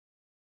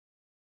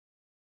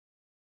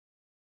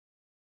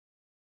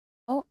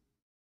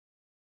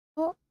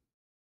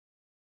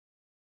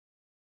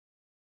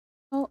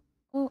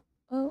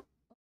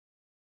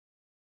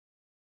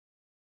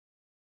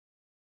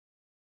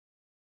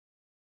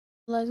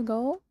Let's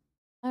go.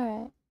 All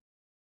right.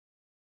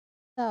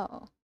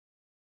 So,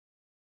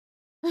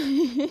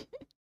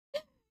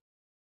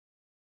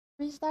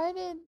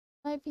 restarted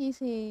my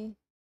PC.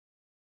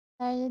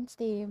 Started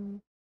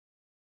Steam.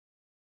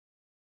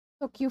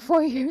 Took you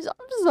 4 years.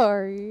 I'm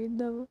sorry.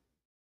 No.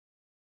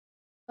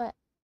 But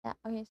yeah,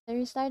 okay. So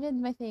restarted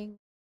my thing.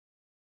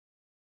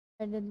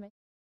 Started my.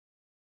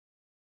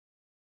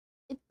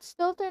 It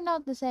still turned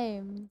out the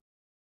same.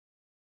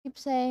 Keep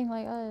saying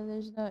like, oh,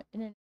 there's no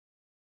internet,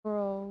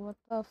 bro. What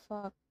the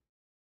fuck?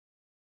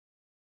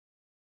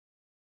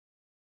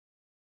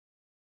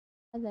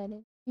 I said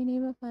it. You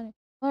need a funny.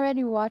 I'm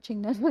already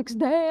watching Netflix.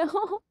 Damn.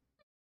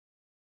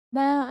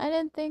 Damn. I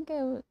didn't think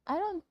it. I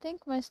don't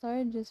think my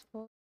storage is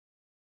full.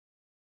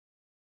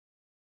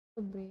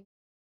 Could be.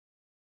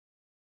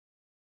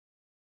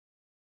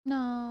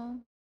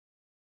 No.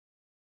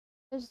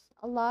 There's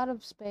a lot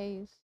of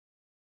space.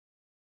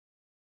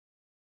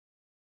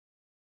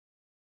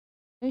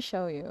 Let me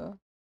show you.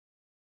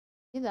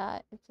 See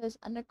that? It says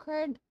an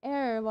occurred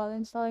error while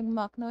installing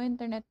Mach. No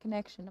internet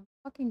connection. I'm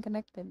fucking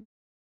connected.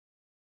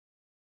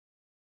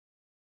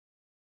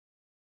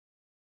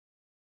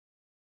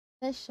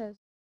 This shows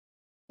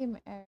game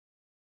error.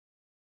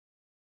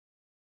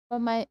 But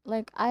my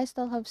like I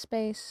still have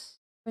space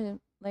for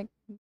like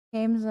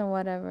games and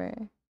whatever.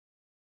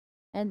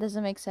 And it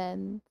doesn't make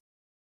sense.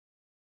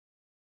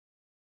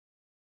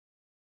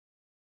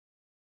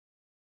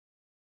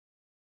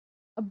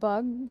 A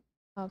bug?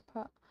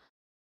 That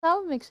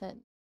would make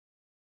sense.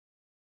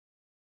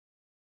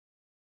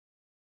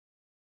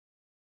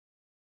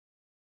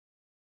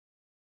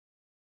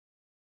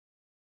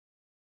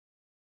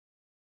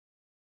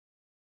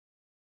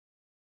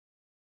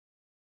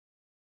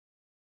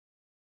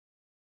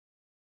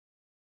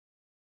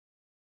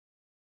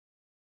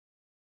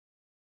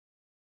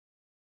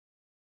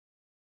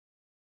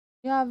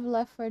 You have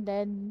Left for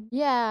Dead?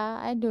 Yeah,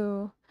 I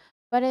do.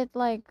 But it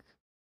like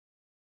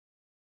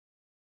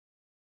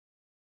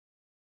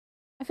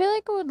I feel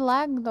like it would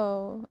lag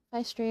though if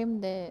I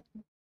streamed it.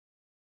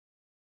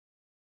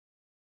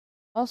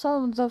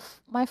 Also,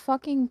 my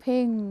fucking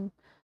ping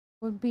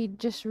would be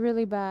just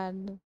really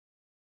bad.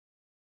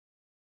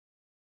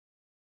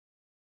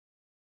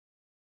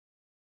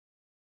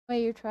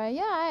 Wait, you try?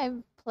 Yeah,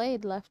 I've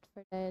played Left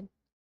 4 Dead.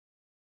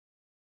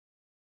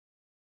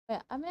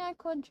 But I mean, I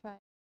could try.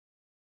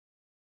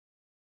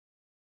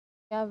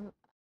 You have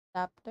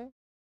adapter?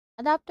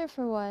 Adapter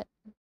for what?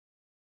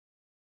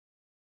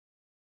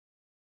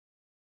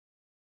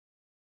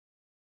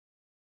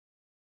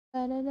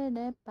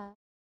 Ba-da-da-da-ba.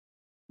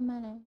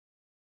 Money.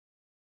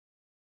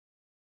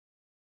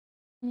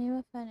 You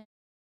were funny.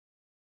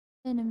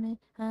 Cinnamon.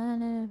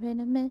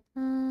 Cinnamon.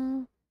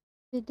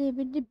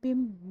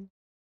 Di-di-bi-di-bim.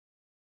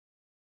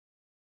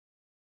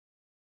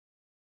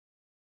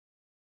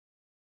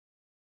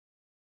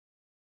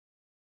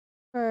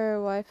 For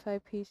Wi-Fi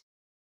PC.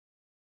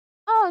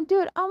 Oh,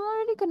 dude, I'm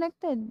already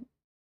connected.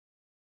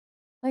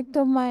 Like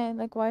to my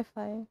like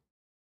Wi-Fi.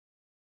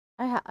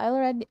 I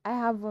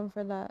have one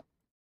for that.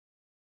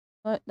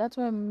 But that's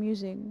what I'm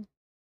using.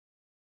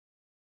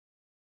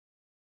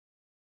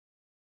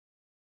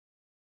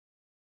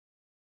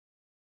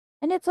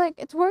 And it's like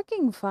it's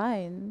working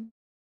fine.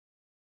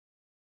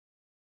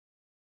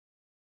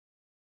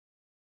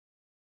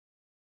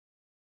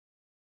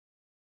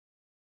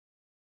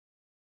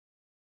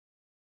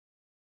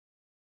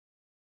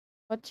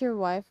 What's your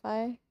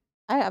Wi-Fi?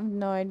 I have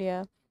no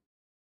idea.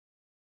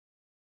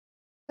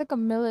 It's like a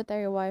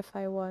military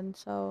Wi-Fi one,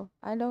 so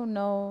I don't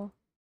know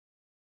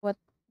what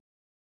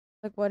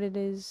what it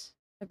is.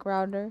 Like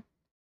router.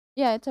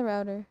 Yeah, it's a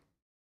router.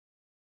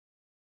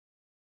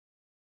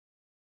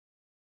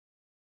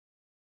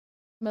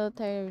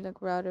 Military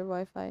like router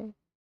Wi-Fi.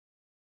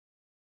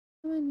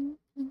 Money,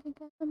 I think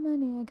I got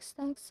money. I can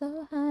stack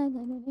so high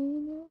that it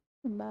ain't you.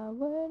 My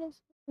word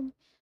is money.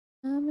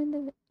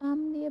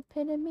 I'm the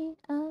epitome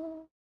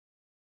of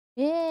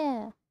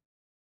yeah.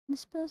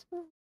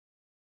 Disposable.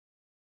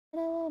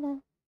 Da da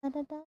da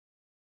da da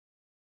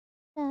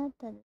da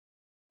da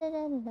da da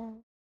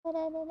da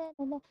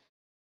da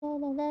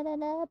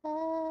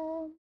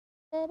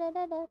da da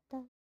da da da.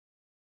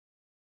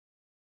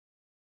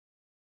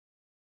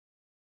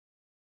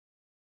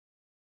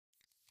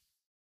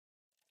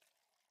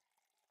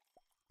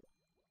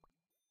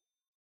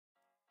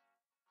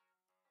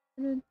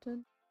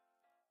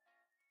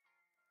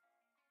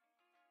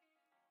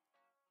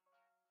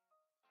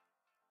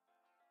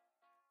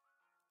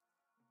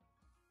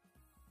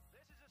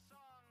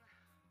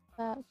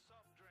 That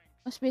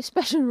must be a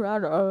special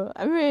router.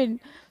 I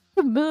mean,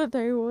 the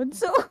military one,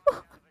 so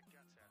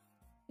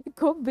it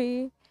could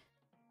be.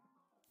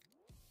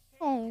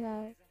 Hey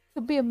guys,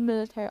 could be a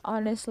military,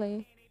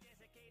 honestly.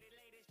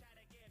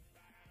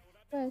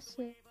 Press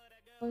it,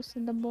 boys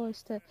and the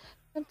boys to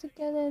come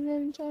together and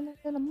then join us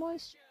in a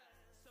moisture.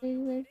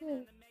 Right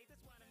here.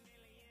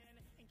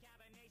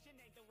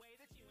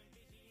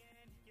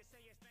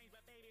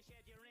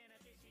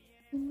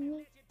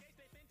 Mhm.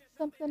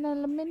 Something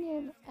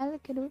aluminium,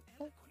 alligator,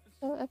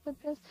 so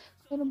effortless,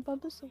 little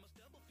bubbles.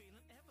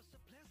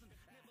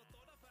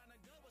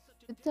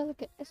 The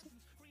delicate essence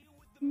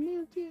of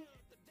milky.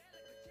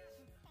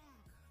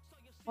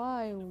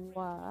 Why?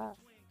 What?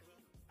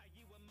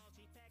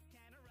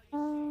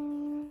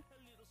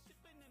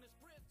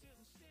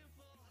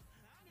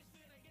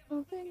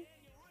 Moving.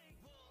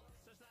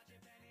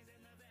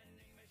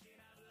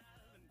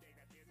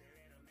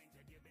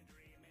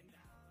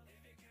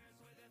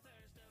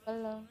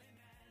 Hello.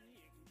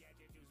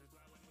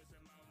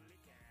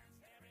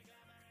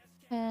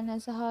 And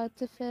has a heart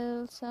to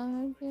fill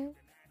some of you.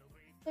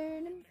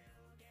 Third.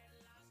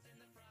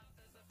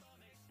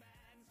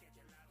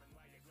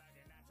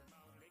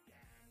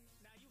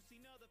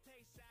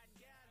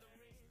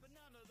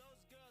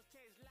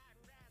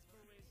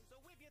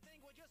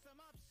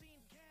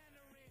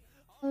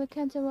 All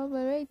cans of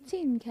over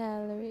 18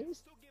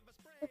 calories.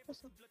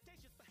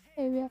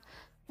 Area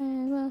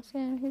and well,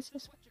 saying he's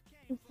just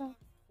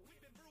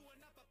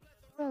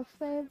well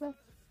flavor.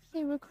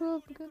 They were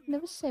cruel, but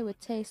never say what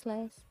tastes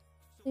like.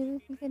 They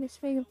can get his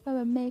finger from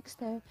a makes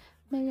there.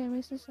 Making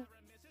resistance.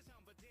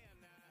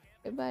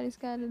 Everybody's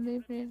got a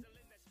different.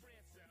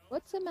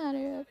 What's the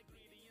matter?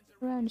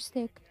 Round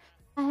stick.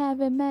 I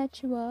haven't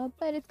met you all,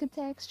 but it's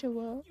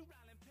contextual.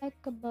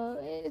 Likable,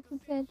 it's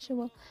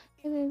consensual.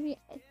 It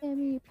will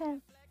be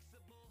past.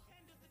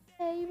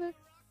 Favorite.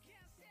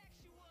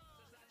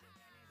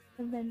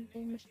 The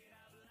vending machine.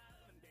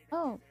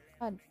 Oh,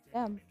 god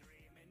damn.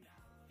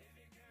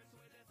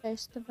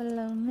 Thirst of a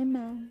lonely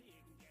man.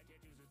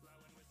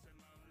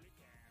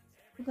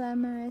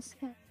 Glamorous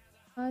cat.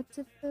 Hard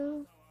to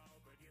fill.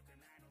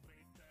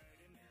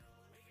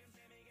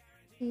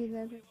 See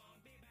that.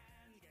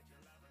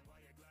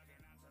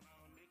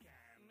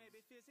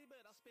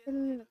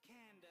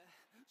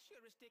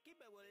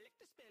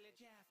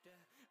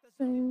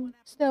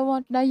 Still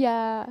want no,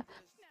 yeah.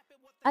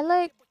 I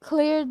like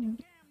cleared.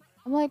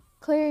 I'm like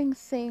clearing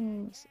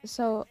things,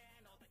 so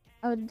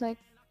I would like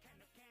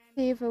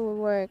see if it would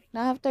work.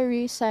 Now I have to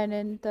re-sign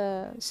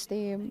into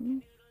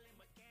Steam.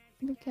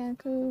 The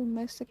Cancun,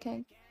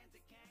 Mexican.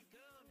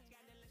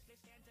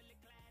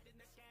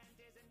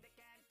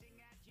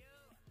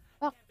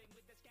 Fuck.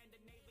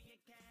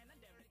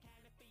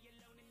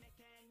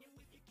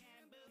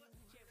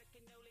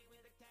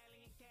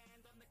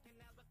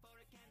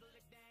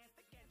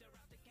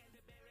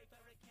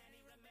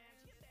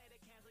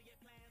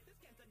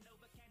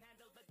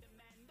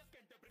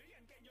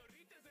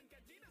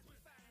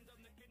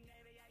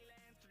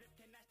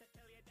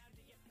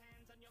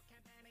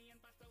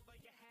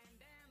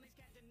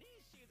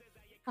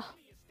 Ah.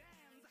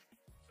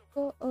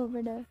 Go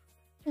over there.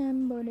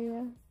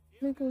 Cambodia.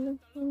 Look.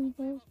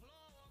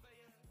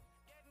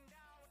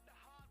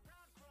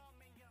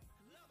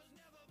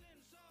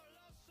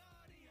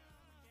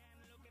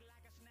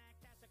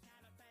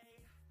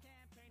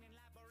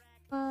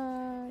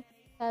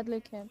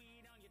 Sadly can't.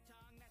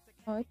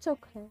 Oh, it's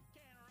okay.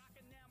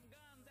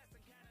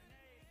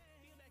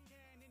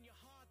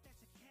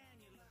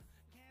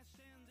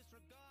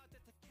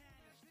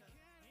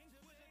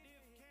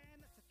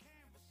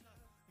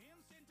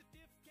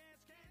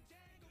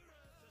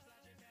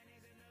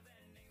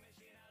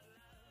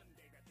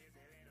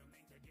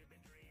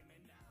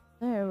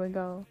 There we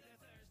go.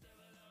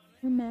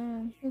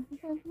 Man,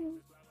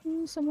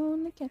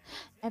 someone that can.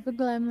 Every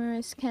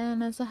glamorous can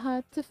has a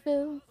heart to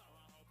fill.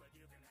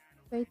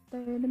 Right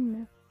there in the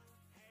middle.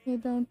 You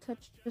don't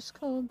touch, just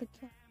call the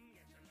cat.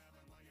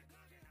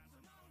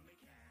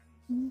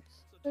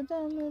 So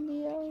down in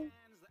the old.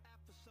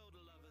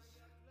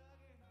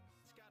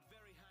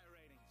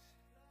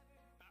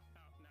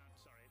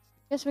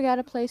 Guess we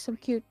gotta play some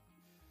cute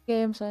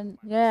games and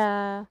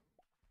yeah.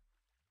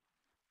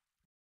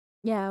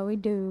 Yeah, we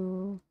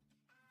do.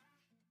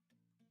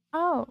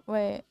 Oh,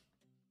 wait.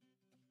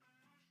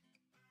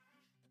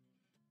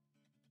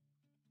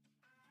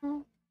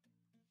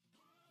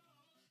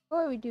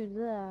 Before we do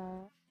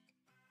that,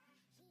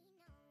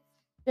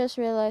 just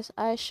realized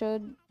I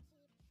should.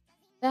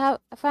 I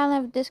finally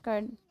have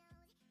Discord.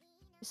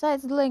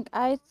 Besides the link,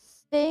 I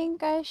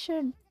think I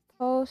should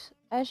post.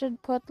 I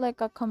should put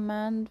like a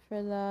command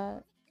for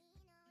that.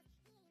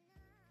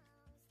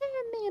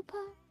 Tear me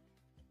apart.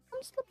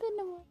 I'm slipping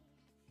away.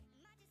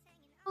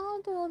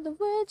 All the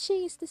words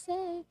she used to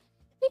say.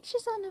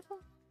 Pictures on her phone.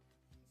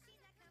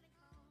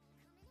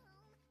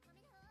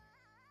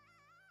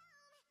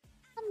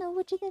 I know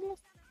what you did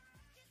last.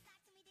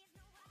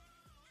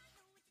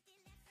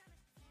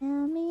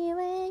 Tell me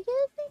where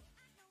you think.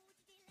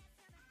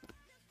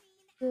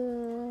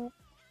 Good.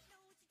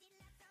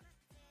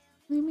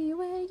 Tell me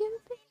where you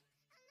think.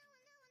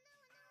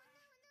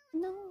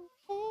 No,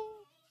 hey.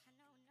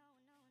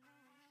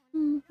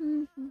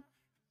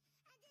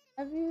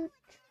 Have you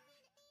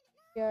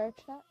your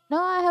chat? No,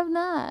 I have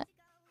not.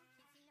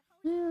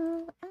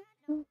 No, I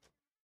don't.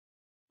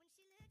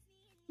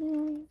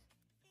 No,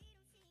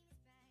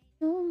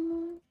 no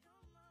more.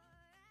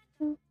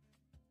 No.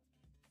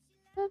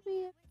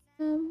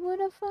 What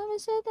if I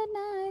said that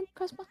night?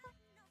 Cross my heart.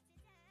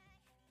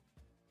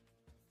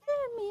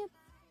 Tear me up.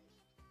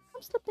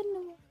 I'm slipping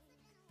away.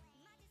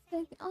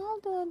 Like all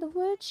the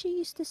words she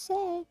used to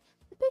say.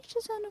 The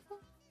pictures on the phone.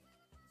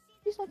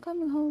 She's not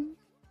coming home.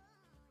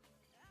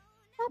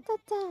 Da, da,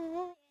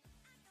 da.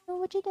 Know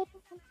what you did?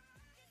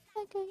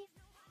 Like a,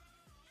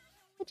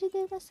 what you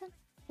did last time?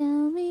 Tell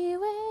me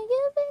where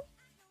you've been.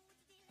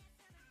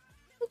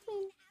 With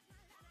me.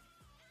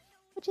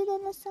 What you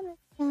did last summer?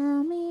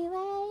 Tell me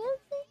where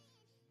you've been.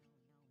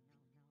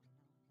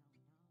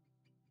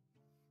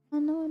 Oh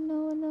no,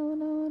 no, no,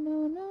 no,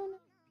 no, no, no.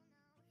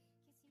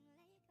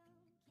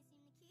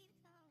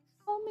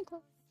 Hold me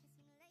close.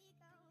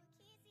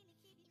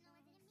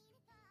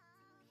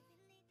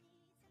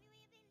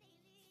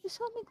 Just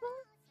hold me close.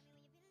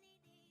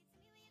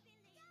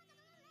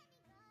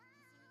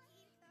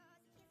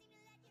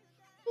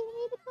 You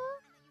need to go.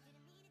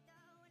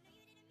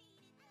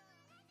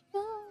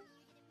 Go.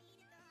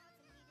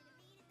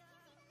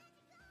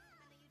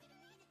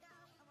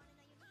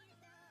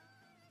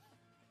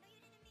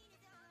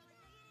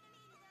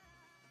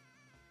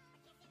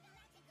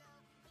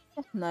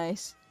 That's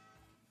nice.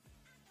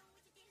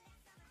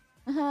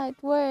 It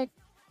worked.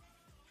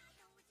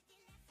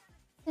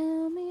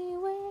 Tell me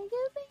where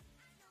you've been.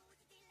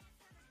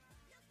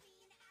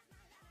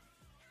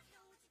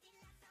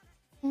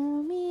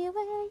 Tell me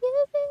where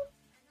you've been.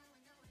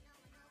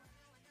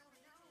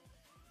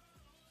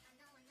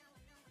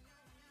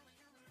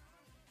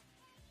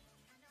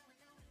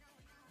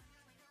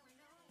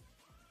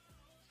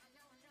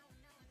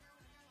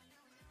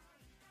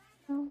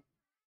 Oh.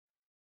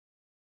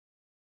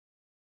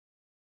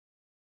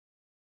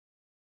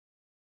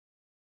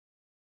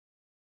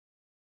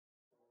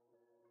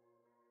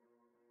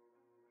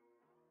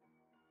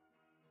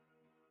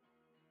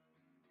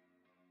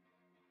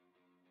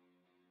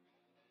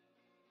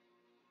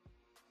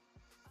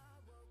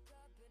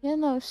 You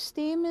know,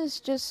 Steam is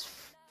just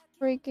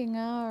freaking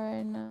out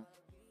right now.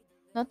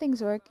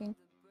 Nothing's working.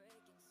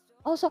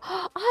 Also,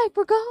 I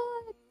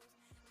forgot!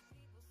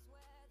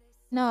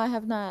 No, I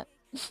have not.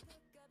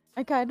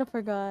 I kind of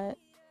forgot.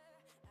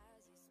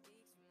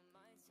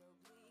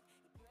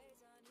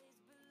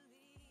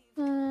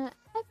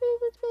 Every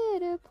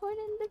bit of point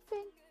in the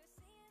thing.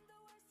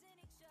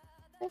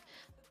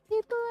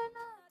 People are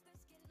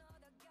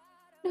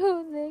not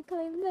who they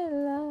claim they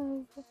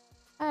love.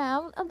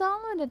 I'll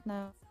download it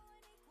now.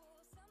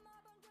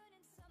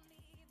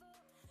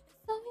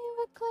 So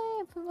you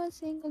claim for one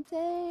single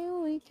day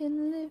we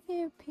can live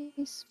here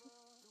peaceful.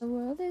 The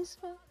world is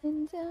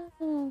falling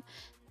down.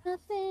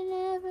 Nothing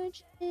ever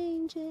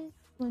changes.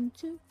 1,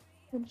 2, 3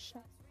 for the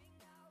shot.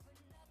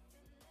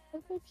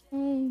 Never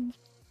change.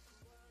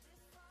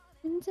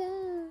 And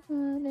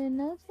down and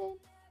nothing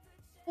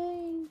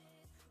changes.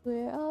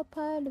 We're all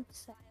part of the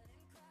same.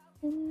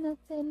 And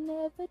nothing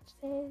ever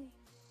changes.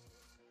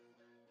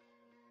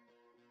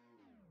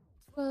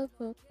 12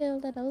 were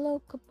killed at a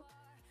local bar.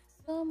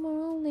 Some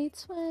were only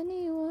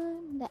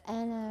 21. The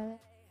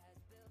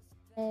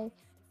NRA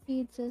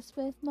feeds us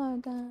with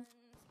margin.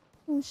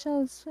 Who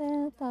shows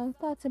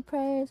thoughts and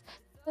prayers.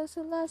 Those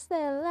who lost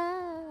their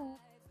lives.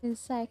 In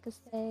psycho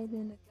state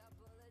in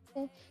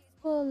the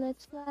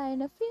bullets fly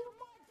and a few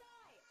more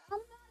die.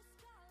 I'm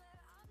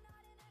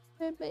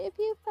not but if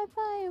you fight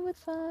fire with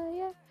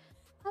fire,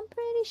 I'm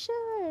pretty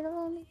sure it'll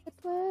only get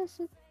worse.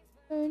 It's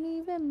burn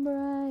even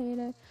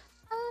brighter.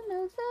 I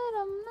know that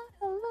I'm not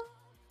alone.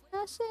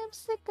 I say I'm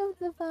sick of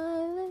the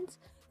violence,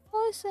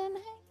 voice and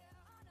hate.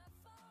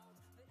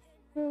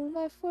 Through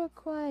life we're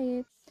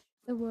quiet.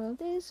 The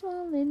world is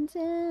rolling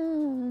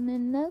down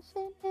and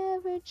nothing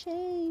ever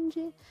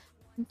changes.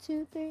 1,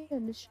 2, 3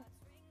 on the shot.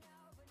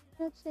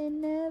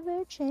 Nothing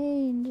ever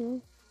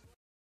changes.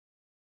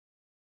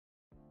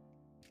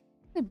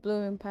 I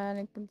blew in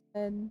panic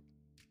instead.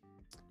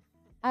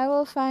 I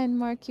will find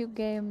more cute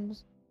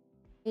games.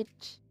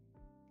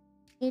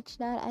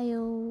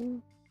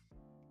 Itch.io.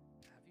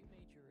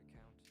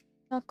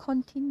 I'll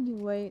continue,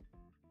 wait.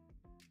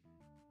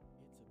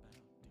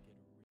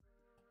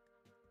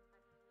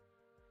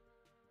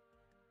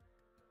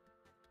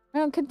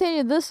 I'll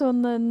continue this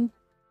one then.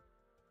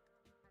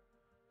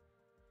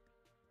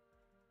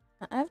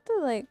 I have to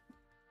like,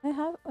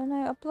 when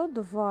I upload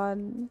the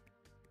VOD,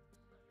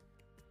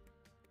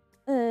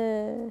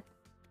 to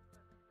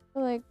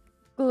like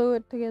glue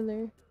it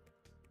together.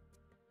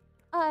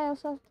 I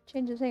also have to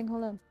change the thing,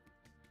 hold on.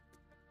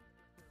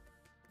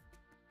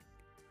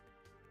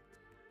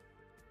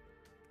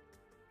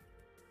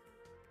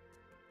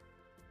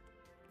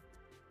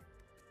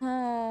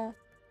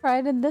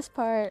 Right in this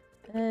part,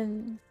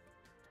 and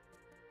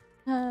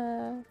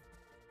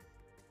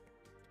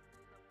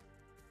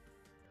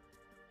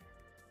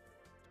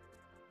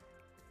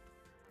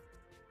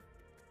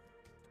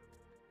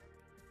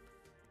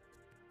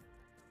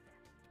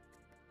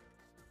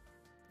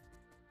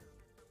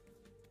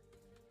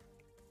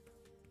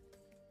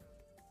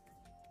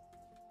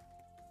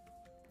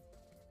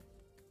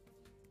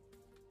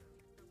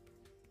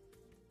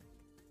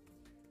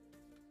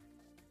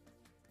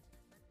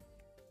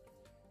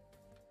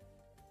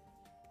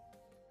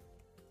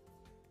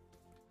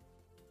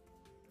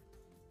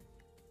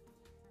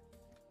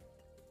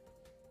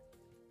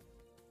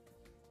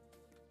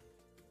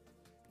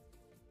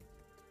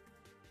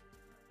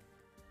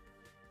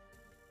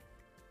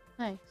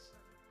Nice.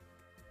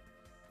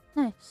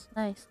 Nice,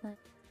 nice, nice.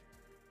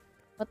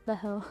 What the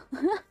hell?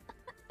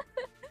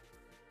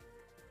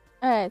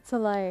 Alright, so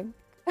like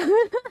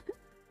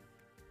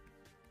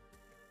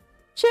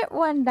shit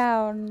went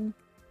down.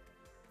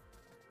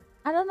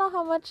 I don't know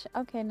how much.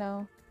 Okay,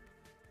 no.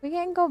 We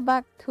can't go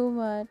back too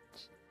much.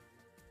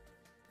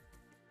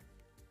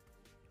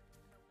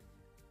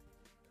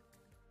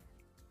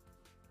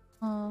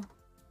 Oh.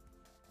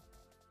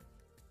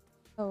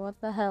 Oh,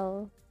 what the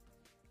hell?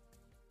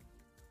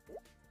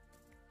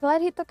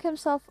 Glad he took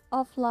himself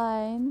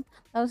offline.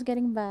 That was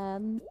getting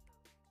bad.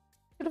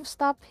 Could have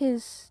stopped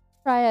his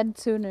triad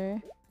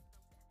sooner.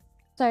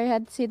 Sorry, I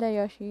had to see that,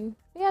 Yoshi.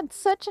 We had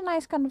such a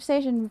nice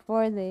conversation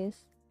before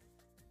this.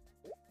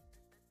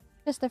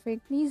 Just a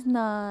freak. He's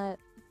not.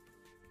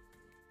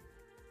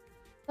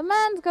 The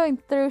man's going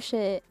through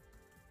shit.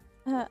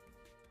 How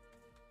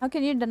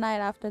can you deny it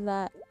after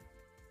that?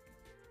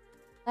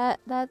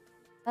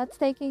 That's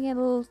taking it a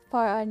little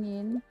far,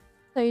 Onion.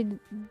 So you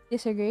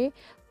disagree?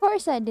 Of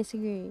course I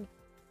disagree.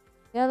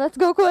 Yeah, let's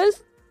go,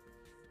 quiz.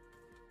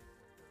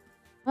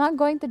 I'm not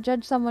going to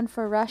judge someone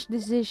for rash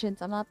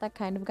decisions. I'm not that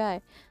kind of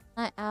guy.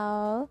 Night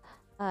Owl.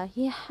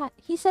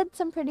 He said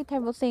some pretty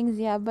terrible things,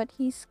 yeah, but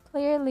he's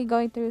clearly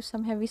going through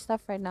some heavy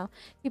stuff right now.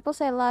 People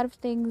say a lot of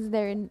things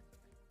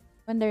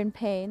when they're in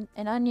pain.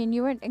 And Onion,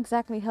 you weren't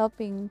exactly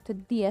helping to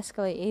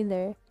de-escalate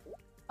either.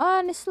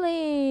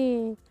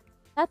 Honestly.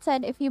 That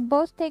said, if you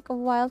both take a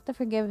while to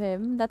forgive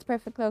him, that's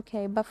perfectly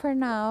okay. But for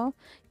now,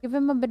 give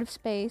him a bit of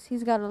space.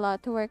 He's got a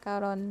lot to work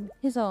out on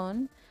his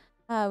own.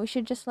 We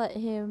should just let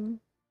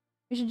him.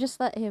 We should just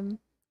let him.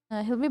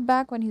 He'll be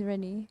back when he's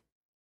ready.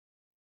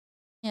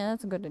 Yeah,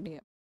 that's a good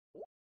idea.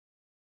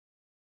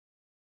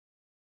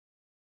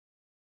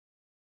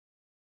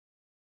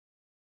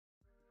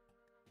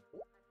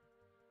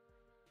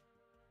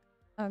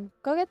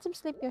 Go get some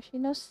sleep, Yoshi.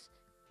 No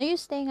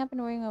use staying up and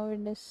worrying over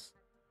this.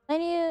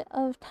 Plenty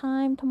of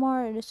time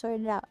tomorrow to sort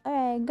it out.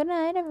 Alright, good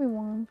night,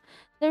 everyone.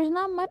 There's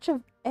not much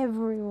of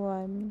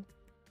everyone.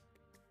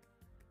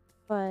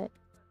 But...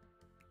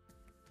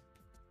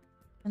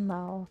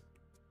 no.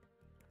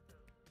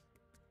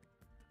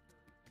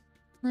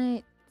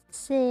 Night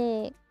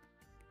 6.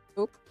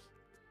 Oops.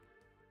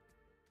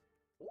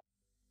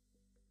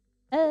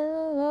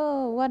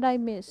 Oh, what I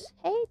miss?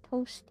 Hey,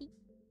 Toasty.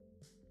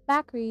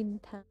 Back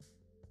read time.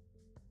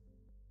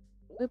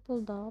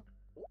 Whippled up.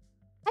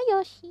 Hi,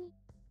 Yoshi.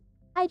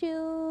 Hi,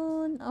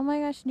 June. Oh my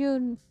gosh,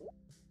 June.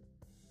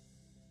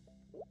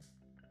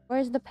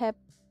 Where's the pep?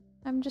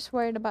 I'm just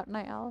worried about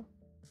Night Owl.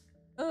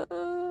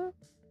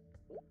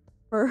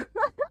 Brr.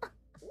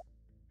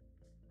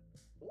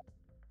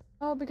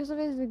 Oh, because of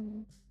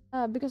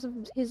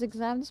his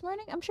exam this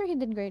morning? I'm sure he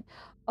did great.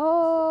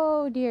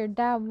 Oh dear,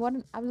 damn, what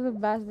an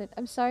absolute bastard.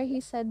 I'm sorry he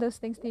said those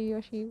things to you,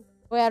 Yoshi.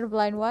 Way out of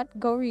line, what?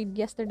 Go read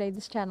yesterday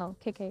this channel,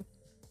 KK.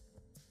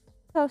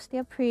 Toasty,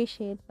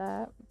 appreciate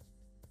that.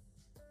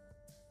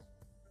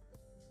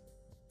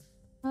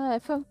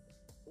 If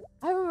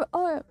I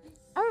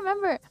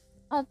remember,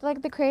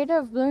 like the creator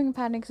of Blowing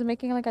Panics is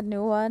making like a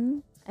new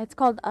one. It's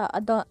called I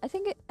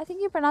think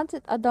you pronounce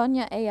it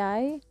Adonia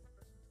AI,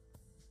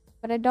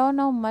 but I don't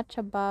know much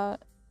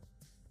about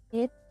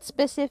it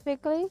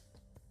specifically.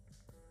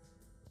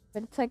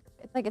 But it's like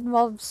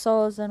involves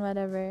souls and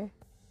whatever.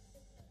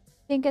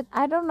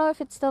 I don't know if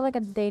it's still like a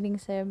dating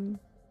sim.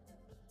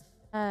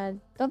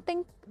 Don't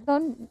think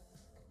don't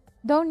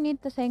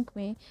need to thank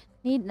me.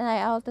 Need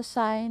Night Owl to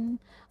sign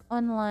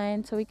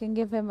online so we can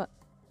give him a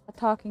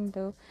talking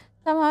to.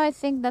 Somehow I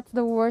think that's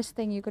the worst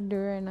thing you could do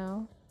right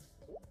now.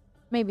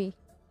 Maybe.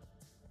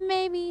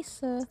 Maybe,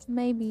 sir.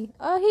 Maybe.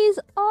 Oh, he's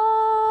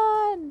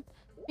on!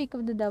 Speak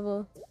of the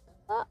devil.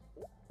 Oh,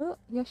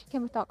 Yoshi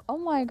came to talk. Oh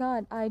my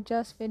god, I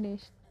just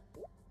finished.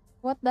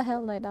 What the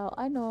hell, Night Owl?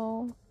 I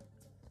know.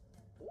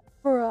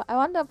 Bro, I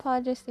want to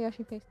apologize to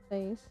Yoshi face to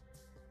face.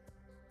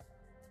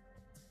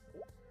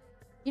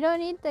 You don't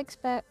need to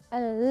expect.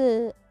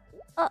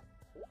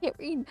 Can't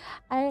read.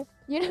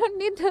 You don't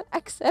need to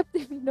accept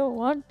if you don't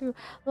want to.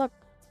 Look,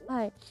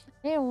 I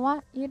didn't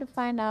want you to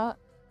find out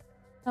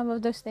some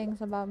of those things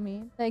about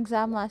me. The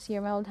exam last year,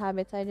 my old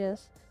habits.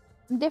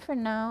 I'm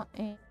different now.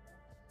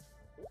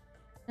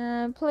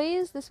 And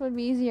please, this would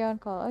be easier on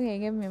call. Okay,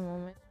 give me a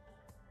moment.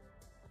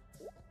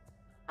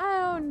 I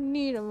don't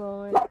need a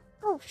moment.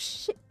 Oh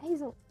shit,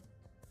 Hazel.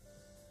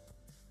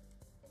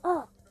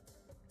 Oh.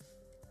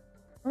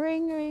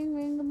 Ring, ring,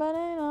 ring the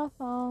banana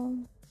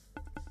phone.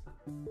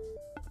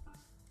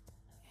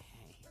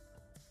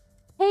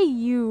 Hey,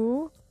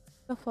 you.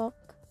 The fuck?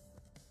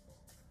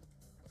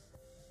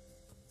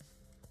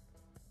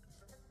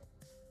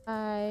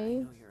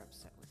 I know you're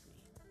upset with me.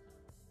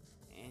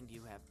 And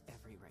you have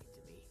every right to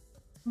be.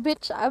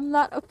 Bitch, I'm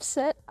not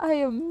upset. I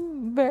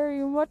am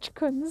very much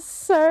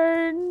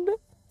concerned.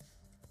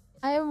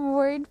 I am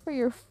worried for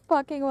your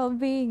fucking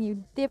well-being,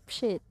 you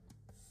dipshit.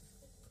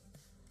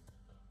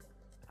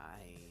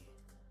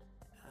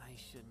 I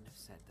shouldn't have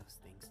said those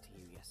things to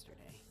you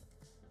yesterday.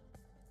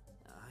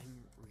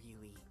 I'm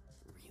really,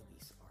 really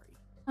sorry.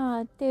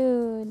 Aw,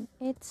 dude,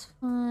 it's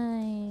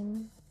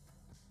fine.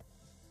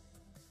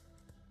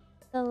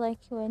 still like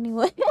you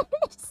anyways.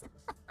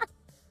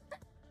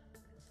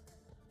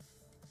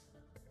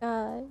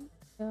 God.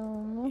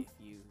 If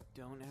you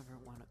don't ever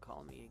want to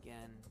call me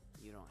again,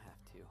 you don't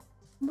have to.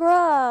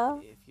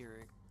 Bruh. If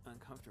you're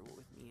uncomfortable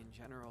with me in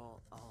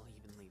general, I'll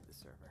even leave the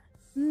server.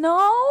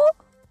 No?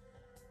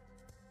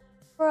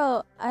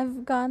 Bro,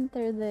 I've gone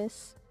through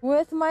this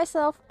with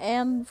myself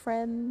and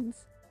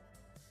friends.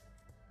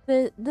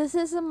 This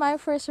isn't my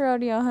first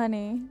rodeo,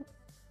 honey.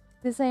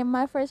 This ain't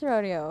my first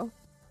rodeo.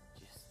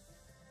 Just,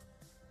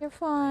 You're I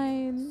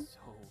am fine.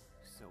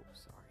 so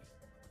sorry.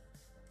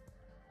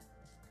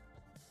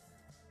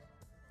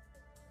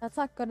 That's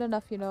not good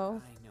enough, you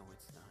know. I know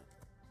it's not.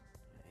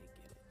 I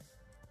get it.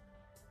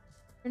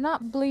 You're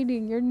not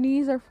bleeding. Your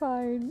knees are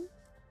fine.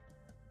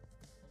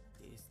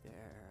 Is there,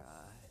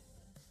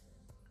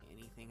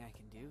 anything I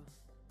can do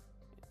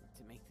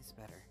to make this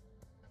better?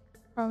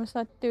 Promise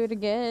not to do it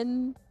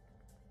again.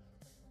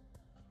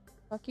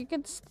 Fuck, you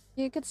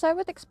could start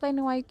with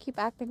explaining why you keep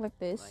acting like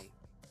this. Like,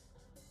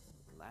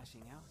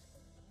 lashing out?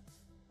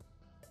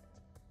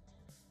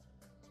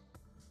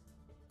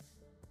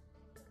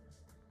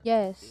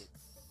 Yes. It's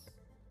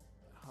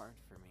hard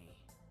for me.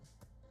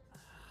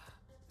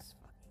 This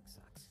fucking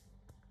sucks.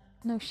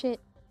 No shit.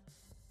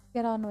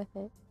 Get on with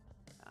it.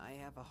 I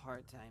have a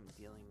hard time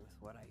dealing with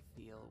what I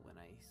feel when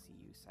I see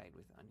you side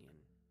with Onion.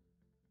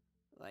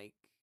 Like,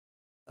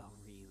 a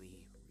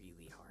really,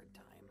 really hard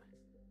time.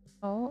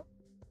 Oh.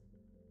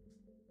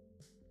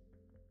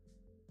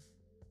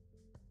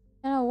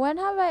 You know, when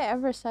have I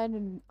ever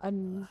sided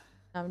on... No,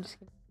 I'm just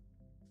kidding.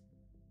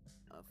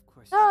 Of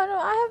course. No,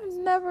 I have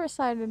never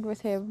sided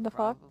with him. The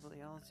fuck?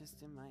 Probably all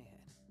just in my head.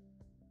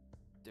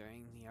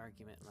 During the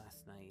argument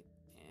last night,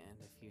 and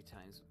a few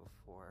times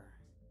before,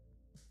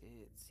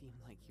 it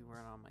seemed like you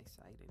weren't on my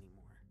side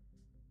anymore.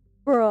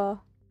 Bruh.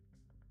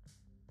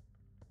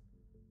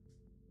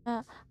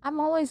 I'm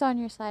always on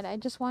your side. I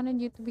just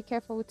wanted you to be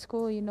careful with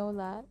school, you know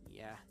that.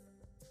 Yeah.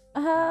 Uh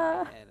In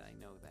huh. my head, I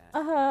know that.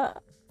 Uh huh.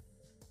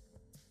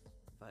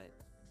 But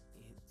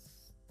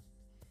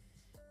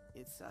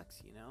it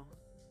sucks, you know?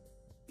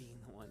 Being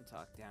the one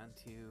talked down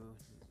to,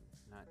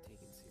 not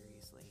taken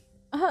seriously.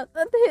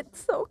 That hit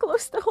so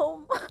close to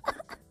home.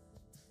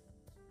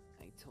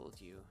 I told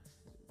you,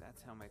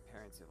 that's how my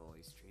parents have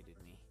always treated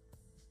me.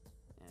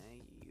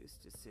 I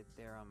used to sit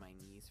there on my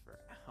knees for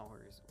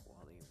hours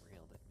while they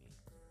railed at me.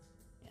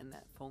 And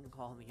that phone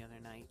call the other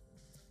night,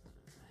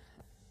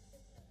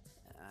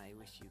 I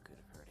wish you could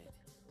have heard it.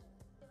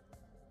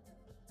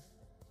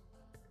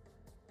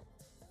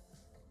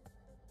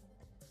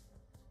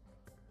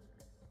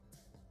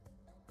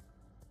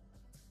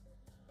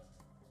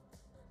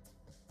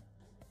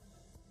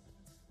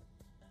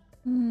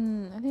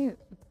 I think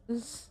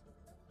this...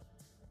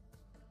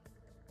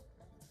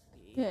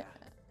 Yeah.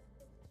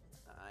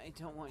 I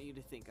don't want you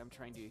to think I'm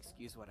trying to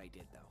excuse what I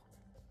did, though.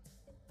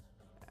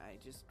 I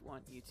just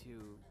want you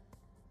to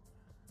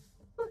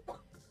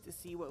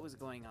see what was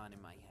going on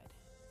in my head.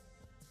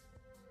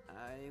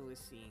 I was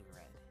seeing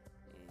red,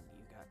 and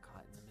you got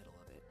caught in the middle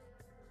of it.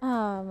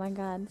 Oh my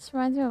god, this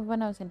reminds me of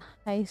when I was in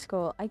high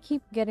school. I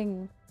keep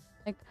getting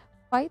like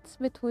fights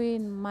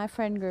between my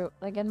friend group,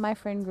 like in my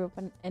friend group,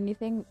 and any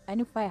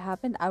fight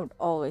happened, I would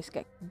always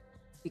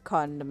be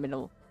caught in the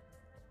middle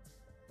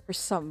for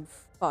some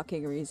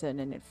fucking reason,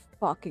 and it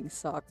fucking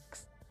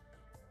sucks.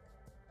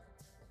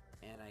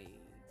 And I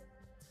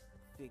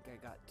think I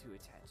got too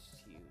attached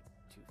to you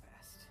too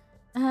fast.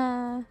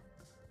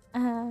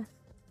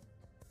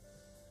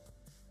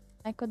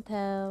 I could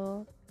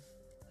tell.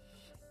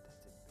 Shit,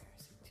 that's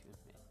embarrassing to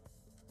admit.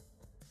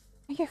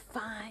 You're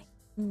fine.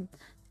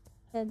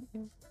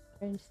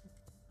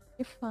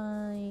 You're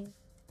fine.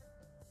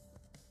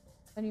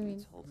 What do you mean?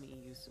 You told me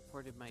you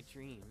supported my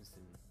dreams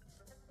and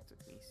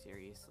took me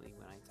seriously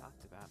when I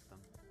talked about them.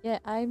 Yeah,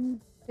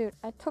 dude,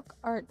 I took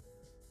art.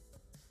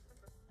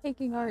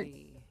 Taking art.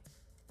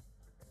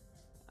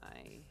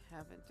 I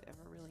haven't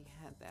ever really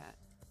had that.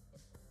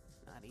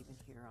 Not even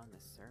here on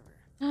this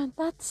server.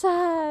 That's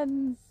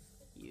sad.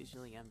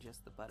 Usually I'm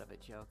just the butt of a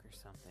joke or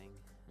something.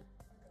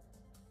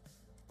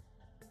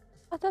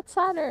 But that's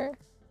sadder.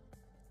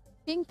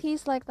 Being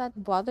teased like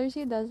that bothers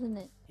you, doesn't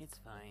it? It's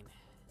fine.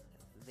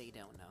 They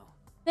don't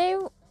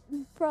know.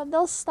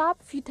 They'll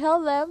stop if you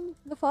tell them.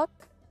 The fuck?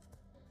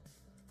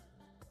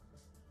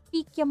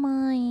 Speak your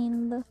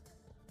mind.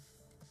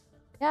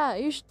 Yeah,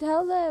 you should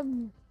tell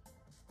them.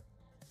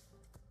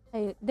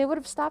 Hey, they would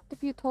have stopped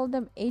if you told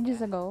them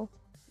ages ago.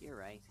 You're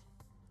right.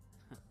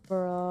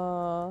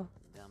 Bruh.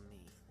 Dumb me.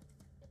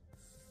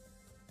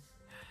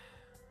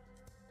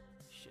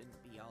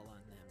 Shouldn't be all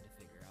on them to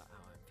figure out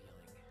how I'm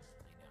feeling.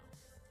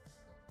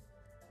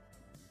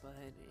 I know. But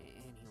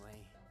anyway,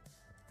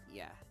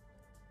 yeah,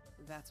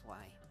 that's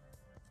why.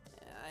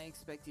 I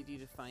expected you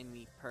to find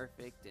me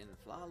perfect and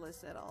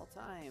flawless at all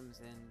times,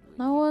 and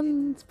No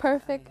one's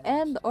perfect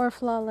and or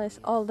flawless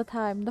all the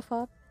time. The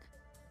fuck?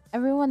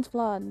 Everyone's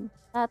flawed.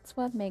 That's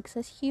what makes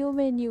us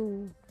human,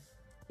 you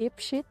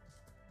dipshit.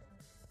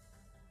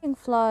 Being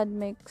flawed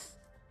makes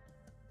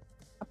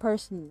a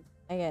person,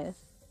 I guess.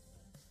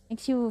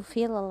 Makes you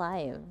feel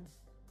alive.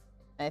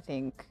 I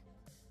think.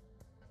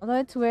 Although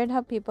it's weird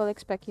how people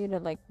expect you to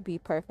like be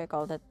perfect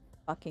all the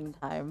fucking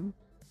time.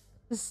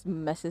 Just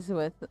messes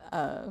with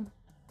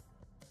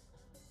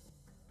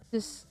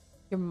just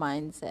your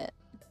mindset.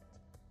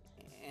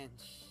 And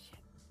shit,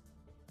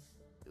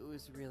 it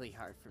was really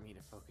hard for me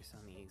to focus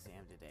on the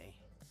exam today.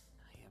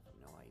 I have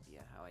no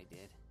idea how I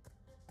did.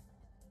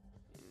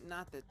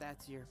 Not that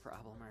that's your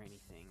problem or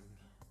anything.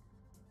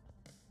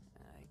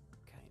 I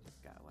kind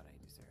of got what I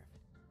deserved.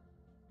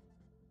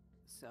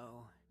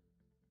 So,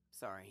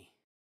 sorry.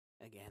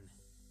 Again.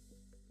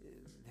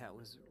 That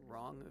was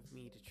wrong of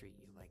me to treat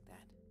you like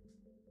that.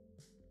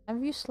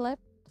 Have you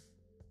slept?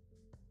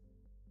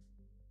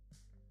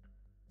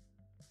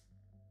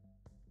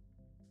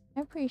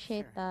 I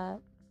appreciate Sure, that.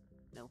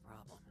 no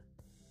problem.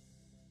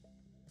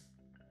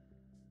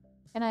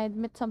 Can I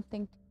admit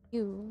something to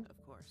you?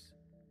 Of course.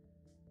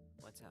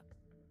 What's up?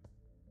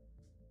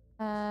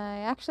 I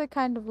actually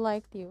kind of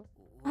liked you.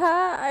 What?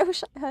 I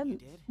wish I You had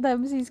did? the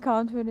MC's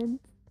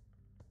confidence.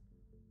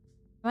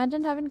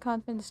 Imagine having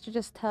confidence to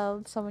just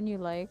tell someone you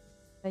like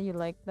that you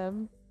like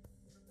them.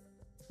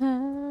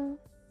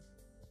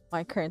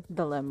 My current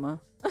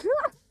dilemma.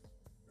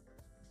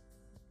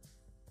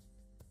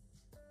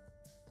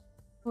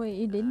 Wait,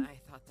 you didn't? I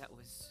thought that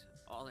was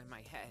all in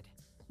my head.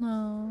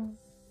 No.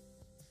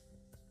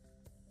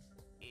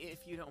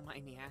 If you don't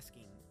mind me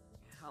asking,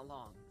 how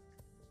long?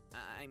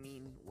 I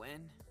mean,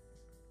 when?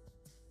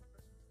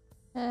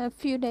 A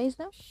few days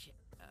now? Shit.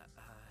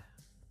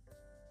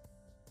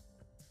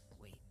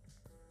 Wait.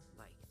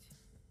 Liked.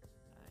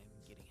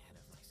 I'm getting ahead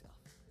of myself.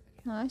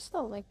 No, Again. I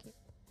still like you.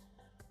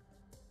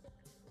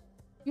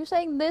 You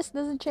saying this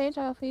doesn't change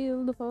how I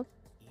feel the both.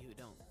 You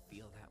don't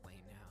feel that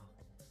way now,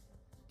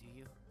 do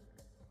you?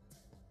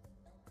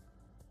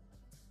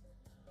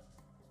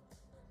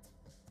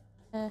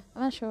 I'm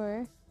not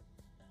sure.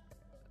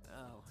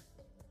 Oh.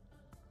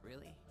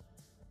 Really?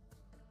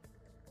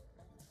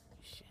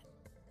 Shit.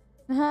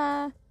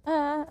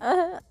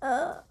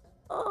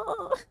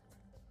 Oh.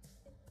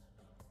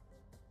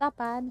 Not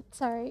bad.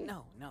 Sorry.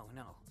 No.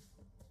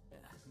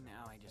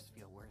 Now I just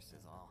feel worse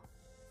is all.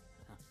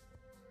 Huh.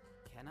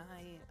 Can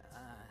I,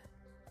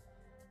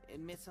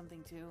 admit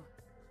something too?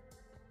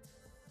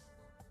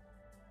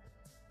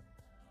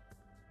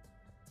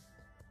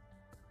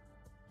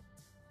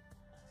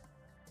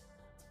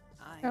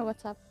 Sure,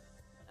 what's up?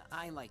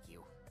 I like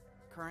you.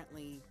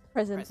 Currently,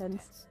 Present present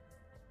tense. tense.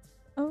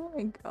 Oh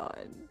my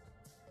god.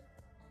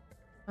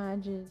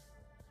 Imagine.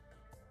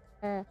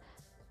 Uh,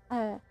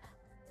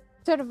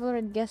 sort of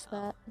already guessed Oh.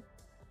 that.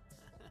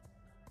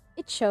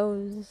 It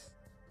shows.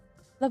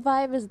 The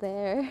vibe is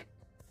there.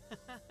 Oh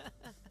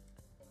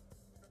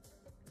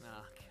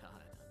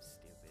god, I'm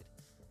stupid.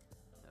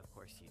 Of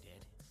course you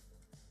did.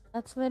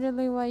 That's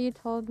literally what you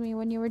told me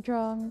when you were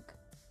drunk.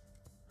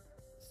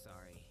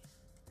 Sorry.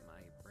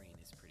 My brain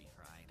is pretty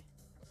fried.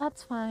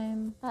 That's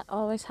fine. That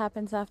always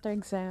happens after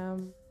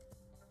exam.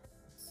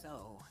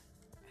 So,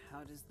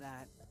 how does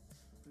that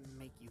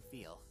make you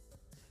feel?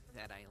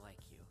 That I like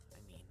you, I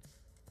mean.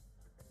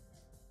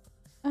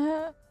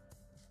 Uh,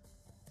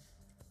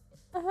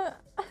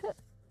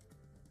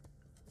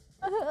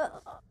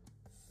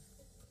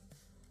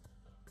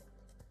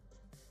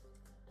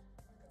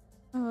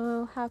 I'm a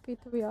little happy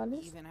to be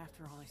honest. Even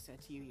after all I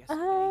said to you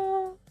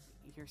yesterday,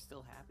 you're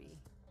still happy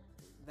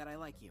that I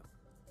like you.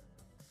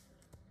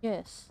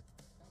 Yes.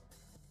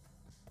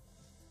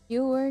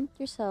 You weren't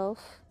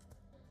yourself.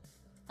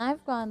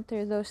 I've gone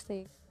through those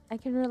things. I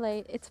can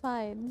relate. It's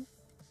fine.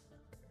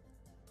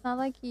 It's not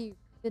like you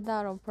did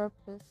that on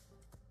purpose.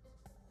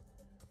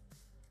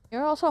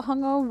 You're also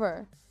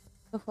hungover.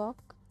 The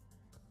fuck?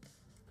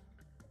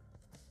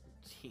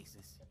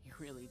 Jesus, you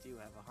really do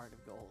have a heart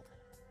of gold.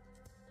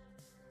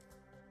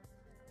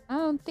 I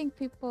don't think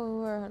people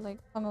who are like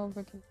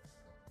hungover can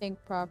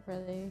think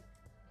properly.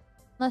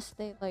 Unless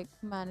they like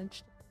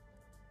manage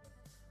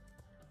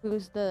to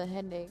lose the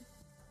headache.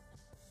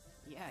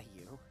 Yeah,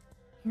 you.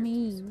 You're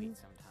Me. too sweet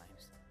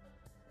sometimes.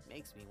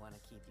 Makes me want to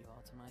keep you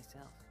all to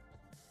myself.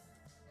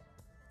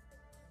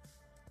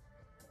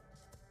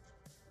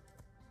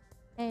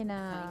 Hey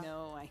now.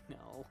 I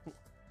know.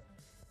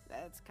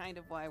 That's kind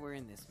of why we're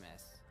in this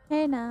mess.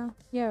 Hey now.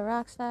 You're a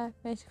rock star.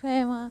 Basically,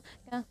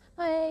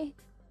 hey.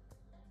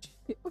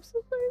 I'm so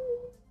sorry.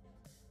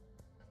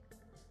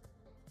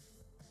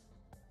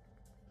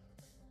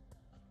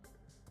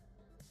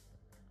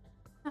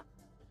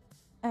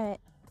 Alright.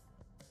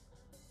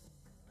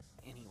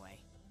 Anyway,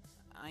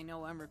 I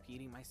know I'm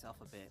repeating myself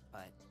a bit,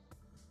 but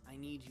I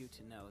need you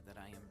to know that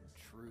I am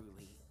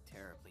truly,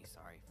 terribly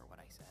sorry for what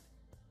I said.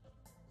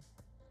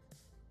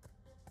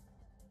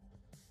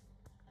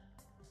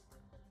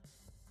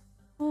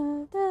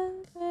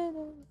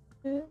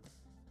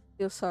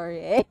 Feel sorry,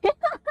 eh?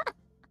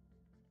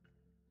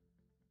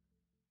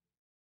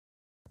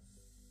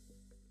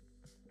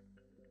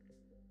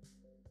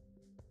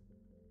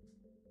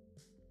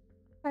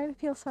 Trying to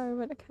feel sorry,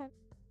 but I can't.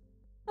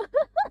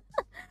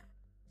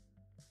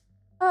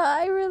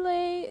 I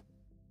relate.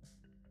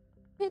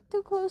 Hit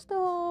too close to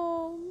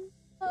home.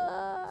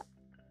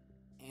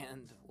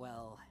 And,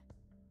 well,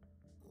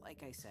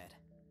 like I said,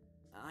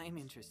 I'm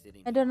interested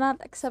in I you. do not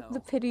accept the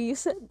So, pity you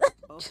said.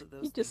 both of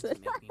You those just things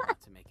said. make me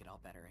want to make it all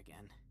better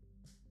again.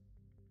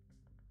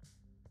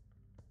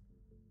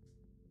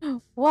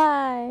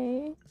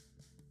 Why?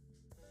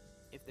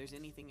 If there's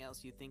anything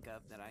else you think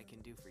of that I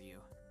can do for you,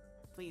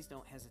 please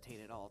don't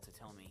hesitate at all to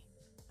tell me.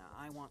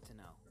 I want to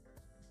know.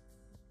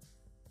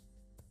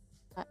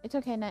 It's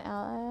okay, Night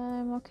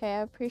Owl. I'm okay.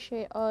 I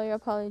appreciate all your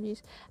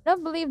apologies. I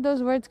don't believe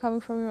those words coming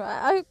from your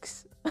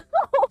eyes.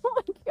 Oh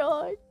my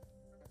god.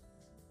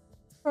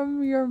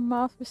 From your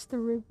mouth, Mr.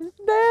 Ribbon.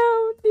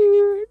 Damn,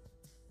 dude.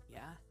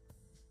 Yeah?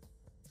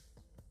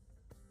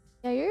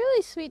 Yeah, you're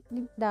really sweet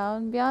deep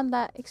down. Beyond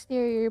that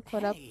exterior you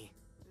put up. Hey!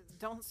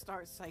 Don't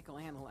start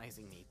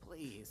psychoanalyzing me,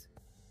 please.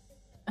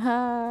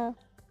 Uh,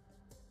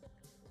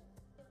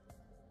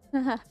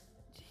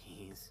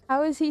 Jeez.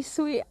 how is he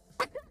sweet?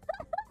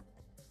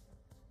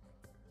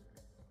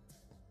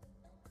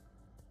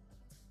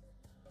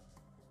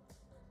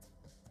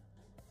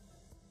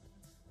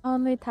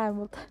 Only time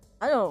will tell.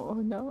 I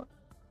don't know.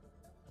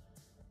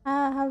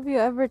 Have you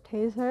ever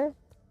tased her?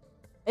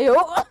 Ew.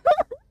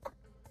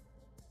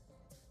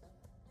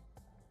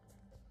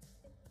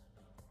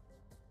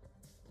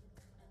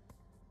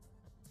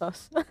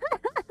 Sus.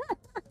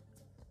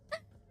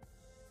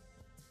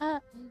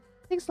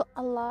 Thanks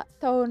a lot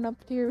to own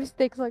up to your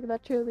mistakes like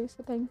that, truly.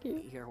 So thank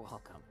you. You're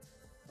welcome.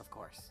 Of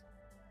course.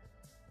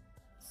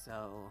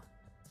 So,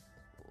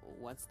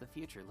 what's the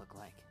future look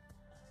like?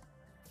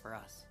 For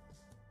us?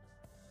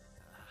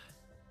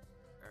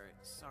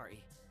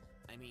 Sorry.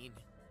 I mean,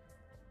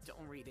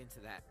 don't read into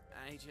that.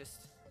 I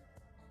just...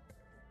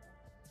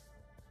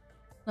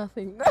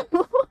 Nothing.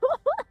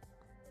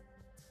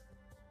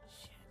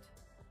 Shit.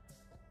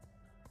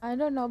 I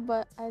don't know,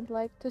 but I'd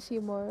like to see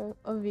more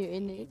of you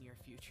in it. In your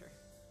future?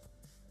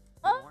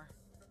 Huh? More?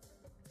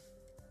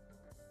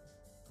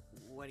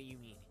 What do you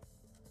mean?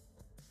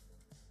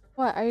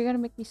 What? Are you gonna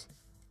make me?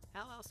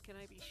 How else can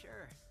I be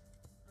sure?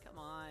 Come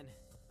on.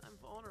 I'm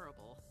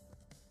vulnerable.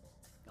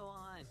 Go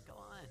on, go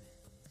on.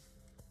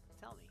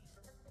 Tell me.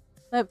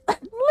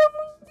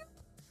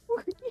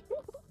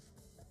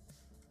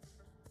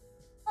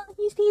 Oh,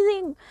 he's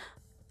teasing.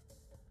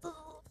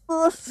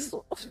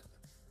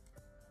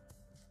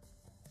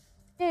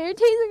 Yeah, you're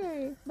teasing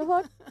me. The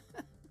fuck?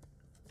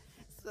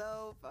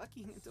 So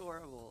fucking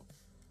adorable.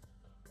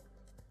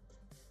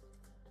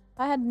 If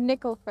I had a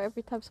nickel for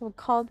every time someone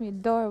called me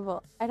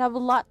adorable, I'd have a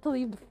lot to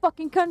leave the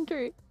fucking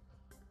country.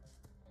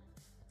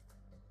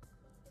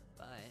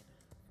 But,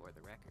 for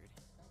the record,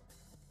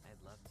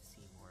 I'd love to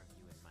see more of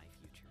you in my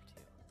future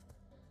too.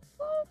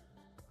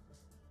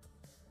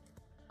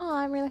 Oh,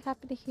 I'm really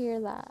happy to hear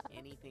that.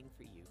 Anything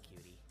for you,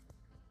 cutie.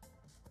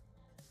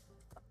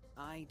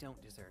 I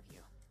don't deserve you,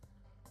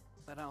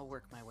 but I'll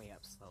work my way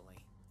up slowly.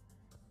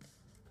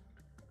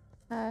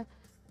 So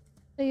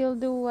you'll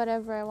do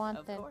whatever I want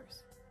Of then.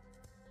 course.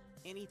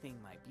 Anything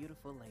my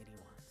beautiful lady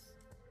wants.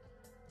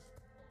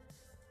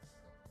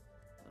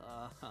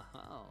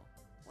 Oh,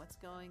 what's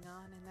going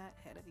on in that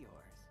head of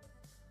yours?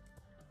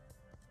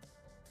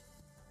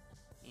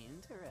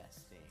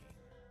 Interesting.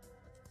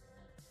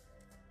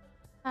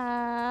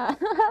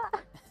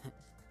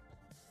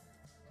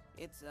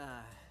 It's,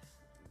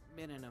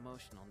 been an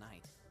emotional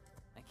night.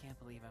 I can't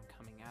believe I'm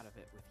coming out of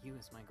it with you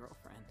as my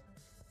girlfriend.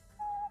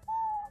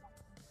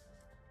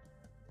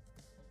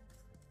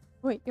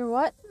 Wait, you're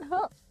what?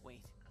 Huh?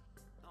 Wait.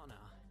 Oh no.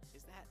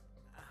 Is that...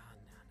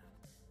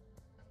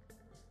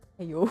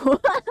 no. Ayo.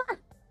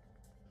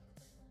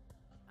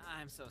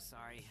 I'm so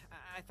sorry.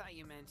 I thought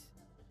you meant...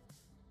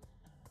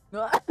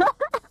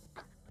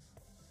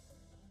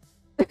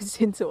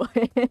 Since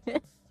when?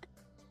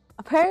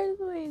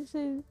 Apparently,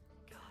 since...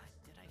 God,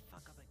 did I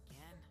fuck up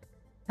again?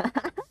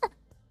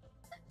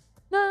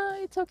 No,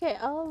 it's okay.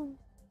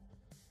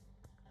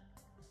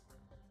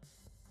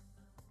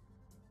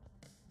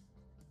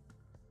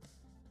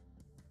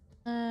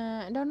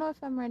 I don't know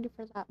if I'm ready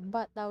for that,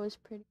 but that was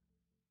pretty.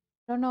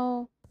 I don't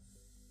know.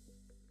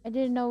 I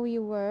didn't know we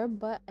were,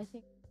 but I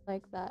think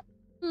like that.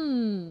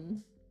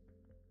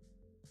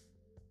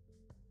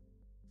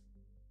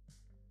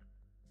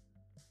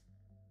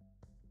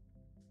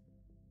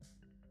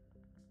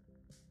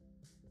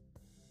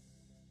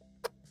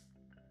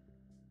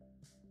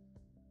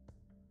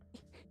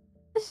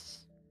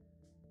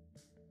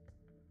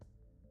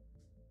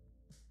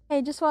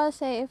 Hey, just want to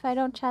say if I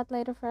don't chat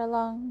later for a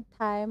long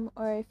time,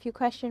 or if you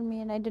question me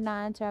and I do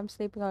not answer, I'm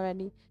sleeping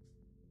already.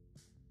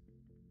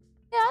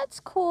 Yeah, it's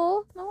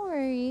cool. No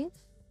worries.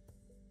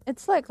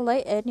 It's like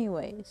late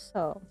anyway,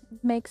 so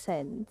it makes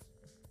sense.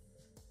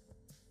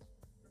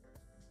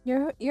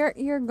 You're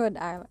good,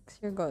 Alex.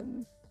 You're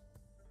good.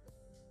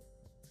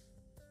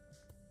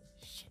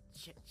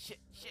 Shit.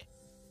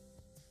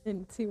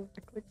 Didn't see what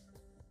I clicked.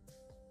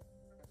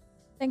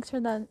 Thanks for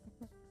that.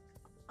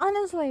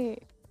 Honestly,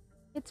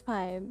 it's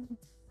fine.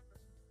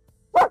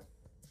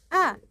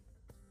 Ah!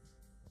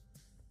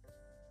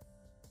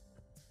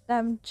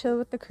 Damn, chill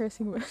with the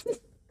cursing words.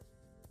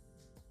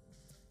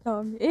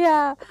 Dog.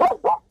 Yeah.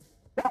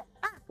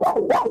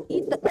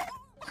 Eat the.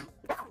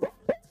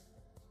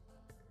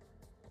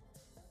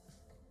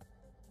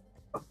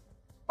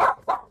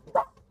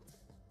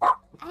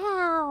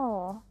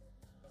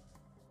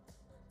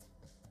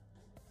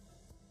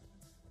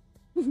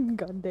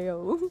 God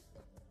damn.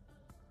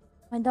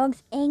 My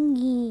dog's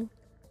angry.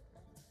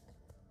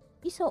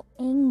 He's so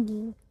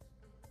angry.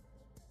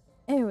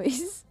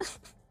 Anyways.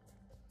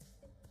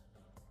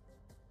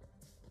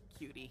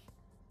 Cutie,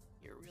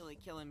 you're really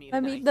killing me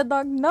Let me tonight. eat the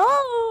dog.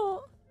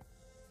 No!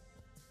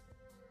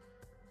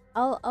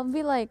 I'll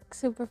be like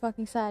super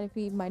fucking sad if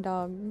you eat my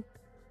dog.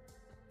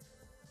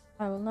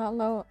 I will not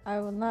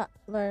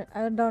learn.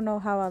 I don't know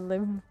how I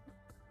live.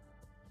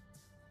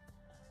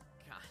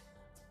 God.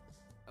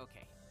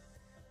 Okay.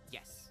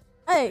 Yes.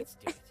 Hey! Let's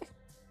do it.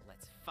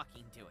 Let's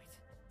fucking do it.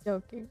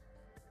 Joking.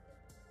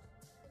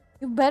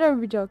 You better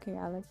be joking,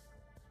 Alex.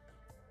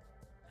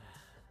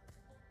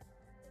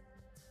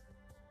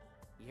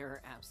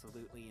 You're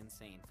absolutely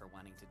insane for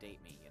wanting to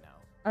date me, you know.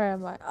 Or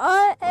am I?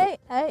 Oh,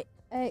 hey.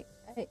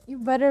 You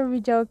better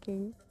be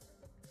joking.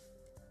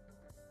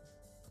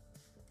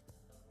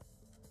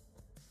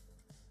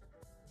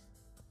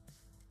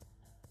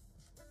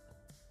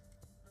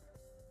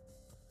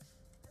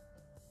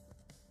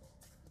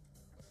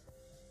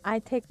 I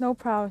take no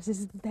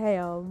promises,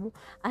 damn.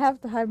 I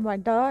have to hide my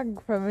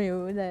dog from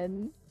you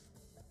then.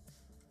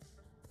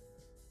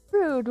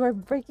 Rude, we're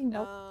breaking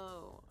up.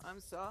 No, I'm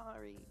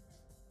sorry.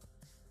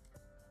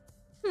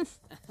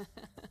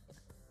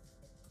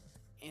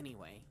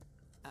 Anyway,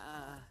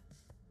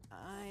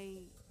 I...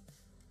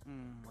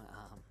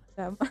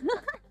 Sam.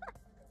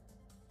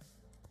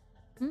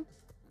 Hmm?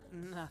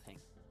 Nothing.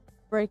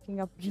 Breaking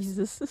up,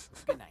 Jesus.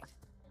 Good night.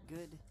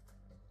 Good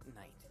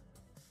night.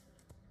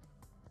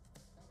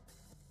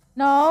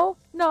 No,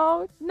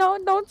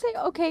 don't say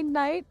okay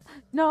night.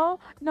 No,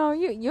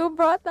 you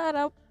brought that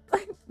up.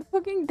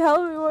 Fucking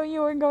tell me what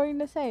you were going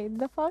to say.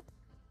 The fuck?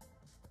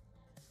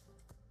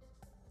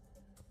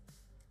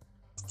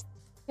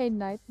 Okay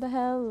night, the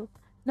hell?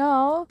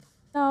 No,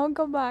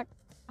 go back.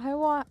 I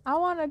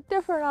want a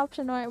different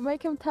option. Right?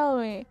 Make him tell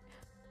me.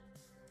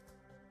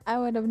 I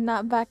would have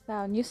not backed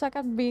down. You suck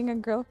at being a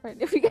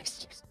girlfriend if you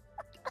guys just.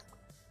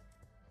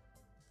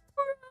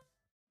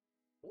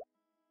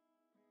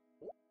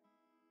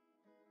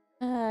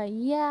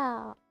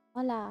 Yeah.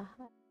 Hola.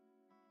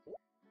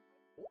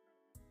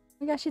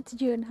 I got shit to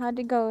June. How'd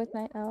it go with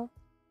Night Owl?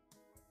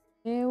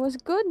 It was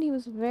good. He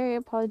was very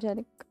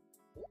apologetic.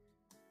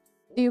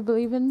 Do you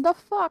believe in the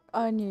fuck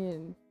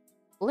onion?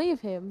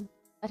 Believe him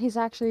that he's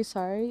actually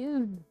sorry?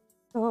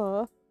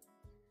 Duh.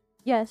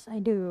 Yes, I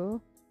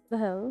do. The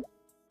hell?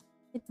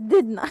 It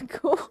did not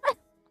go.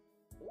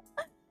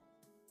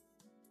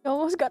 You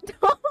almost got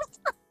toast.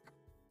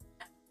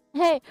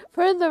 Hey,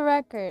 for the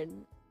record,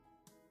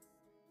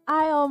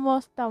 I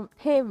almost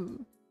dumped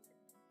him.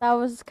 That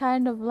was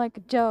kind of like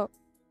a joke.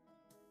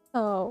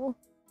 So,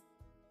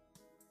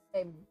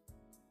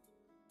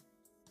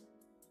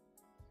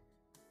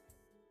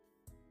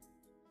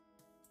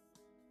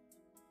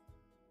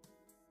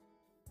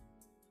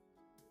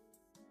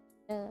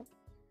 uh,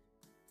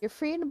 you're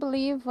free to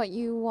believe what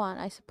you want,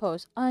 I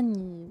suppose.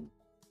 Onion.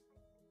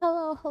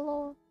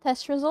 Hello.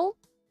 Test result?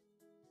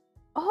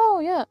 Oh,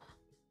 yeah.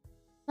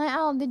 Night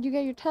Owl, did you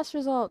get your test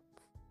result?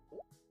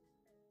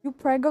 You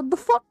prego? The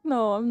fuck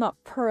no, I'm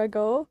not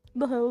prego.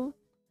 The hell?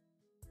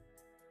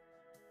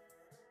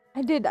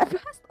 I did. I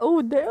passed.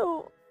 Oh,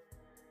 damn.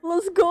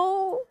 Let's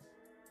go.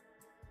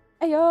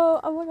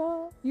 Ayo, oh my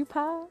god. You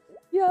passed.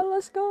 Yeah,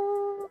 let's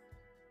go.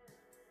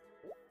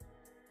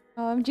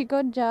 OMG,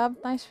 good job.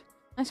 Nice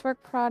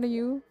work. Proud of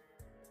you.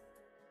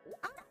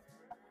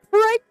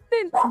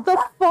 Pregnant. The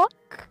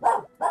fuck?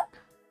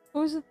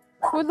 Who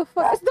the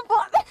fuck is the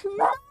father?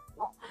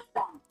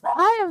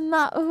 I am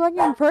not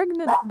fucking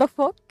pregnant. The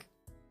fuck?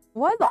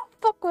 Why the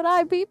fuck would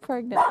I be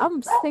pregnant?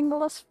 I'm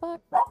single as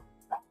fuck.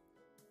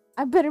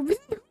 I better be.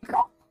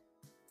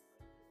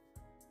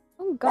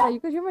 Oh god,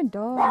 because you're my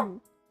dog.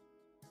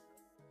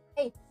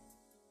 Hey.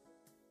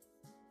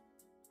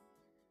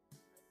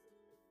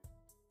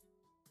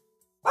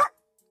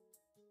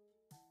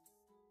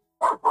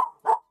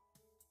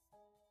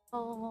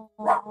 Oh,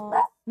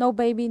 no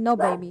baby.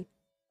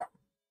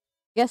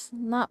 Guess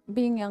not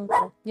being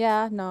uncle.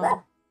 Yeah,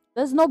 no.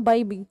 There's no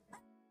baby.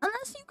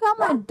 Unless you got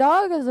my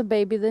dog as a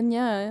baby, then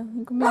yeah,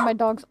 you can be my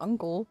dog's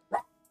uncle.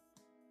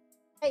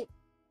 Hey.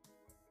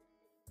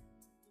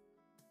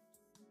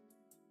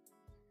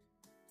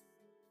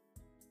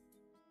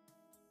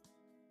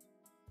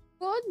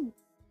 Good.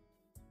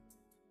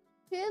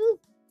 Chill.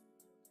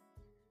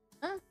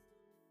 Huh?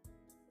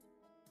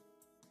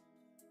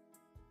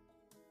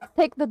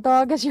 Take the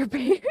dog as your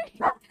baby.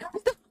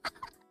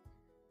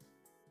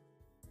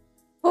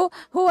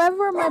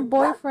 Whoever my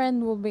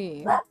boyfriend will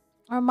be,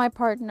 or my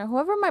partner,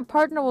 whoever my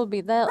partner will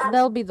be,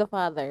 they'll be the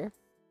father.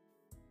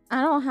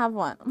 I don't have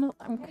one. I'm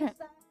okay.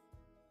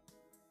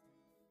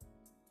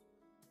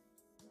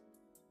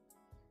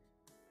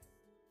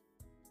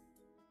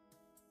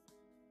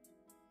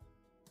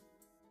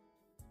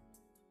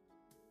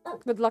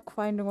 Good luck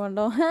finding one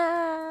though.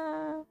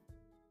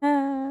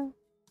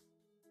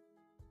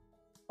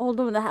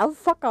 Older than the hell?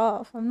 Fuck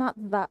off. I'm not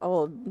that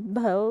old.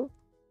 The hell?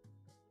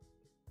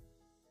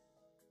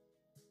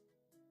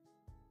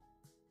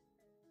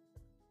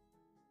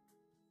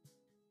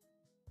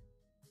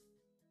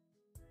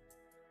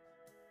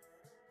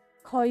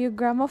 call you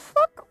grandma.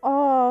 Fuck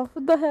off.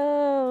 What the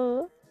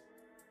hell?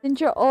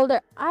 Since you're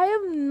older, I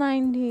am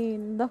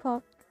 19. The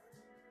fuck?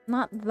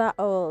 Not that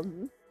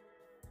old.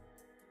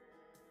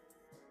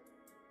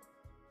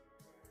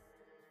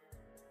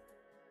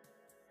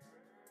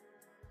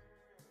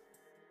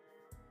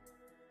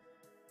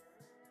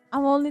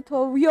 I'm only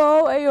 12.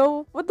 Yo,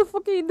 ayo. What the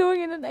fuck are you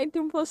doing in an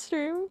 18 plus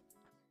stream?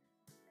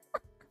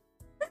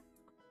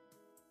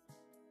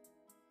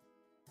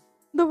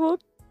 The fuck?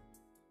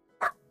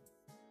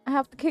 I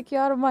have to kick you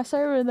out of my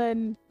server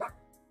then.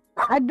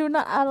 I do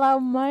not allow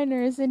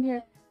minors in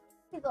here.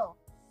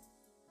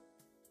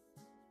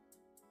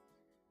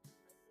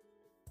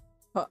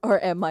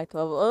 Or am I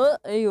 12?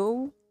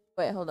 Ayo.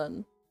 Wait, hold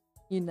on.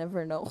 You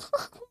never know.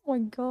 Oh my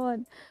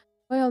god.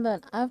 Wait, hold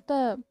on. I have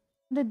to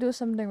do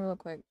something real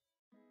quick.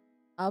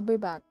 I'll be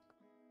back.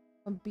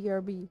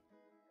 BRB.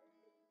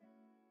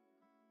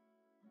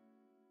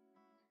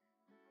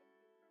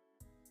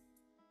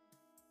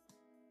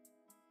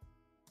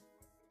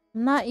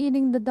 I'm not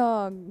eating the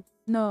dog.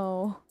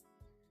 No.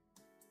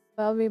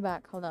 But I'll be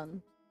back. Hold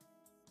on.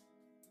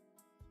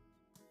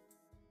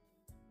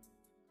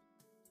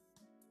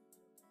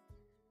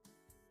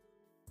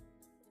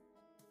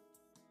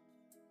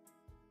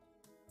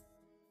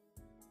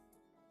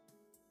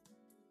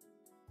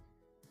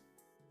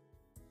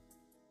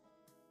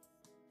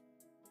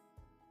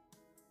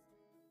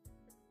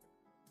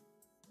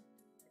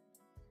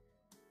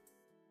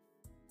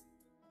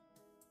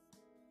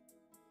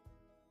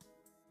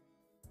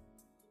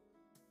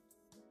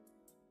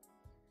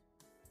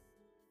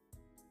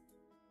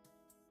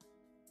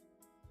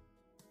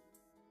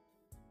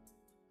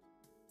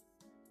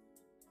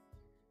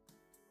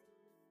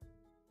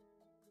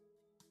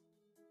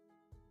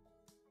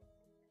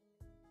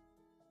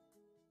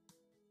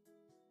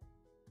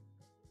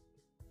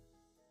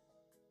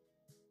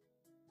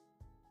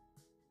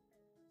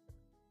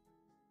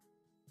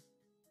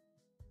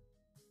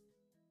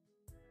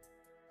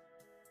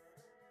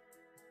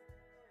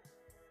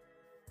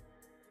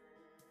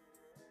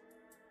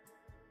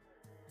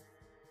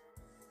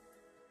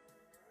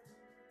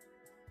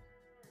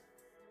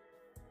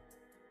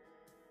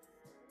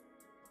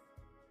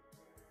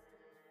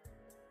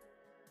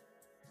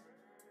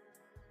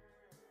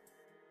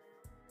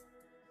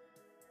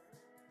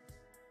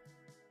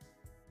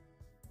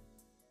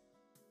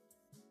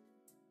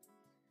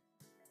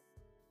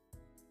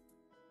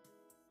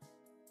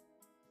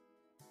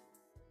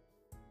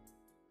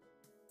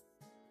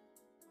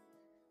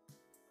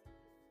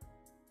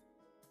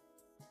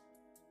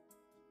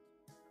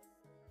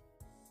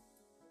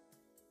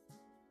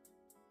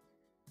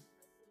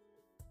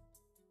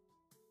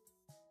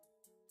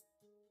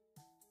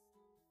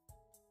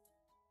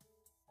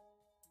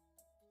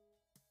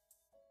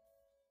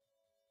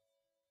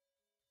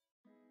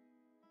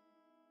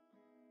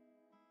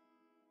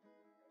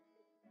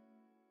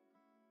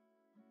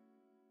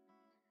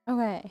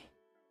 Okay.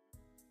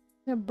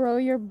 Yeah, bro,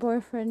 your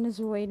boyfriend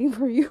is waiting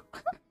for you.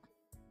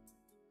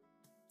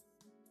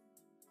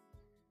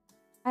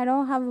 I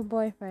don't have a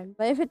boyfriend.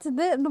 But if it's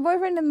the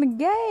boyfriend in the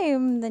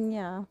game, then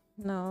yeah.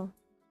 No.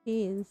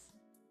 He is.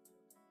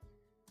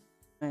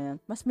 Man,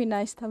 must be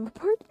nice to have a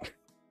partner.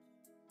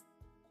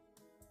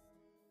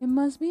 It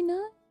must be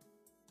nice.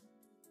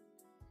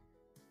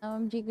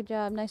 OMG, good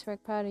job. Nice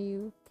work. Proud of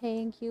you.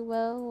 Thank you.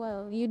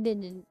 Well, you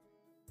didn't.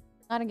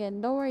 Not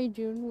again. Don't worry,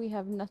 June. We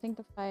have nothing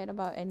to fight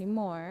about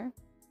anymore.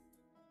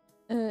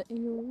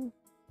 You.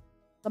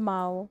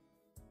 lmao.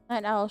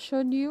 And I'll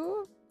show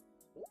you.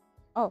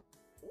 Oh,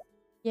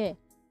 yeah.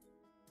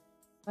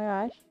 My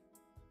gosh.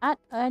 At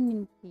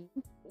anything.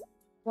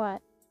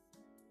 What?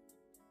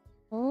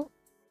 Oh,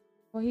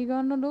 what he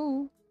gonna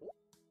do?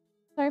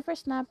 Sorry for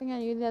snapping at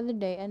you the other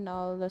day and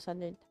all of a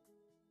sudden.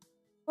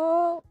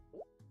 Oh,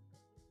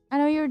 I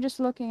know you were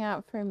just looking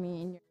out for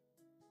me and you're.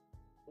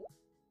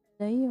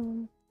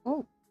 Damn.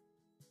 Oh,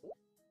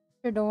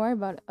 sure, don't worry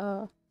about it.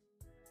 I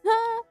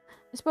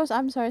suppose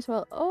I'm sorry as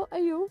well. Oh, are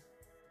you?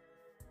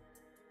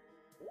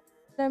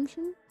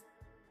 Redemption?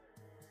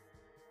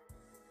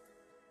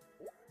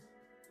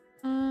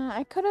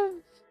 I could have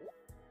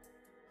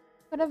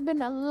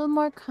been a little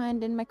more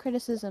kind in my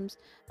criticisms.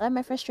 I let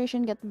my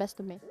frustration get the best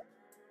of me.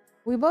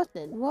 We both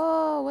did.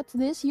 Whoa, what's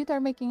this? You are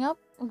making up?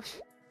 Oh,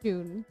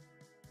 June.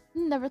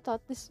 Never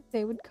thought this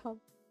day would come.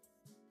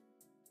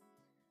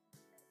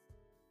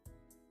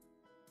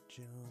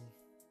 June.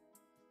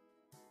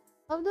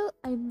 Love the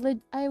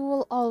I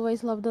will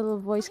always love the little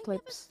voice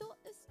clips. I never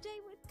thought this day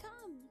would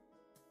come.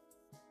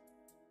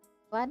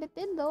 Glad it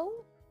did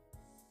though.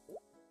 It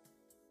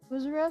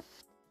was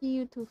rough to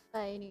you two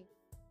fighting.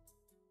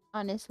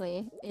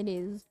 Honestly, it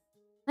is.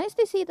 Nice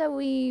to see that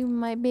we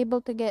might be able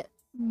to get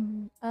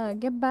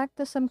back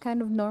to some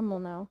kind of normal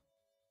now.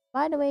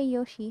 By the way,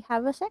 Yoshi,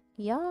 have a sec?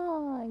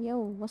 Yeah, yo,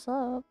 what's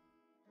up?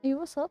 Hey,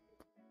 what's up?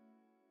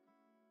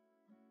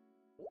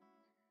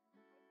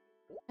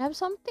 I have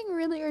something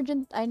really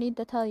urgent I need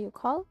to tell you.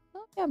 Call?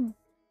 Oh, yeah.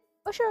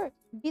 Oh, sure.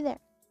 Be there.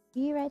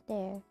 Be right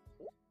there.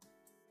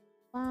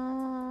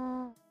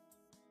 Wow.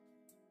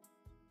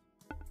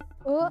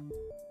 Oh.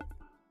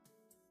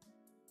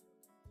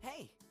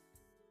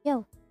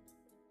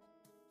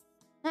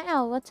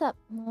 What's up?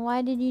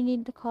 Why did you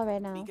need to call right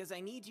now? Because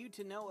I need you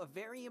to know a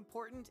very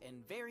important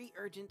and very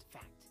urgent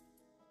fact.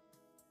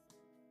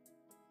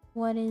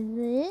 What is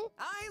it?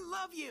 I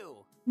love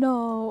you!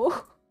 No.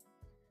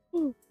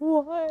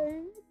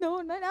 Why? No,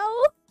 not now.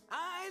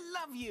 I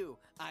love you!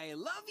 I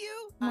love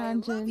you! I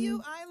love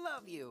you! I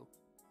love you!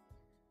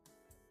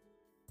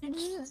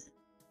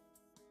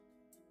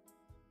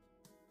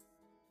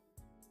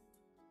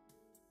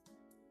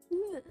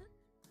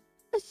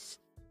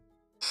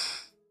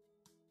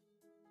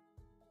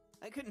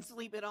 I couldn't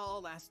sleep at all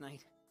last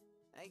night.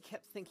 I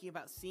kept thinking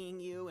about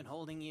seeing you and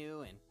holding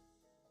you and...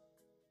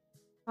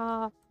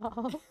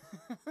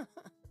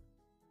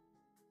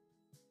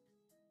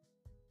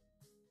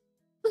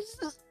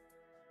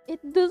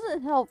 It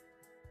doesn't help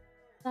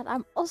that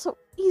I'm also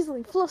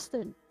easily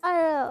flustered.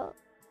 I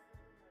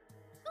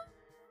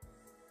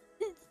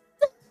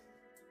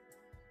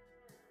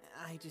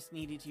just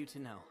needed you to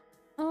know.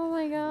 Oh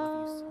my god. I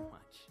love you so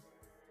much.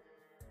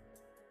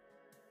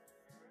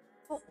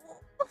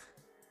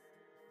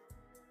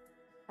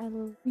 I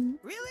love you.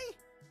 Really?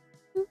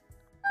 Woo!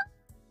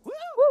 Woo!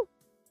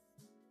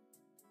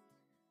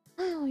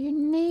 Oh, your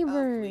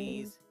neighbor. Oh,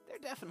 please. They're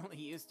definitely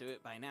used to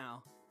it by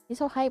now. He's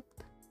so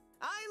hyped.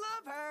 I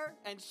love her,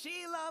 and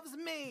she loves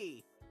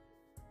me.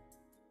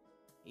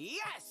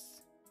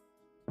 Yes!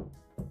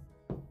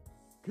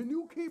 Can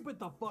you keep it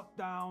the fuck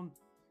down?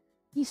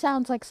 He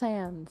sounds like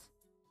Sans.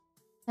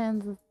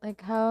 Sans is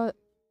like how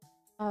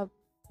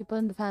people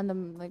in the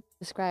fandom like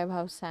describe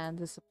how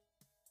Sans is.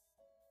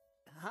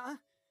 Huh?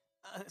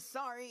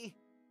 Sorry.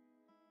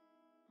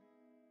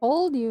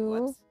 Told you.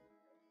 Whoops.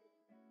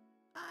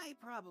 I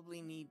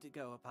probably need to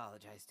go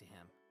apologize to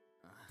him.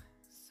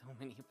 So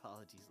many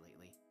apologies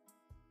lately.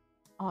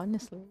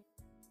 Honestly.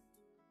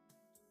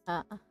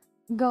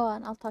 Go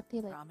on, I'll talk to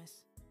you later.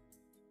 Promise?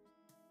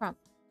 Prom.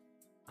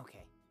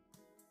 Okay.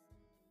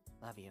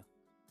 Love you.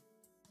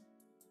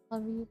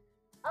 Love you.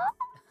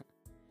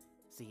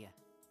 See ya.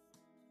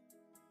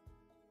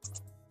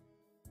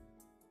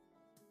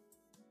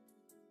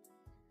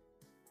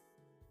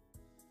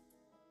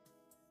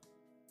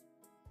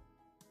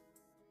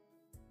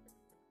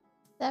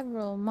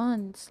 Several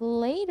months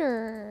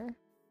later.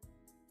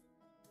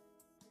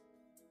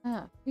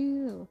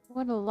 Phew.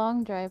 What a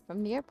long drive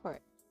from the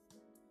airport.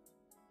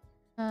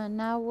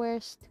 Now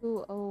where's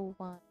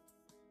 201?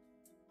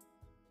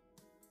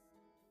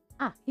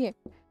 Here.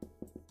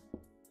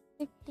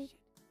 Shit.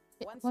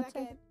 One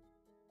second.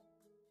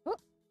 Oh.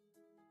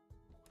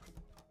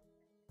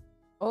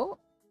 Oh.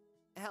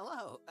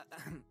 Hello.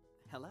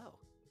 Hello.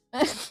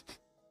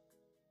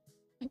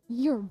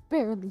 You're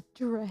barely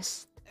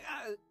dressed.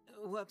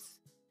 Whoops.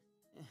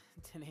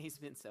 Today's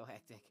been so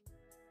hectic.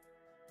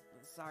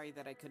 Sorry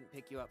that I couldn't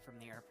pick you up from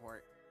the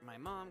airport. My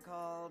mom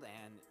called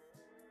and...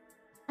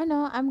 I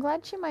know, I'm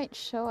glad she might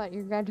show at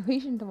your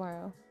graduation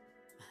tomorrow.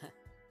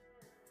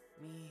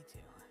 Me too.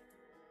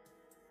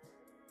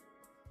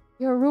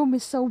 Your room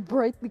is so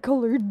brightly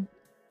colored.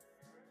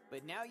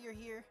 But now you're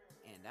here,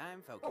 and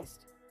I'm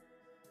focused.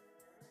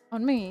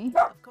 On me.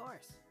 Of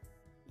course.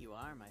 You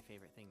are my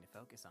favorite thing to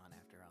focus on,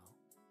 after all.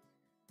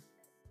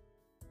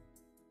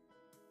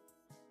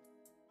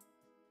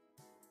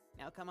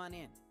 Now come on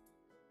in.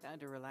 Time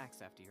to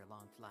relax after your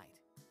long flight.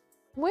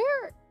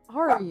 Where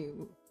are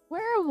you?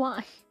 Where am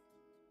I?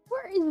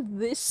 Where is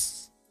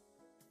this?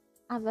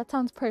 That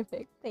sounds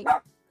perfect. Thanks.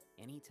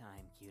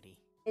 Anytime, cutie.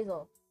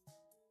 Hazel.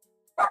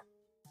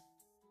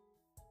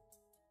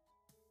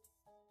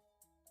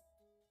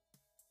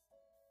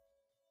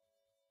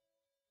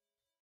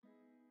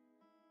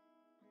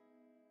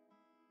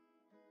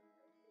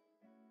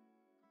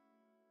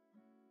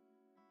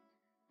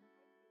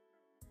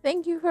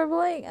 Thank you for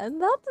playing,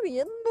 and that's the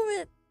end of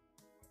it.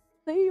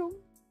 Damn.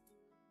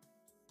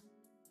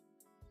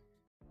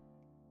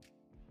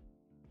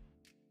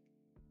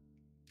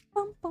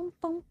 Bum bum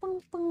bum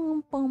bum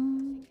bum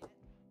bum.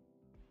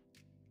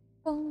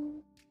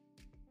 Bum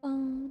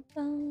bum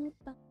bum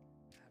bum.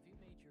 Have you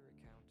made your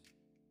account?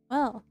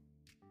 Well,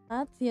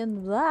 that's the end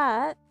of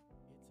that.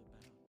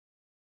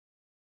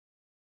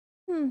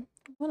 It's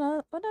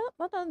about.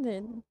 What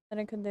other that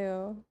I could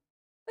do?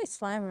 Play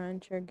Slime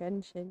Ranch or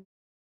Genshin.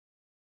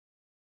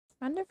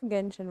 I wonder if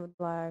Genshin would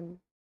lag.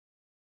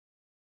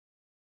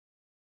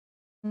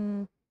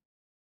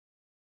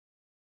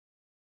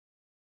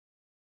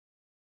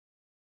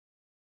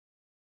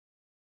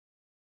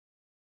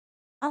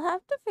 I'll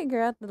have to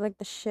figure out the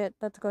shit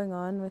that's going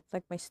on with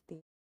like my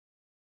Steam.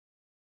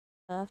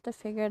 I'll have to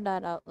figure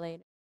that out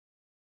later.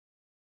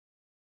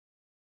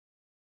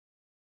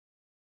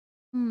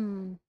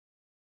 I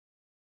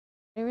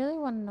really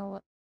want to know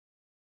what.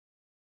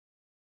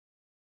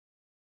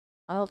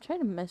 I'll try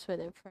to mess with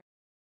it first.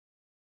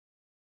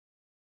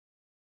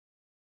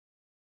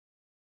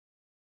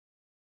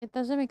 It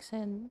doesn't make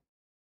sense.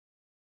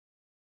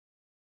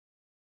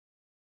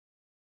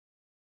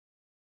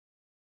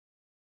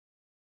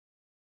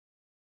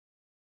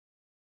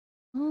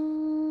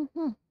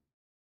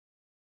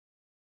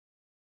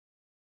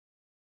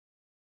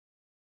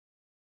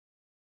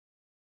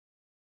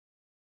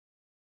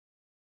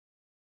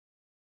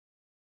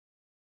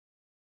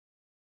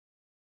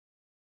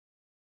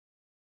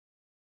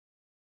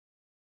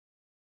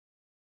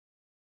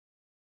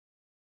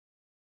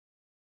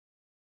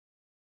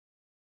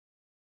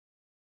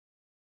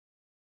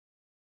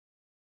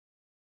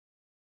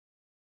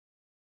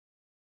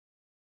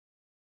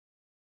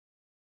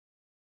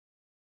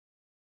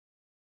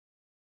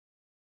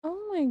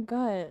 Oh my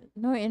god,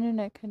 no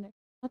internet connection.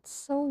 That's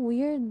so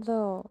weird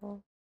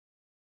though.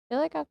 I feel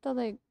like I have to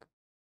like.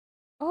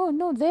 Oh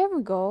no, there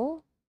we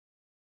go.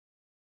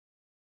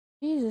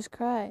 Jesus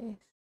Christ.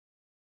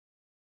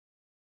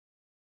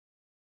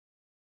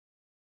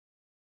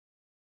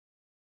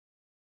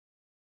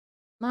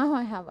 Now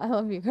I have I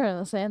Love You,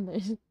 Colonel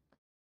Sanders.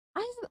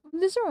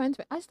 This reminds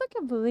me. I still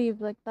can't believe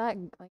that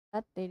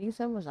dating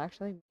sim was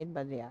actually made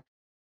by the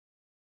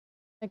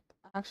like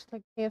actually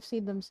like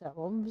KFC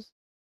themselves.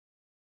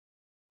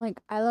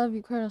 Like I Love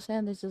You, Colonel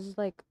Sanders is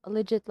like a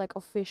legit like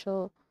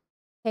official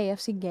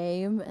KFC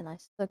game, and I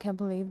still can't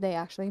believe they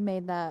actually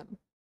made that.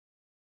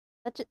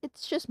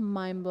 It's just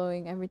mind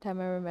blowing every time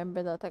I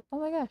remember that. Like, oh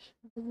my gosh,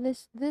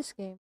 this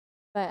game,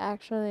 but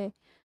actually,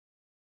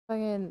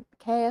 fucking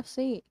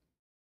KFC.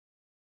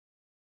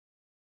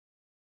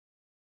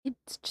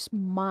 It's just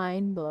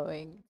mind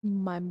blowing,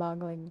 mind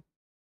boggling.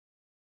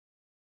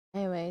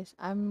 Anyways,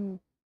 I'm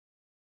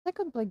like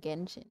a play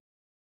Genshin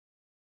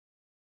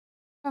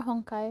or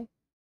Honkai.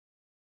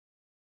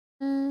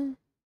 Uh,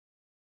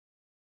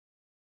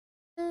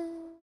 uh,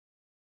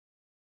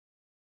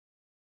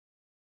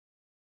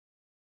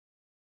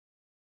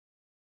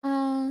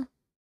 uh.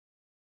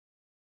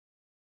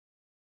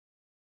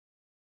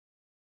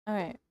 All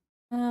right.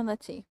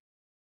 Let's see.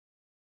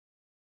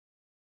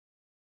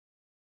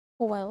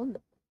 Well,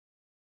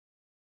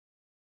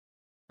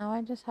 now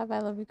I just have I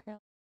Love You,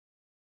 Colonel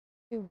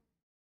too.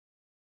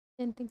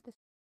 Didn't think this.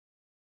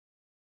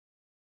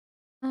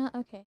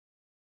 Okay.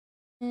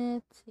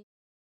 Let's see.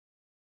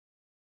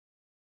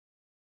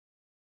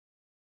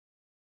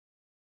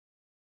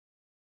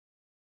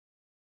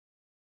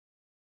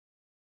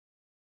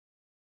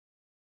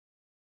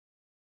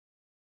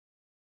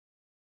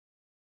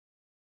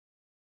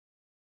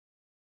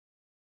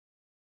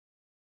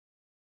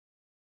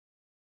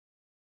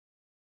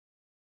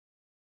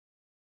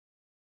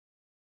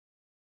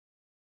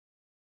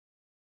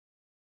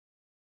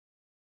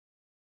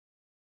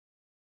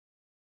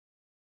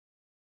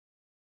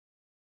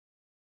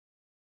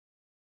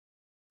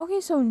 Okay,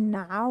 so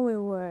now it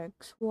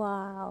works.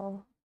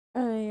 Wow.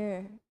 Earlier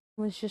it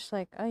was just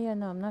like, oh yeah,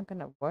 no, I'm not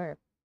gonna work.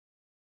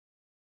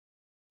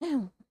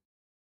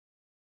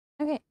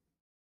 Okay,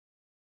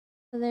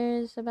 so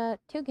there's about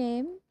two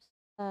games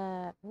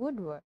that would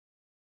work.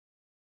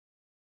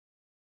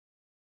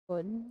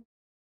 Would.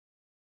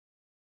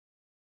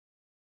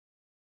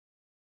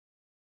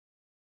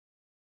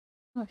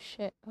 Oh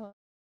shit.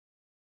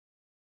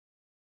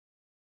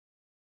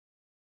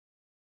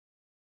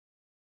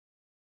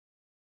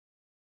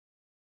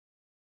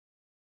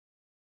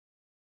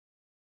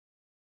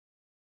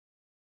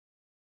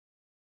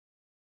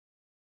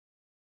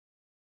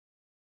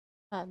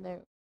 Oh,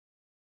 there.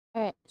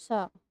 Alright,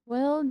 so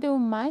we'll do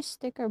my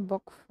sticker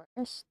book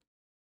first.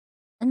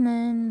 And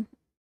then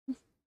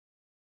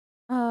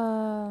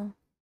uh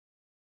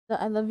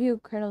the I Love You,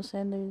 Colonel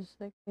Sanders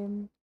like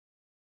game.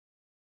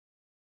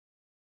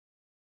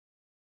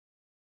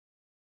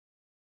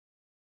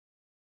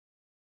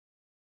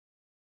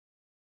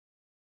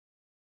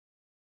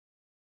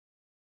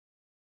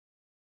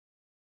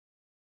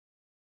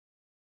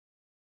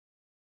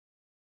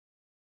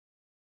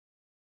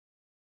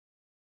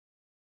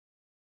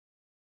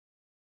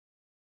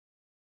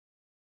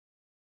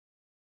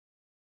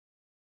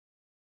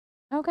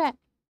 Okay.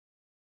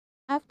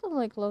 I have to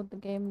like load the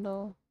game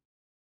though.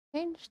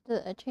 Change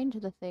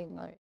the thing.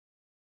 Like,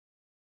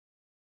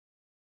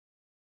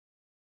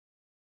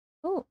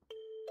 oh,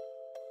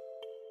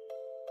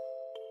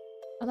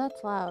 oh,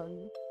 that's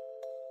loud.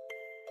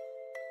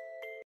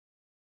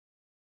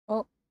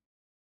 Oh,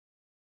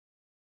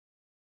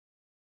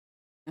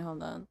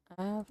 hold on.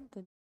 I have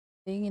to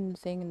thing and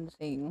thing and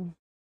thing.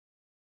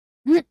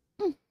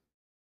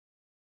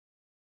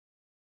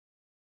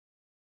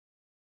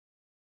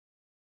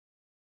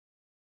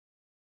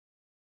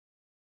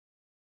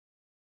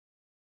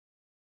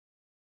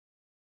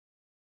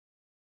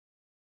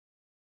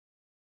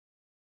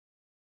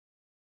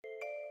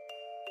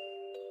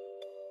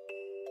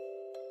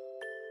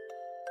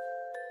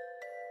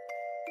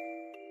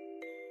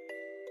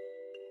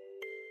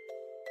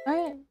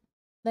 Alright,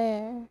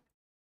 there.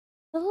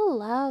 A little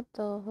loud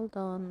though. Hold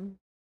on.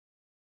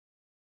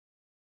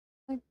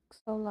 Like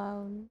so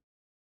loud.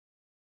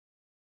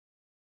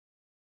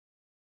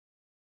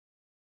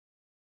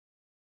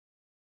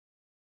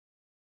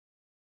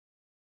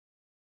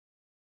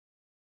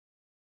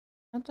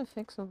 I have to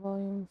fix the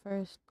volume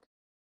first.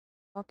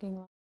 Talking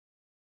loud.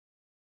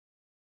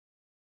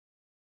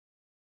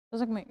 Feels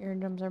like my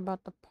eardrums are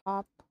about to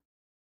pop. I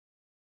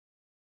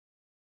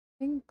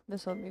think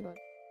this will be good.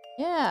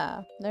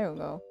 Yeah, there we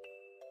go.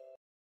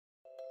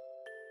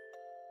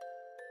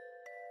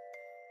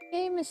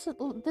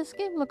 This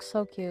game looks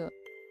so cute.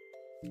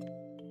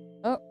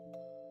 Oh,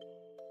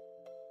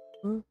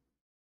 ooh.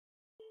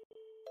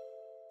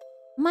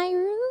 My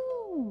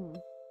room.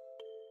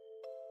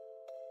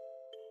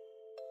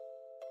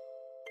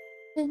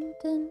 Dun,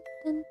 dun,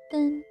 dun,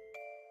 dun.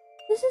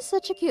 This is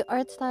such a cute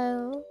art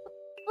style.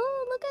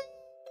 Oh, look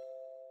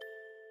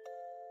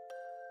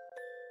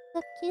at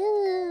so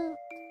cute.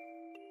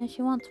 And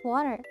she wants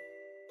water.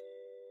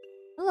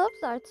 I love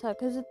the art style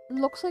because it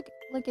looks like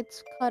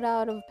it's cut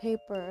out of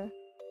paper,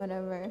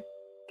 whatever.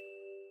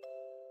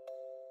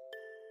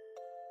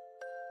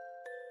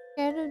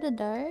 Scared of the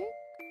dark?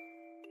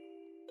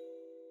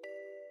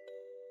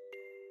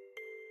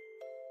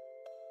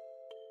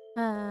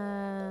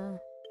 Uh,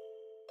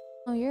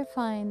 oh, you're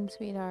fine,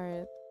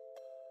 sweetheart.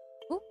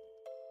 Oop.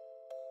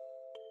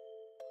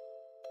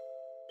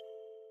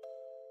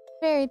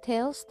 Fairy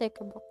tale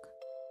sticker book.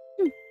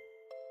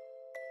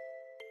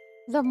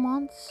 The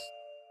monster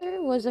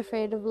was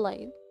afraid of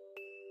light.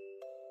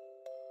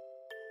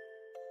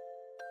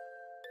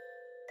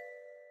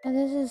 Oh,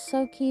 this is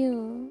so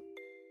cute.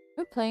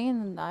 We're playing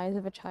in the eyes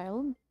of a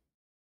child.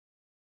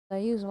 I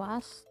use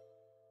WASP.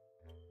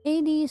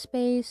 AD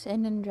space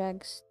and then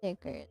drag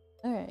sticker.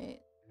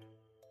 Alright.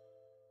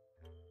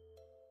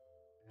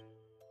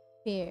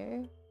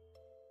 Fear.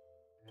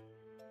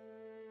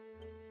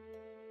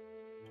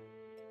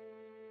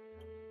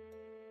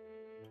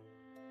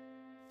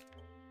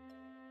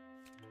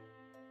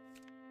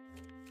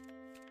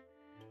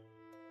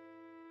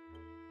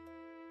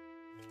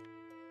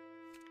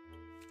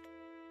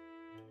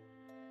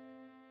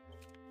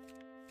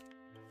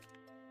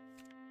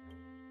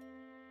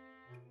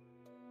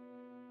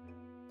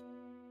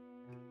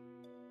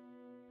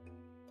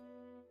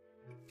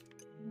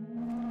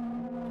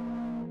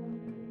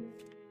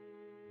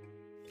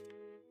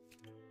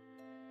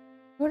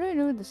 What do I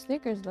do with the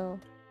stickers though?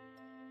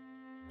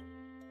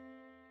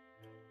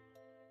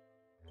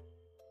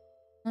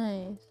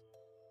 Nice.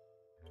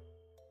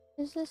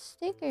 There's the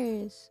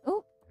stickers.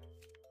 Oh!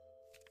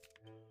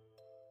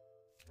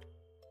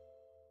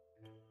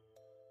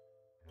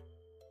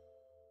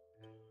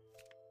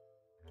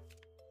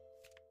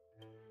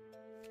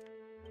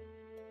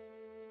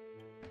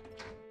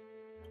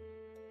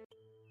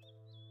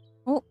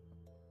 Oh!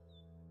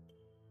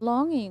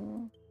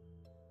 Longing.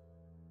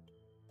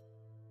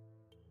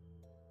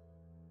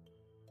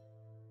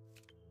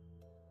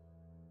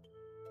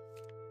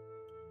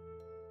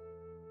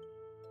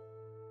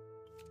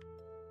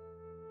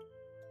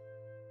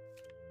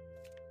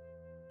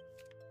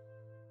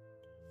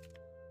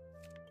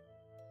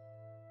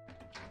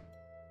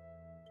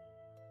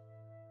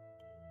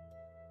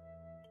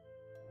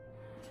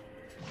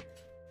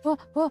 What?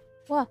 What?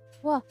 What?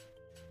 What?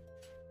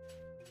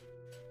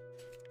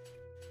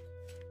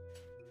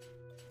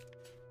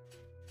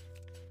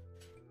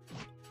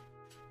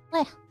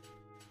 Eh.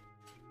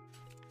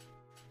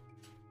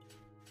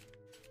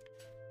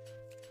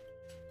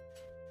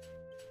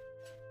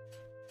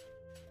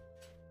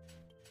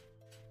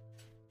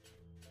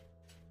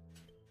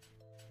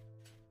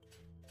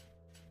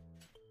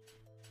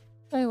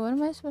 Wait, what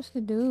am I supposed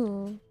to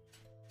do?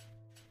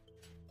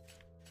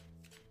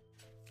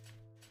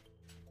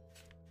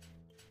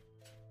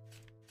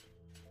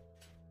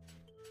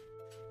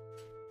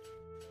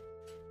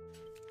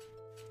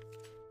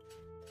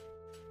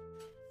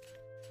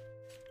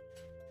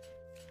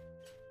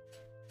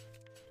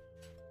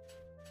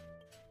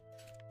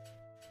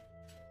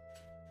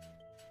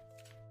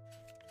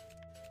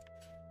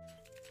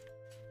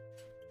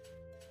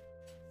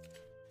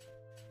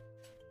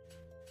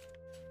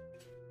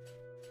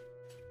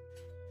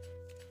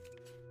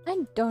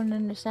 I don't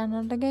understand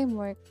how the game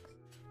works.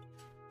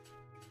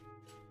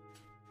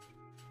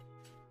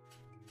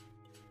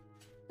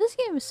 This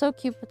game is so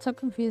cute but so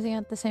confusing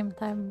at the same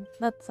time.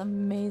 That's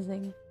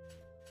amazing.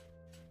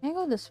 Can I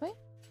go this way?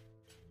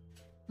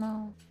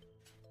 No.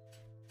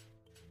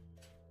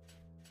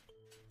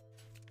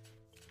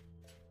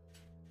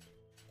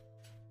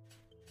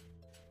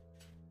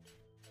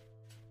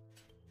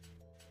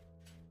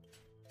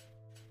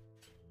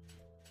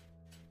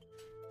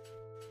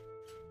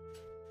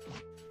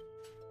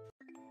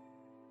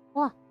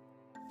 What?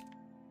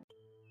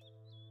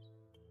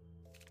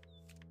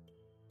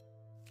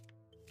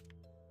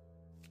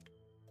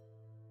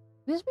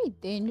 Would this be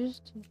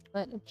dangerous to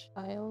let a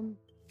child?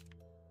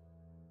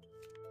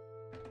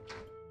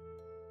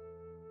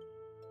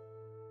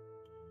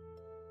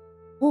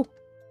 Oh!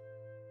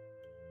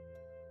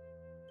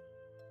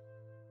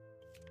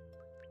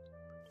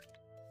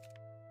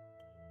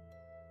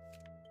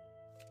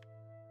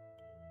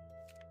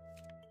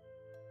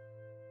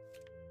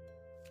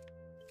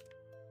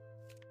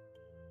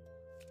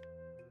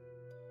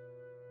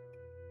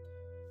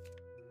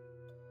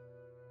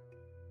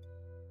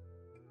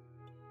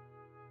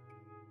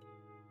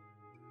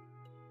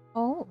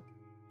 Oh.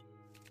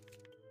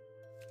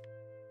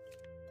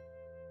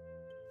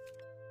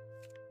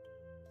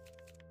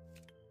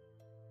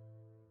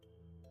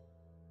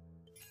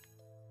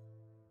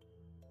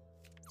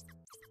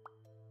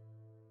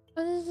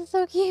 Oh, this is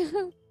so cute.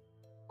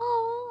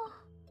 Oh.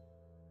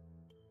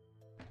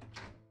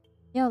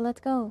 Yo, let's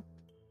go.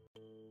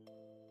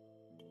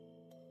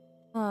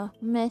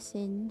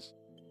 Message.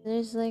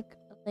 There's like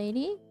a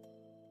lady.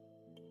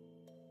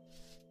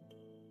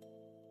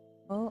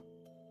 Oh.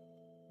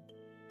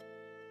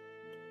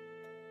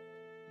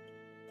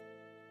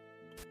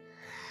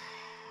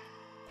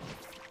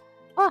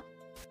 Ah!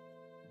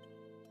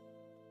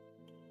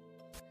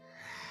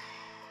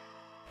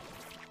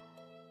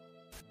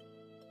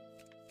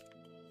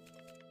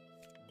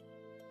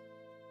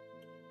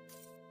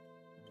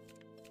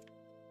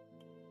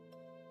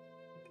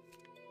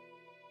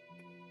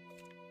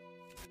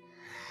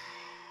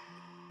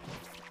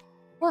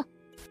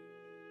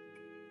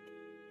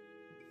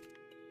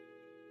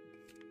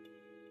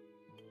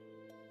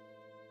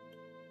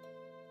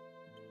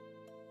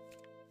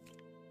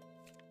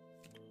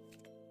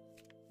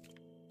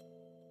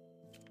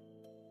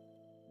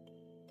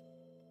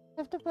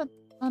 have to put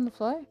on the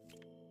floor?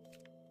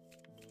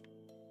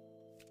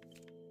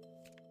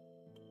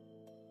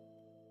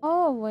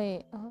 Oh,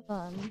 wait. Hold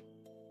on.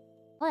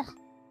 Ugh.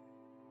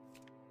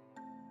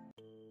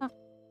 Ah.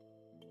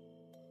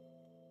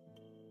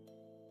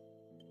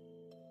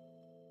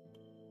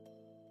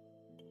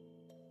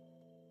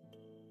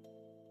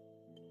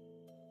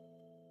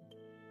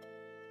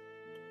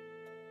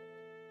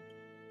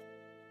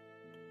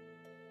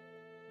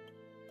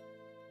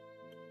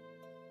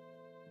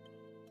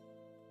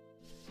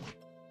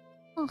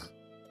 Ugh.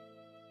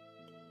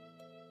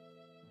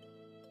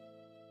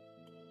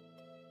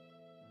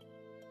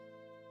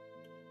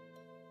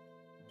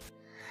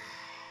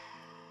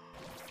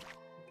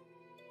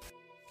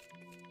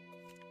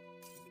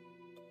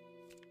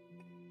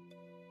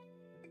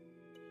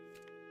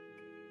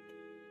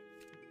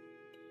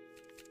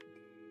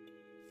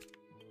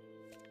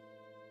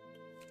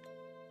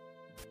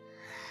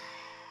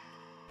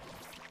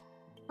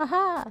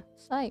 Haha!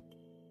 Psych.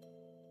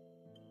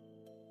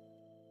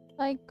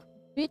 Psych,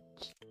 bitch.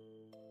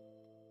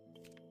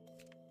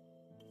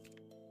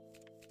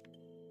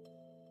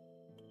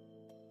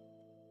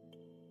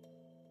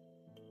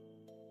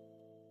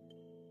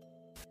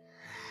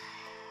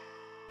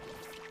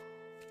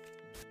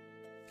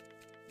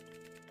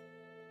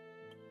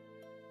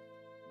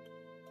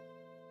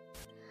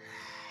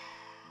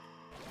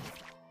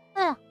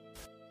 Ah!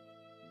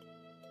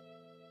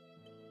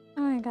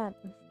 Oh my god.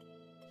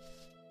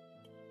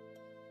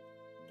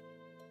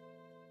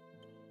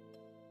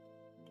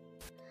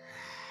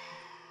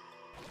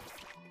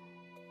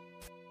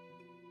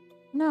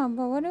 No,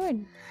 but what do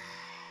we...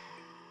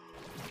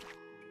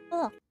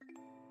 Ugh.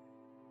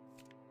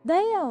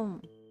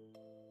 Damn!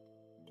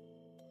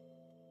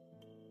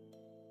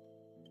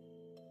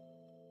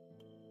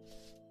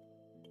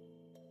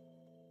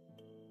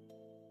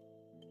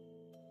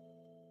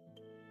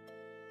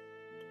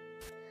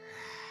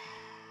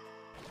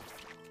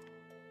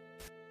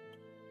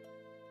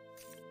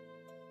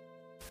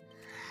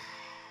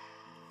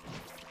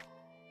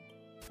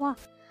 What?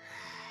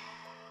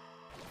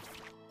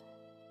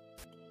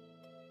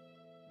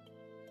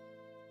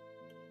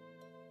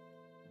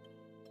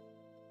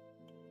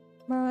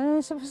 Bro, what am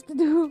I supposed to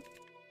do?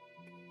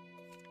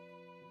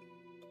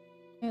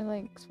 You're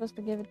like supposed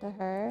to give it to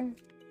her?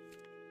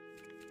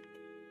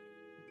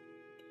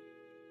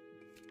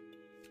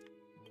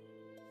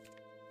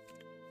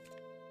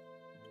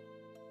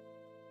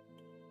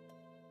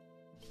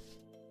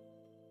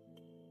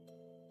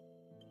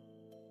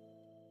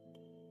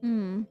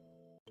 Hmm.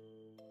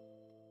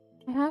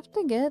 I have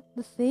to get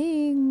the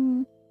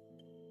thing.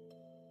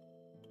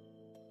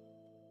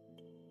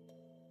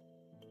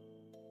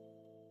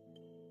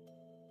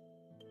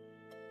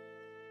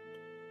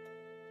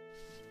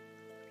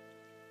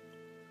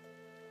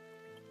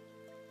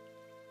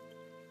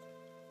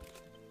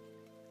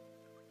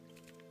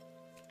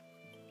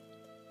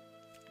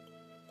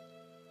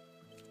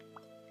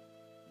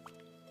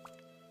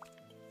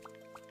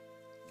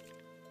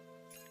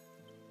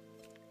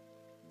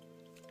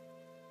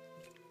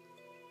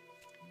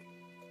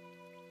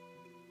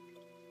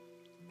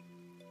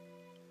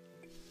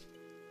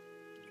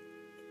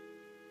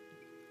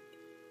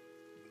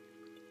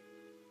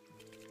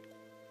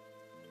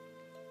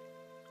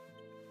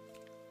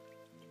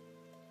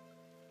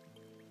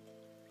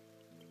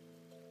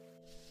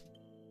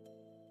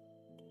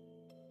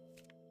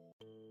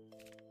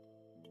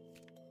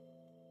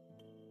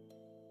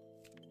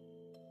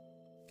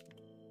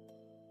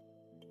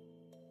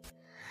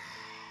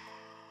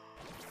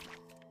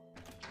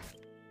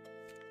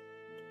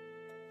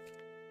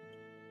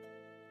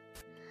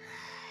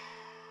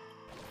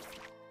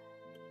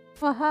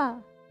 Haha.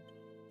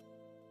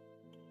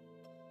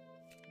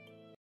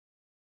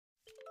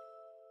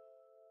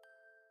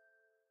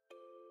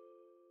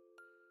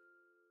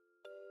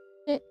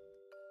 Shit.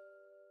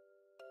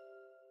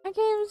 I can't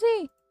even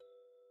see.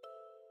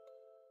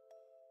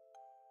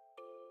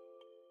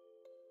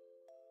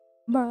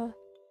 Bruh.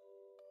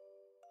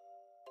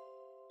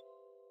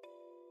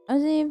 I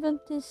wasn't able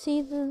to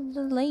see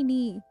the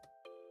lady.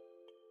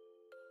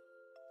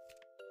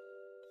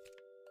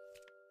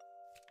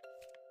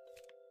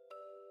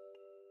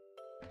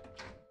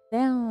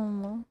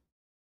 Damn.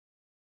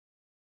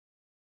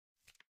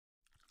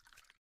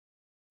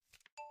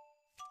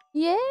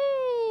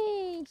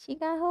 Yay! She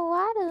got her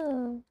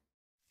water.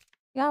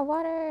 She got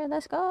water.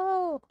 Let's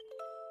go.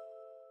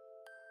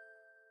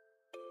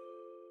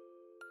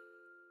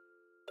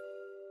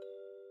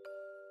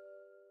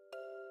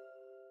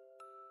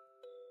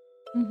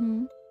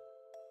 Mm-hmm.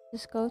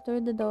 Just go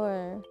through the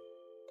door.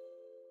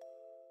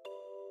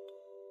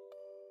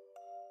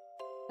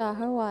 Got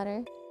her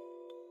water.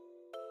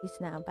 She's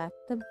now back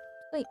to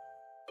sleep.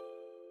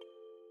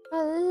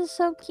 Oh, this is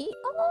so cute.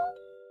 Oh,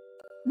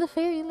 the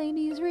fairy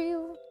lady is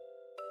real.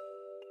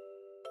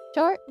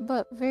 Short,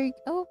 but very...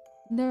 Oh,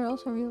 they're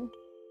also real.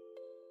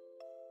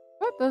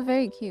 Short, but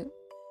very cute.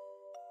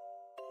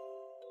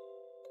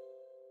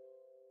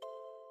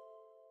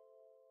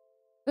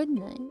 Good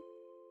night.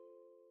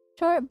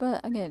 Short,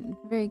 but again,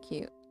 very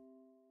cute.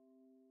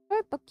 Short,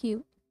 Short but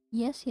cute.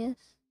 Yes, yes.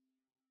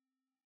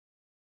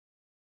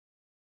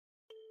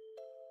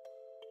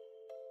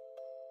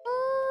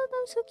 Oh, that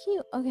was so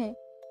cute. Okay.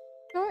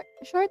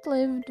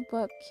 Short-lived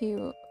but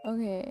cute.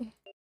 Okay.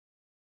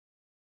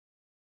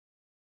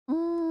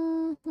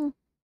 Mm-hmm.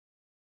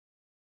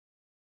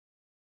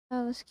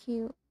 That was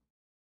cute.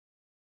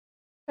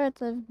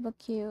 Short-lived but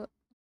cute.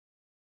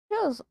 It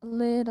was a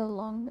little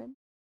longer.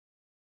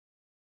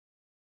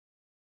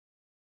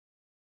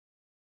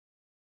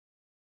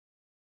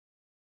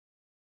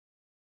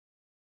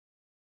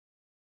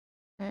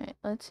 Alright,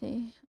 let's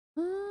see.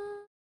 Uh,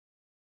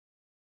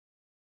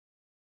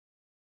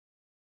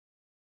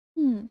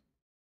 hmm.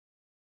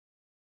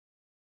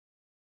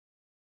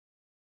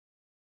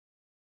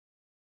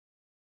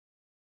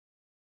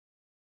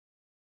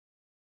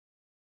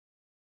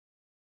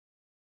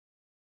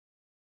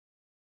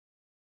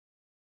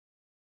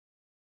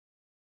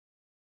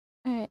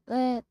 Alright,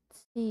 let's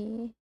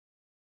see.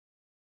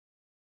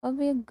 What'll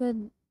be a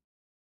good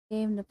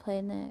game to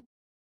play next?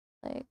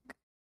 Like,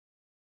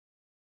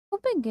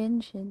 what be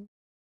Genshin?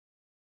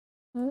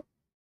 Uh,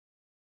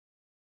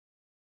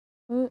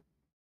 uh,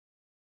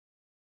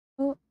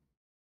 uh,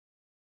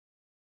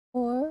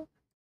 or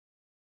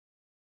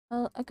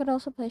I could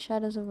also play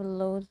Shadows of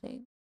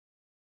Loathing.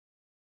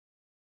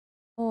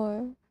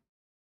 Or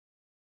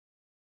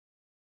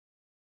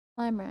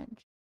Slime Ranch.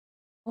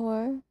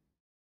 Or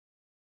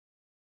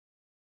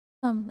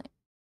something.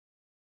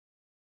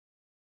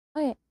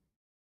 Okay.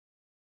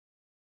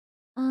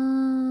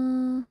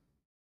 Uh,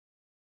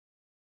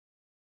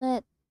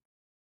 let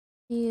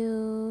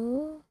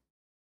you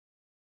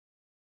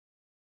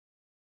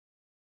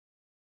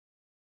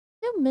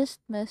do missed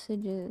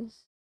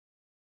messages.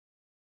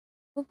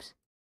 Oops.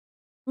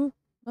 Ooh,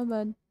 my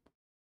bad.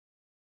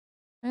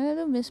 I'm gonna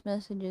do missed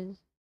messages.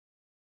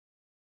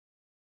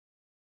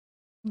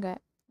 Okay.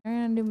 I'm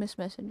gonna do missed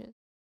messages.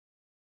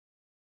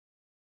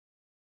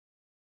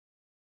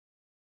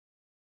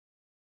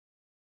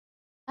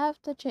 I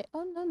have to check.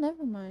 Oh no,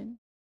 never mind.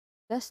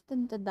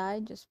 Destined to die.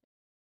 Just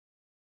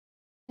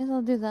guess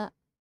I'll do that.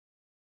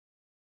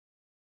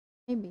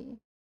 Maybe.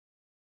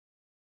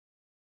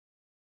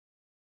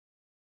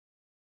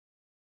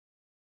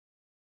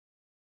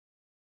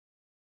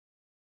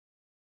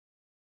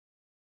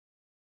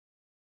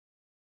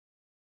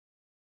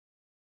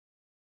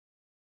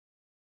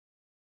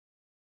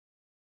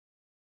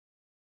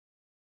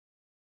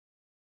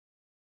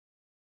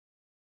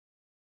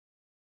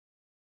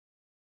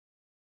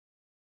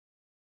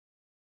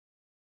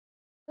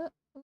 Uh,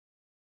 I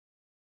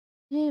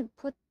didn't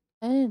put.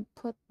 I didn't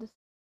put this.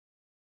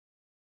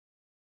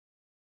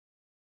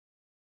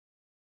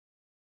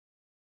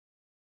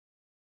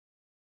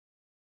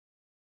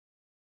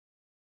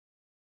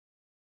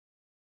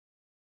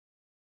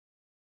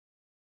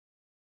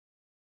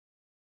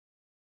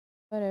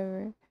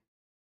 Whatever.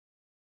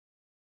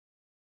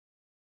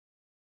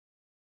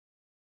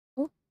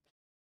 Oh,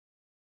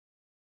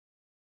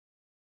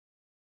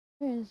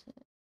 where is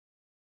it?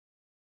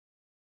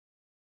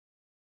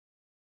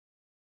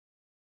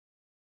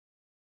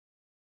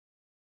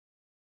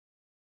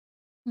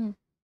 Hmm.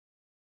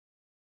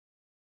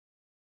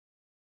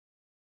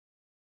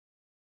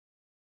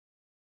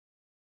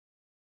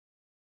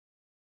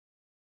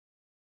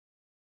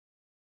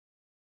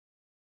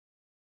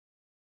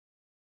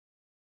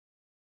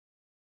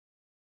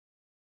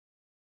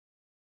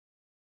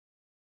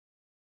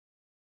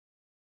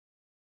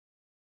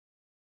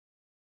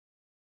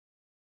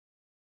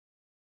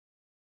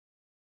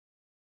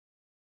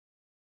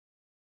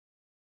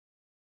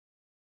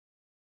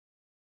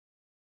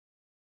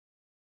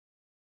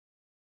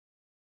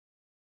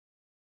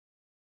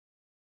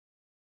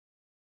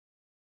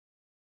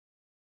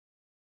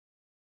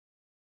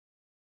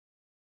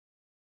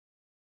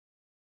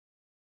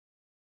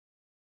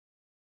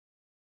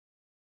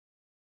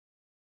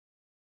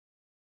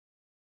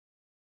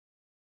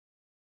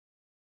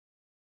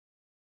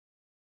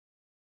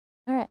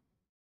 All right.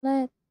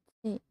 Let's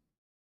see.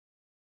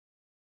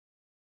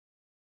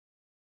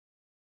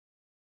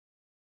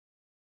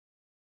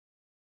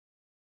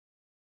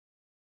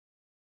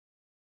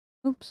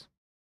 Oops.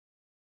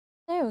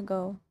 There we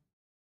go.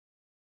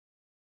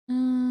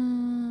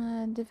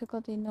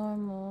 Difficulty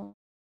normal.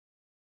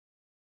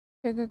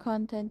 Trigger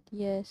content,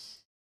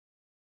 yes.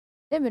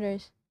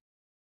 Limiters.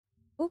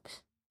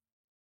 Oops.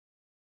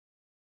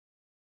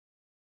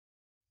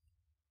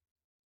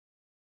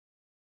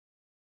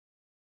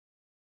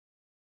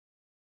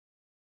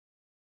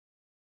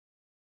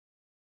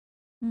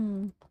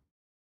 Hmm.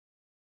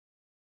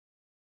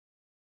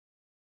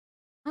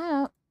 I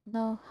don't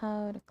know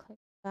how to click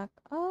back.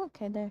 Oh,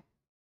 okay, there.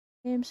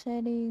 Game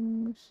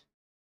settings.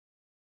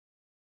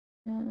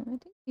 I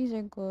think these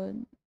are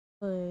good.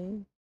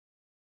 Play.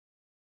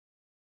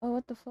 Oh,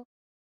 what the fuck?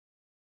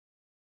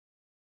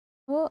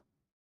 Oh,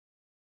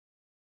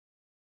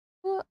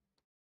 oh.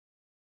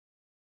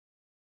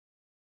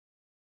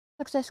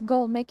 Success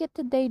goal. Make it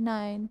to day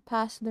 9.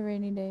 Pass the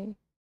rainy day.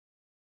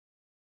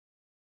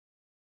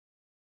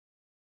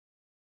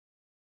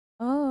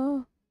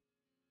 Oh.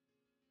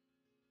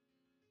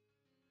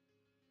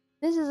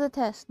 This is a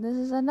test. This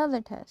is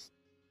another test.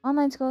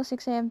 Online school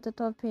 6 a.m. to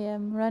 12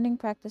 p.m. Running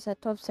practice at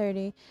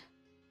 12:30.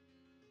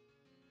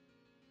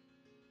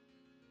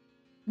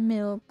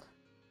 Milk.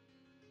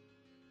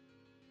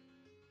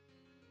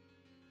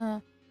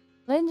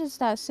 Legend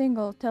style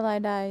single till I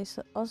die.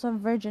 So also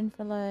virgin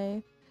for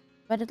life.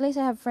 But at least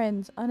I have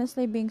friends.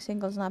 Honestly, being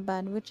single is not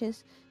bad, which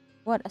is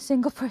what a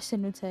single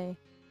person would say.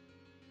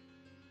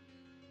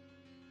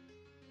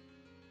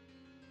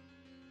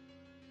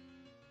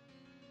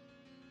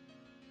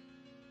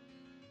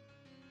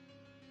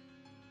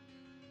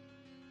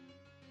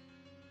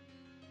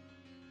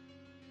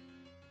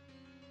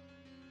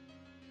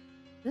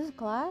 This is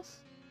class?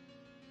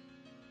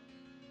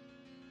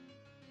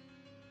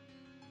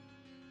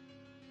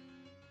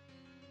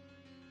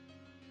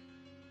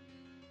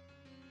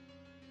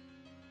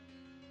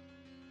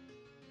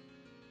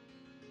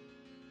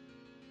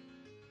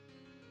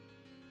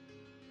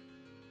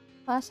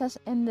 Class has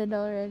ended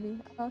already.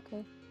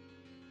 Okay.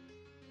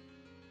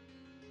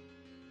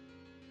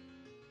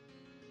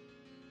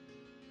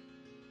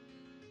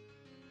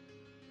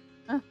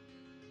 Uh,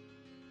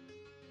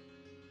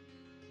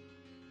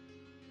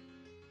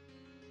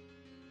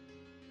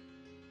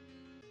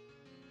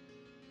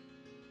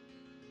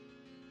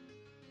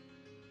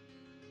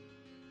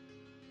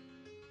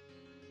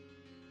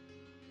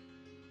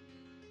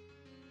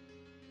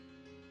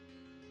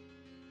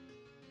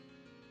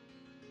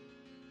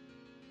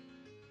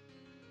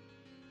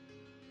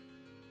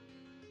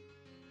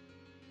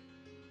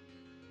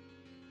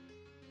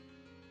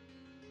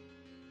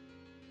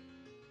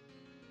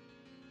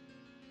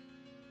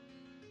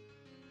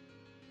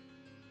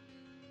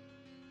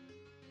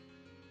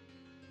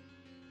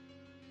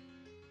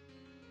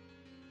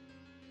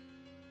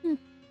 hmm.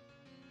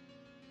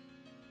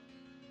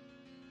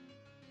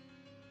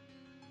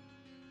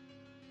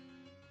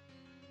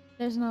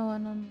 There's no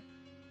one on.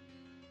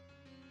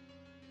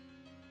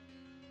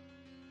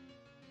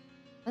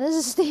 This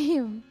is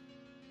Steam.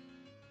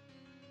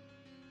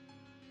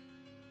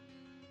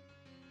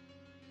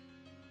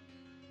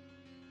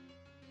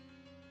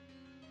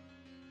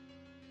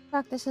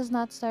 Practice has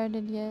not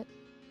started yet.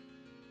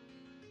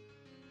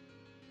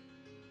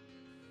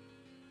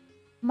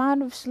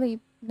 Amount of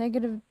sleep.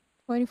 Negative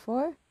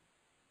 24?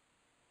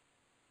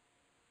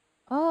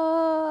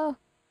 Oh!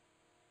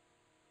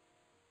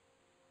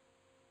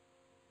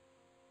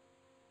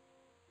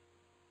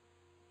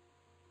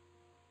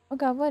 Oh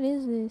god, what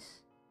is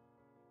this?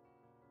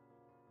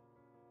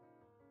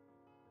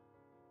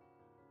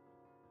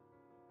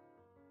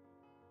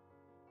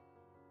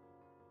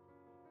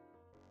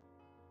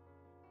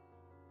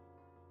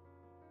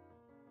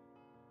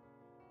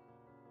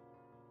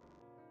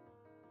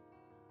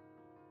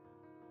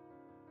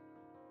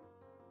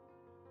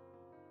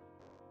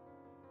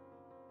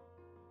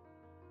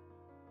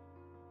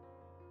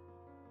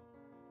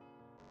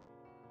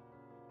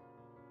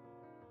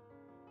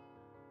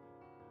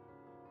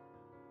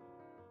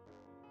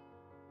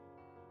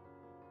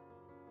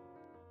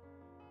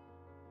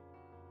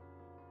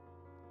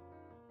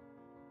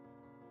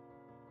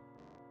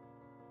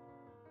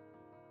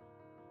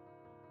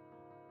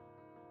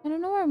 I don't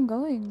know where I'm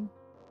going.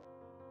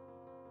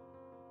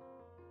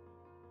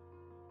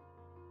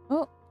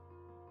 Oh!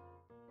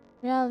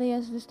 Reality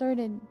has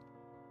distorted.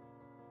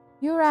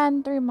 You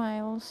ran 3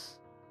 miles.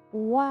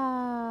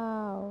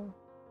 Wow!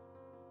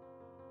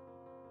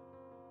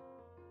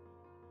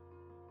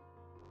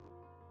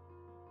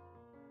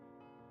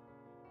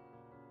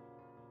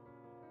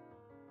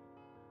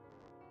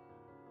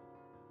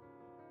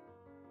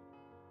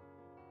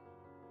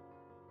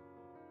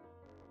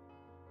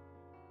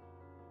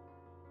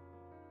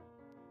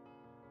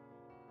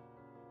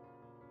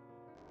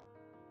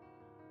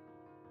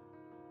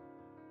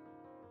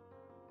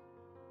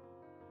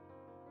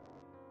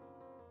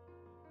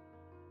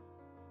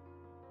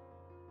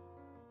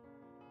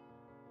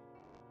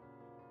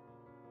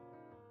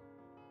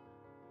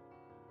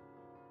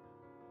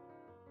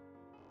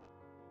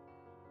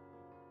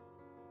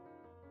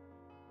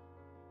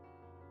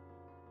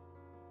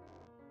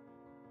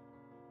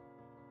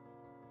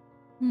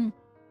 Hmm.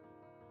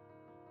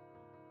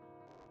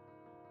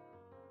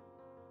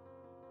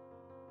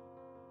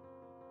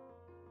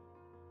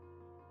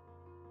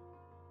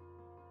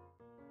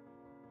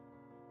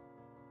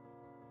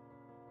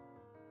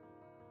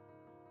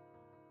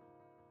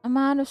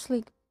 Amount of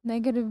sleep.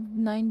 Negative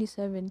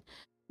 97.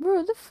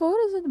 Bro, the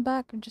photos at the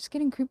back are just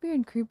getting creepier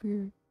and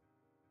creepier.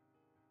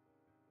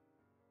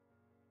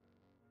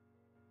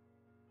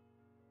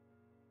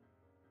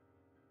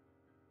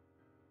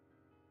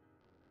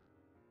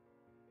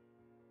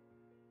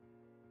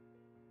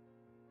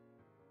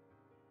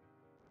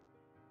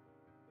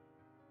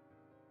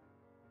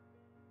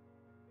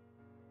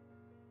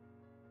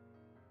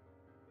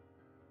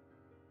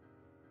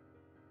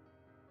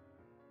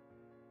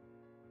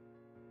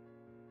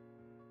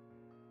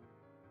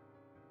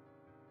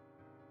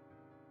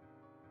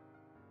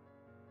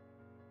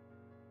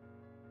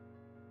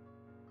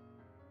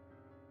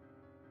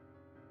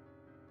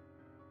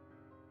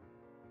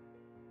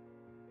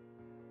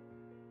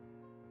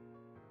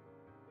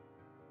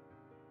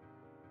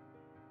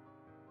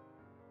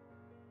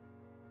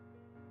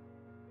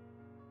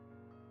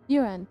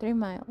 You ran 3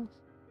 miles.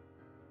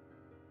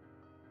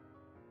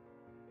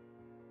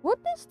 What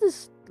is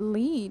this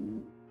lead?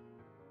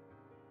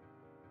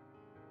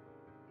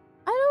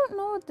 I don't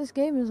know what this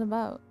game is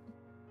about.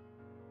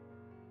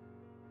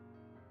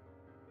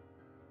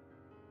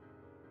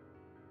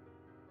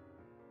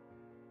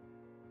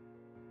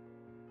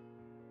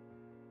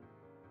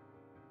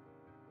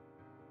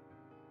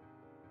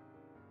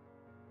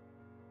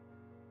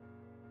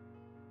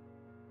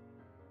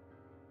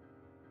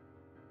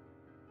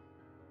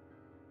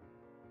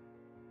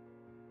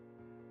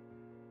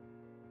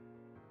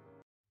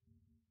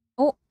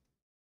 Oh,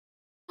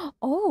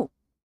 oh,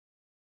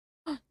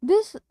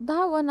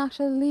 that one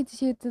actually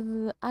leads you to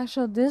the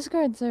actual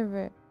Discord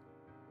server.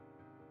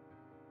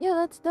 Yeah,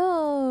 that's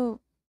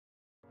dope.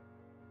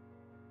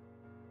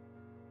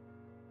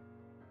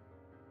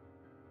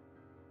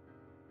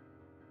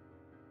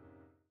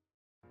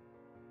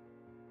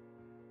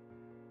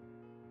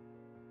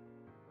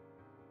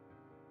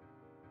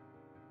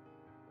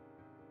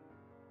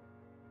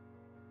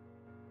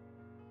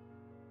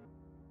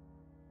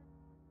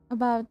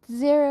 About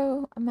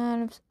zero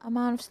amount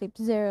of sleep.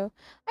 Zero.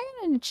 I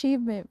got an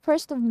achievement.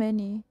 First of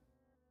many.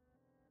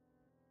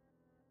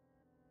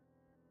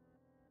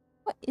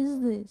 What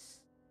is this?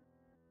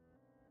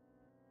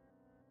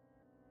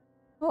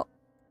 Oh,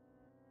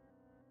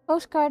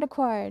 postcard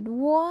acquired.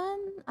 1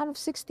 out of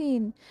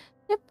 16.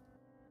 Yep.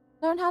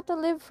 Learn how to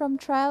live from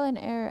trial and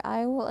error.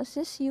 I will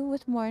assist you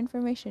with more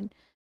information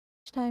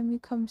each time you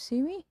come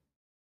see me.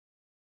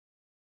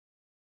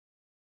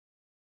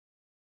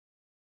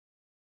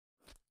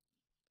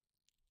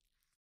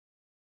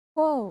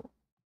 Whoa.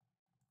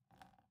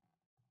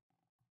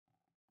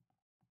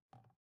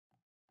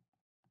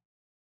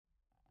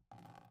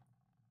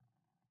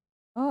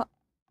 Oh.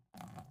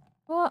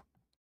 Oh.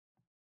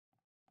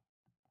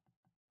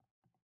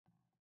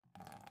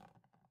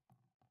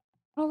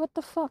 Oh, what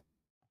the fuck?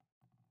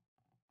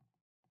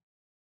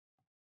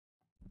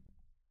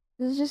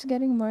 This is just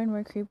getting more and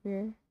more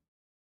creepier.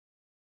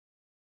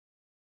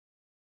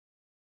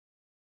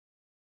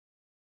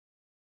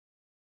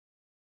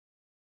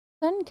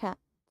 Suncat.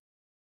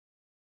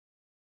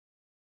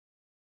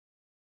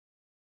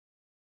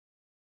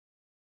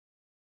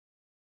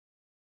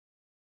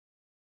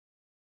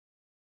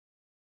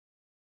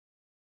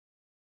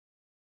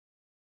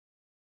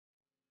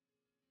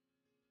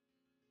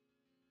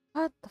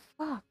 What the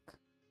fuck?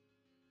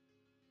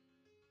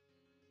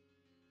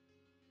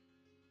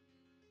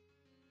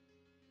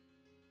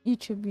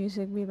 YouTube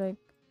music be like,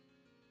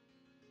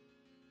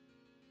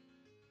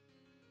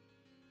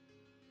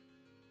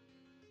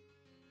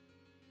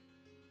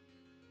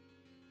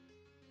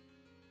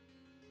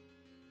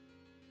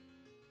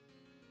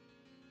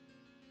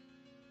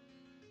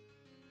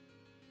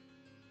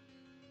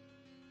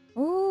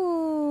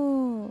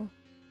 ooh.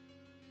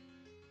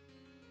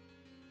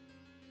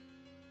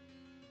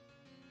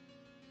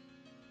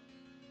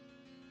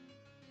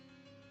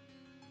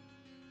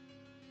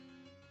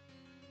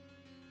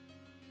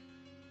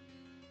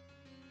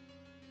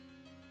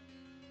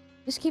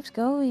 Just keeps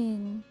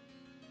going.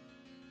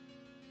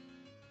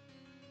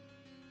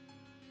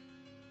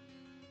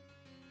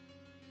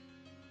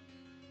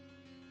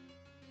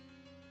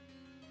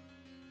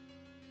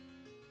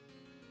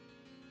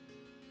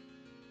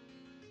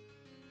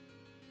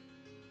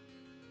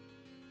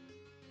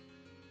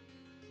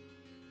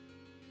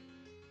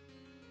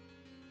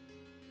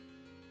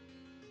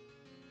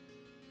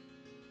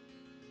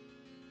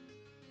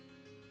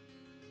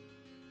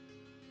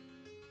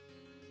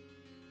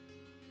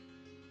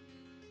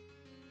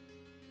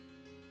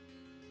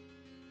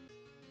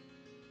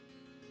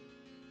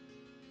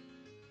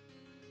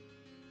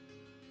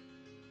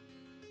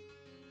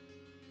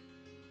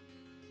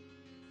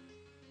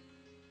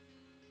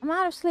 I'm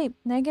out of sleep.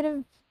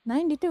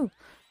 -92.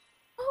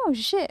 Oh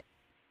shit.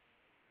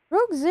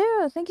 Rogue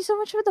Zero, thank you so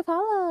much for the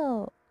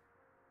follow.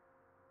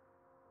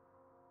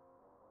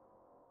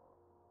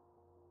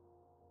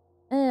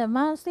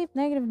 Amount of sleep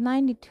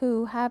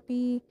 -92.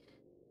 Happy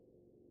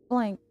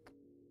blank.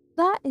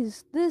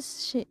 This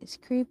shit is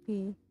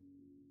creepy.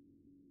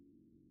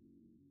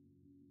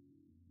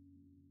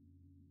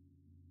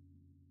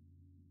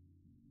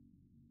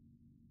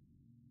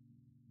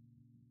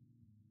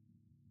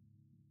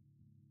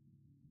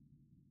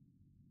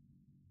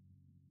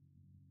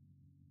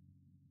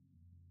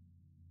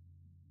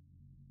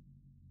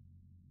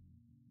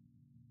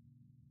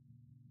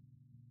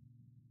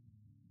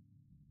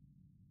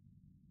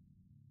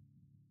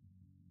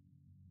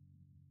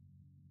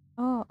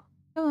 Oh,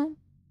 come on.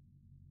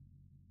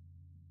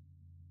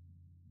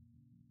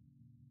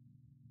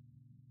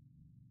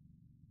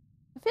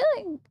 I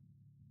feel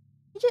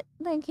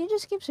like he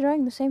just keeps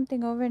drawing the same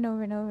thing over and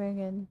over and over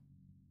again.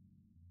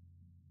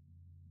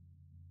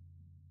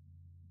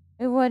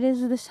 What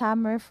is this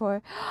hammer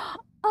for?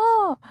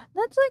 Oh,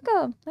 that's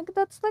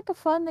like a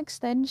fun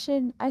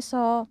extension I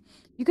saw.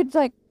 You could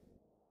like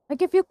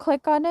if you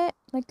click on it,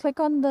 like click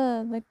on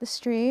the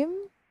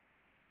stream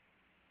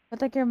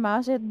with like your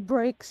mouse, it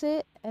breaks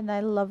it, and I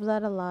love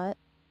that a lot.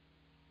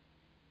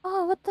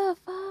 Oh, what the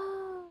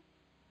fuck?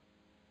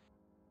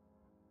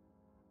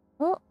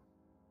 Oh,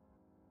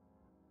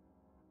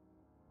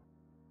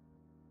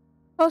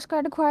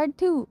 postcard acquired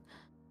too.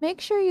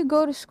 Make sure you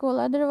go to school,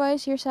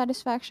 otherwise your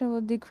satisfaction will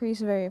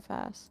decrease very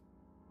fast.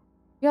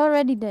 You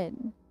already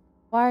did.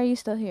 Why are you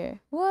still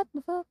here? What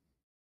the fuck?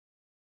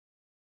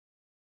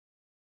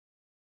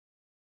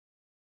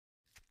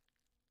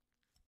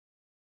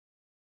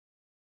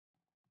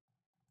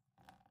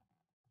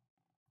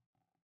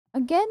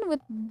 Again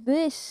with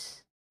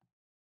this.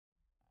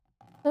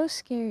 So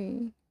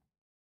scary.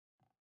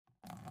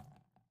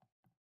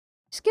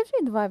 This gives me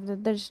the vibe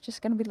that there's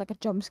just gonna be like a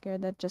jump scare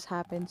that just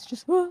happens.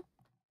 Just, oh,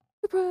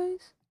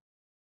 surprise.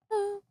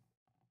 Oh.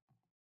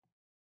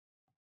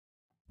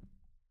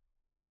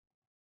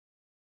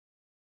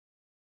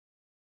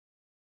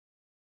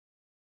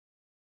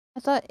 I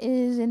thought it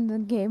is in the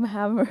game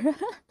Hammer.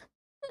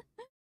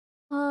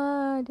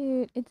 Ah,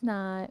 dude, it's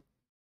not.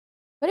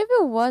 But if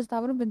it was,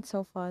 that would have been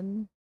so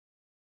fun.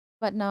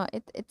 But no,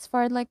 it's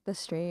for like the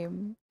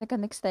stream, like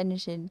an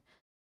extension.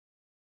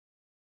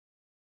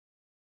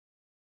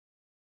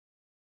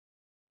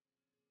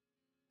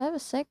 I have a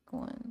sick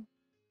one.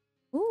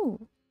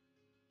 Ooh,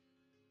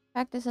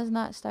 practice has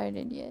not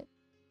started yet.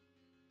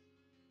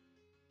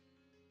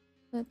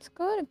 Let's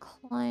go to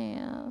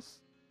class.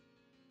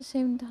 At the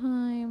same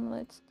time,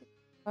 let's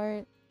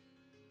start.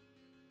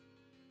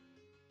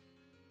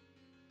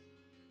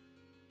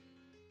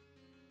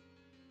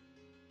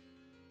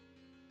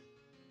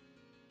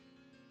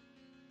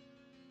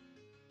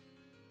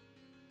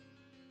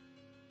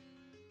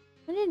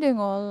 When you're doing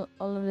all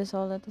of this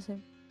all at the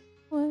same.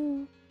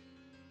 Well,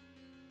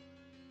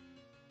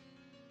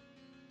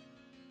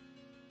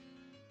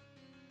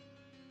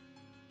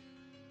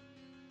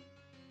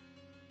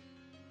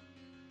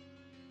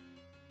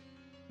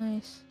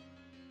 nice.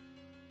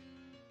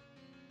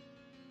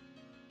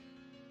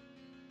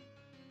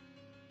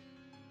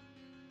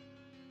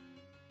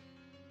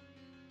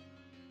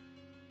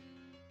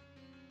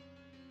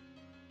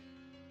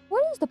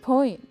 What is the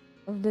point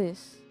of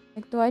this?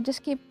 Like, do I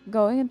just keep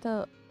going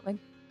until like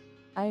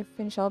I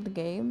finish all the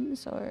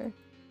games, or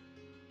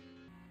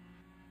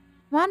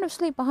amount of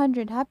sleep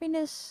 100,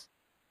 happiness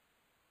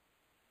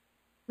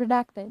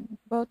redacted.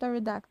 Both are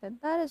redacted.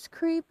 That is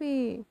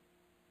creepy.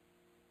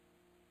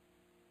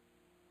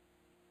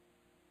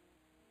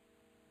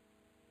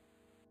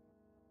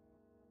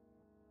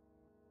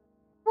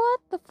 What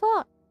the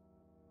fuck?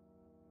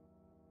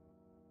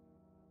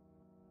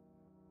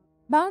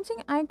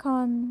 Bouncing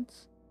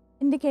icons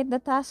indicate the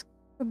task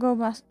to go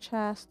much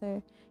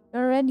faster.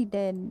 You're already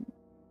dead.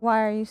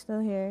 Why are you still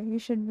here? You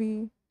should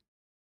be.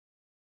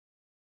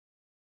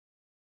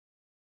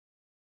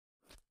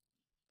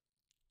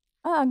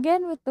 Ah,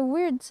 again with the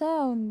weird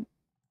sound.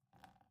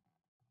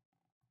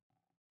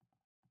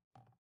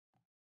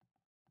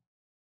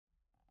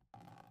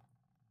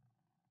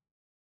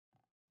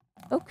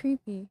 So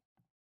creepy.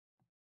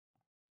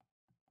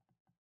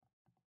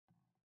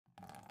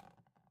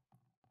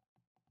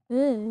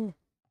 Ugh.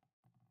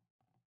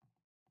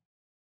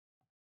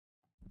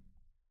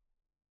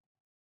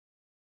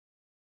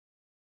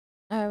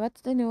 Alright,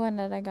 what's the new one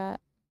that I got?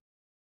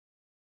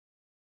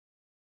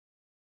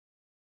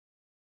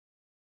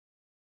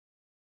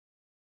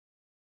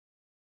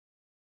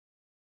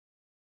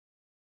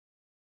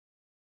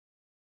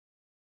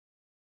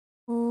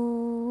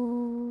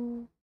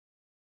 Ooh.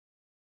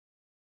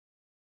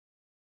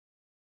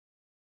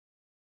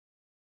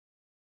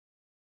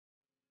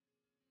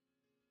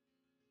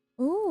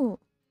 Ooh.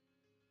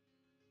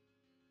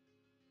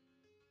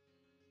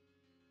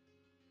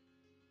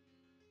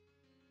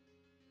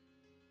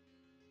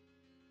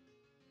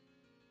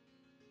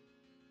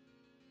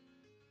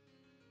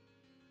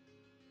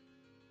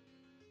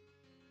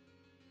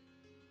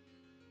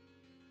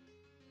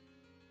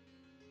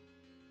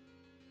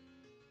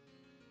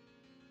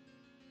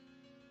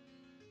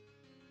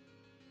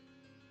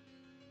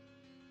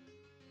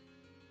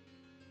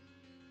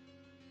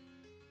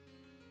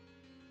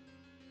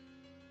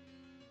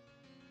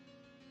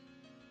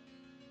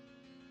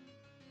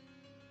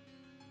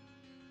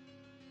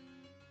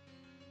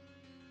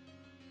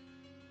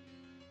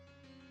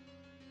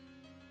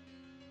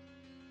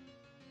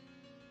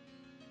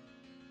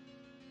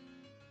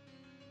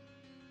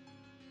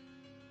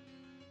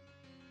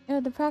 Yeah,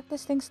 the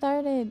practice thing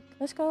started.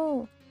 Let's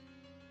go.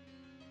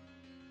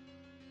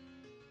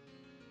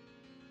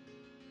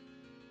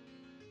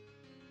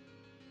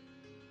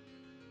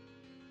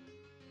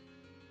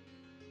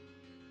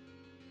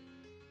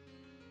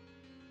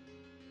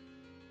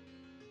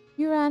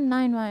 You ran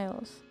 9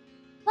 miles.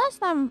 Last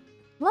time,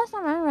 last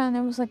time I ran,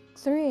 it was like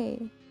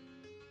 3.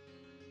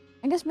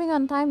 I guess being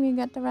on time, you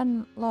get to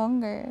run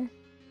longer.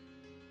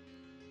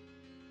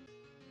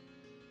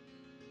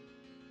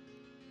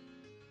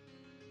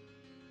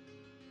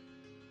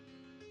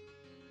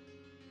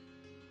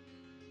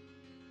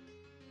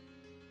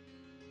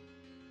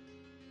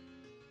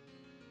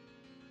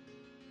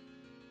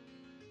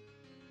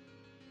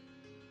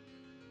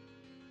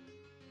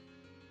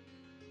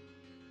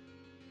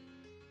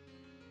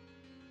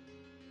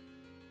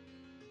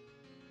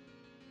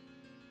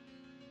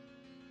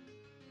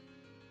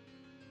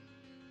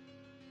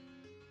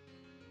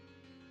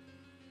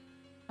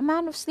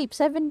 Amount of sleep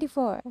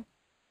 74.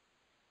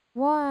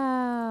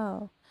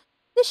 Wow.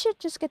 This shit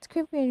just gets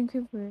creepier and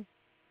creepier.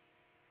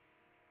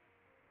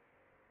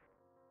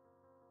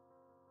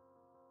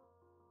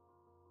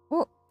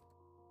 Oh.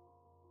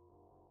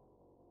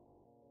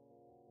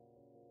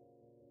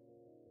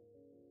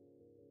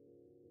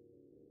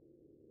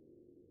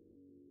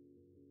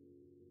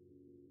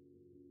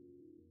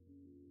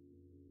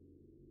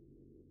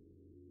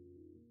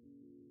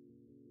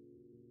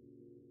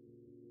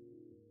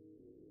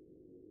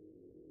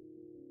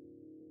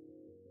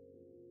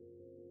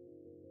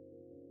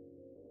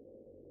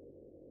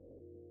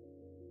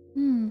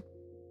 Hmm.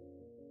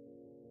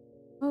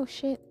 Oh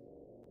shit.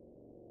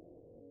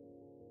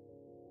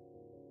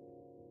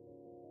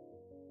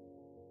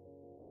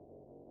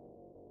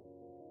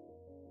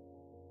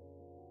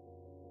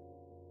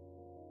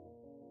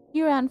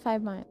 You ran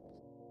 5 miles.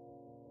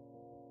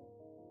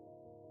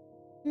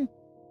 Hmm.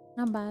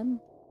 Not bad.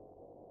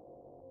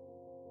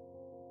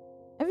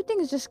 Everything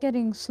is just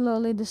getting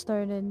slowly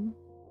distorted.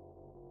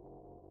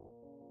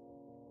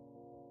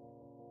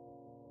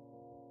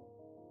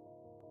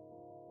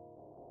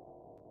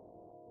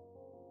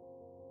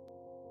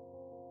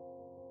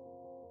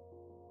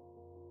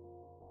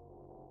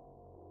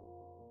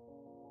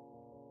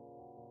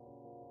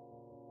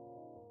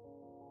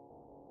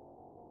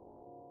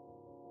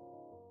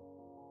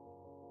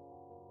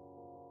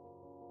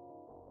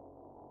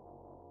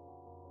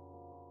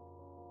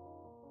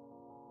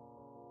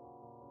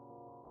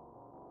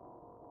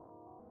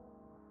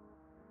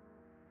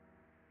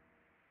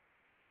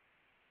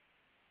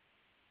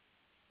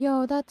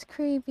 Yo, that's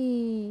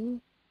creepy.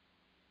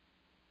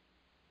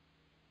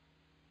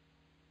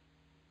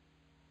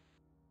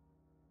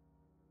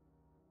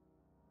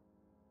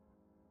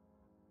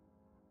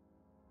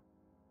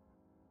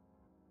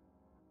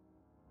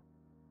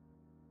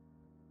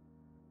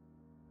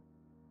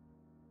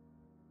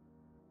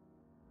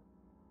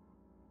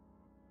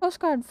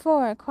 Postcard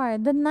 4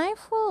 acquired. The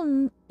knife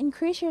will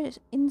increase your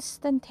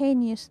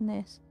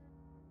instantaneousness.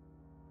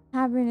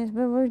 Happiness,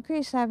 but will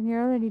increase happiness.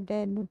 You're already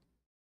dead.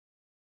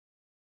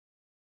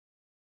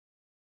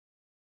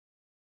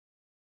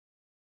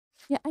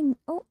 Yeah,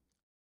 oh.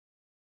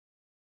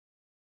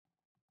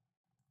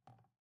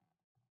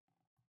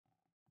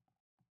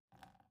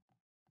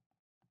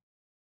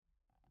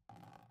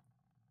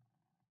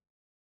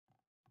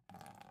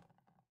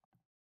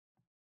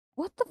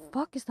 What the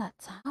fuck is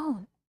that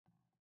sound?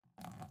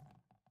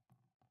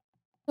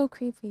 So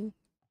creepy.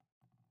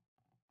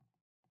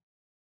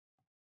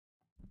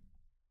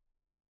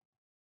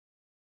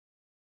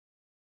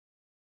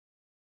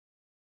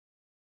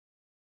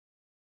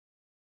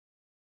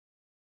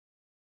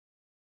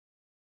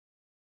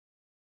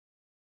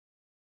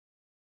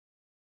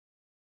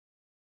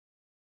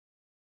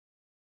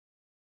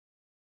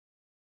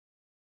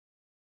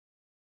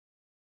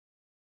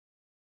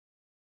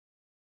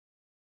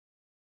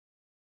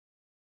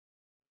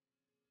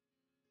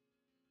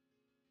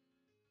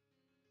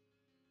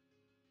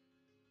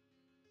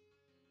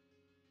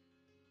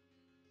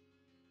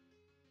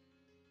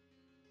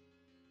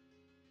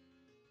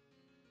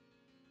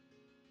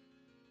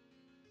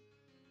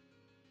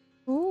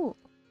 Ooh.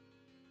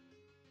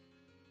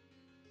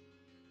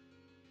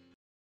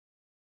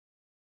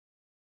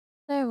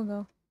 There we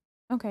go.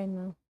 Okay,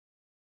 no.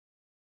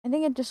 I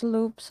think it just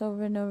loops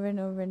over and over and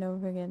over and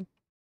over again.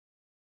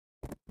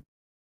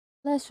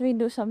 Let's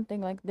redo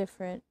something like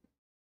different.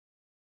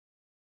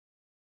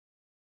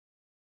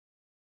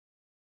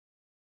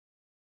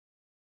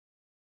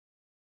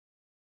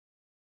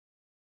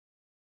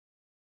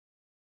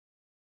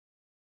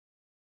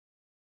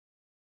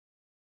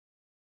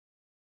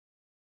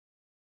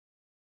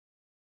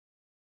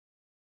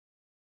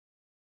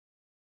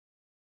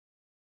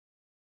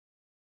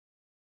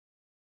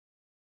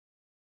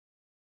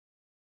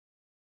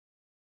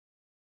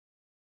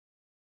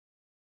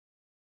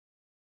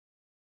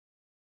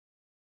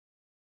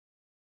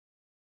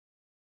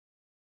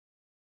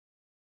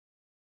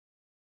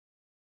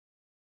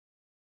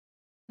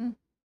 Mm.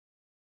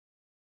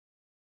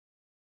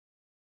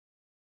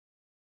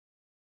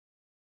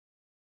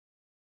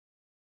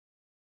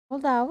 Well,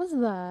 that was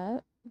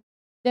that.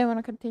 Didn't want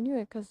to continue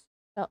it because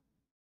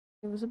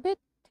it was a bit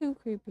too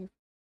creepy.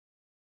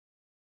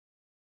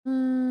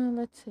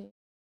 Let's see.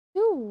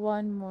 Do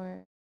one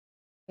more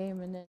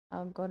game and then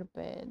I'll go to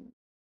bed.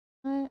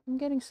 I'm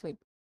getting sleepy.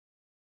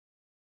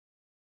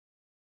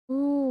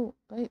 Ooh,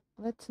 wait,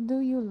 let's do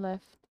You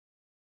Left.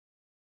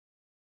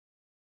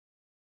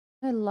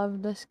 I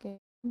love this game.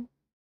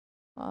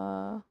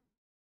 Uh,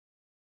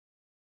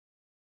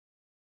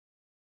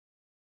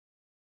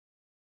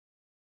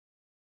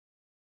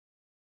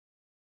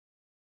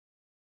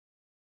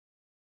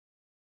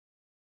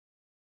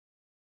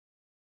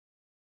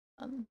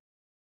 um,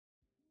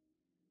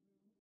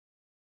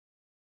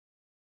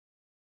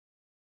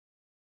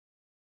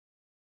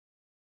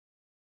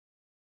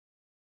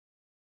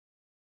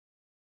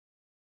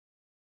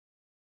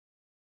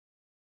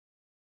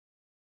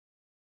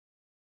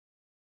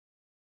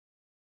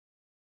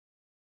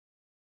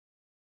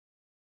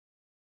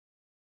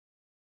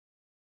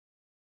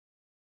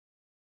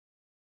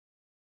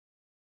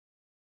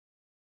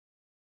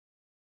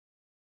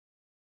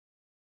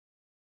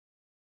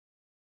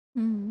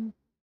 Mm.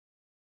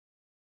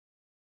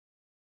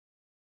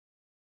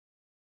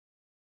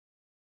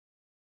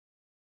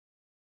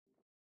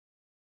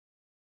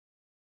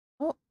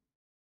 Oh,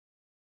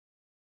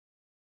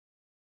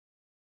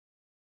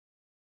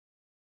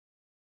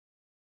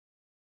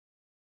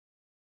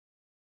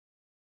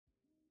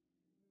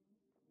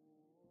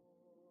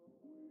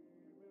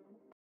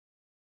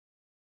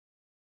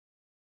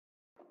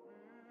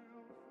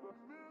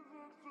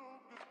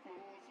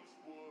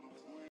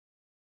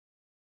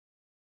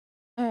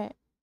 all right.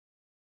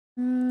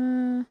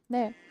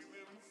 There.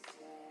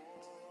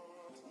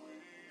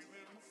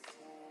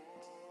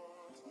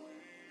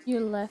 You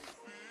left.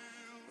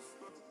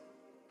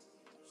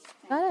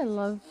 God, I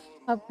love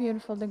how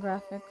beautiful the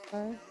graphics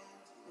are.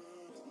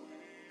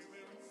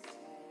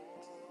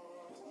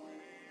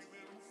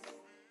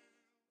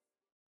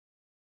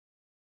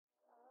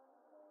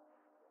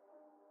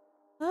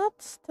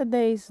 That's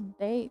today's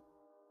date.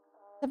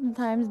 7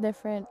 times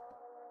different.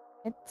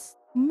 It's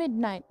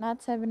midnight,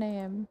 not 7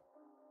 a.m.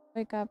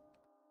 Wake up,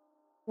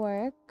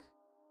 work,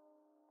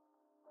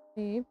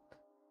 sleep,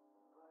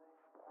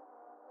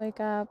 wake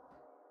up.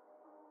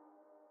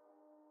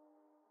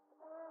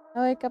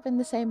 I wake up in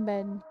the same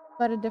bed,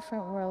 but a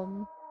different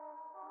world.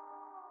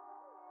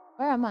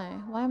 Where am I?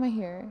 Why am I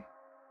here?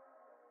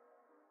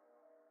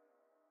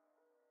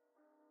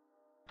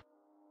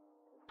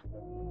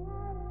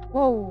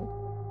 Whoa!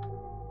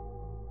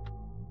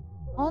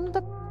 On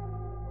the.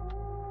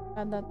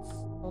 God, that's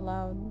so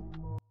loud.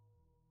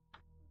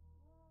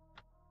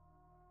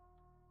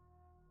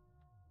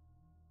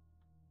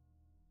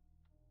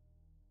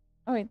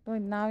 Oh, wait,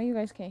 wait, now you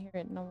guys can't hear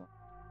it no more.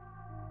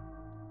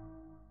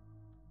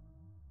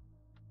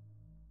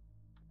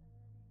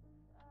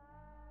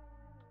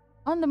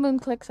 On the moon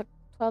clicks a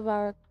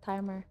 12-hour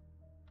timer.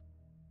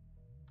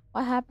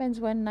 What happens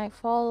when night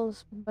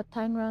falls but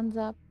time runs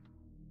up?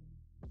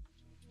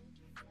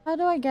 How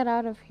do I get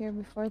out of here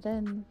before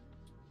then?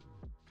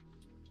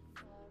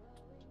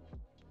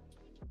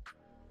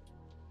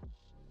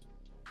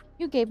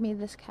 You gave me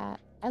this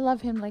cat. I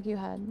love him like you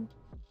had.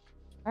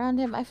 Around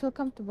him, I feel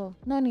comfortable.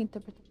 No need to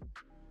pretend.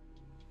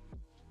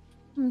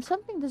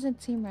 Something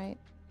doesn't seem right.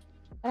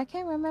 But I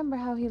can't remember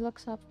how he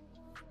looks up.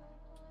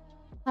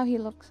 How he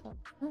looks up.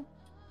 Huh?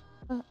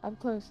 Up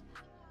close.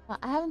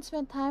 I haven't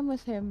spent time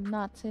with him,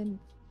 not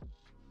since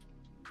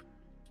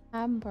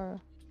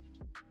Amber.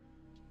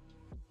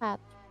 Cat.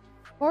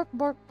 Bork,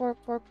 bork,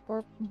 bork, bork,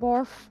 bork,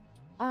 borf.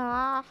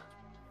 Ah.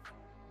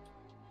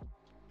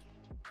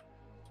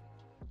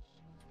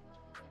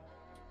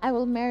 I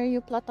will marry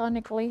you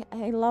platonically.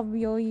 I love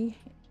Yoi.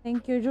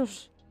 Thank you,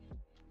 Josh.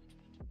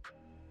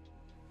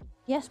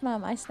 Yes,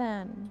 ma'am, I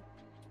stand.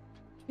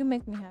 You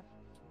make me happy.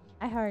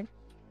 I heart.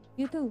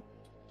 You too.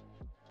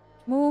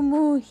 Moo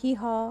moo hee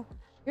haw.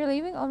 You're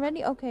leaving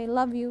already? Okay,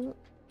 love you.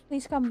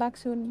 Please come back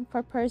soon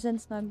for purrs and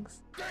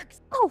snugs.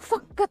 Oh,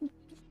 fuck. God.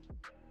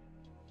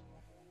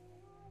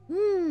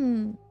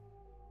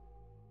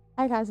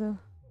 Hi, Kazu.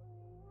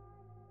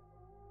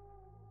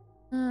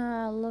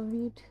 Ah, love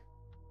you too.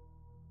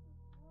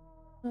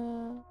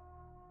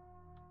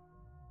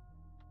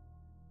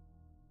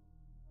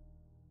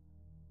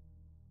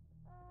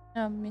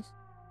 Miss.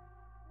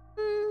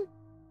 Hmm,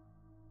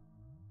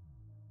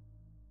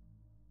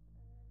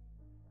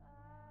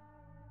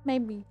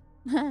 maybe.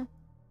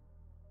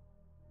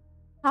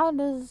 How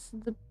does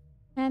the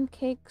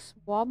pancakes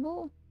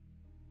wobble?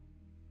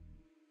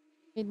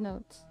 Read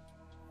notes.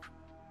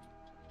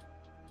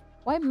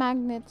 Why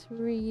magnets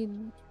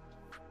read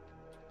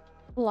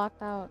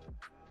blocked out?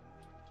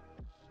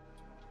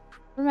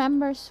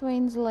 Remember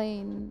Swain's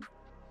Lane?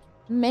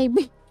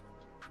 Maybe.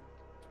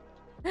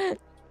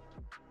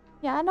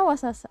 Yeah, I know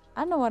what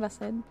I know what I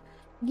said.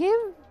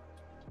 Give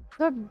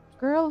the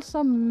girl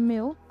some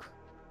milk.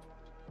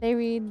 They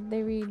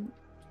read.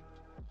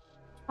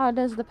 How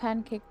does the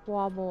pancake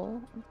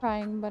wobble? I'm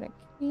trying, but I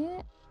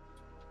can't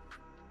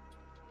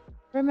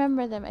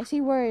remember them. I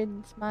see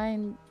words,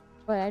 mine,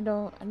 but I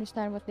don't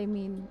understand what they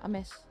mean. A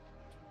mess.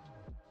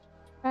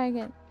 Try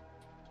again.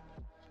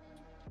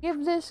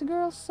 Give this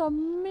girl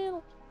some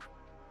milk.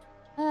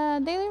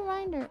 Daily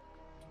reminder.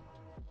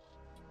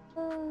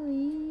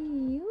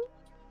 You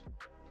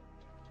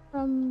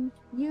from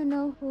you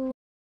know who.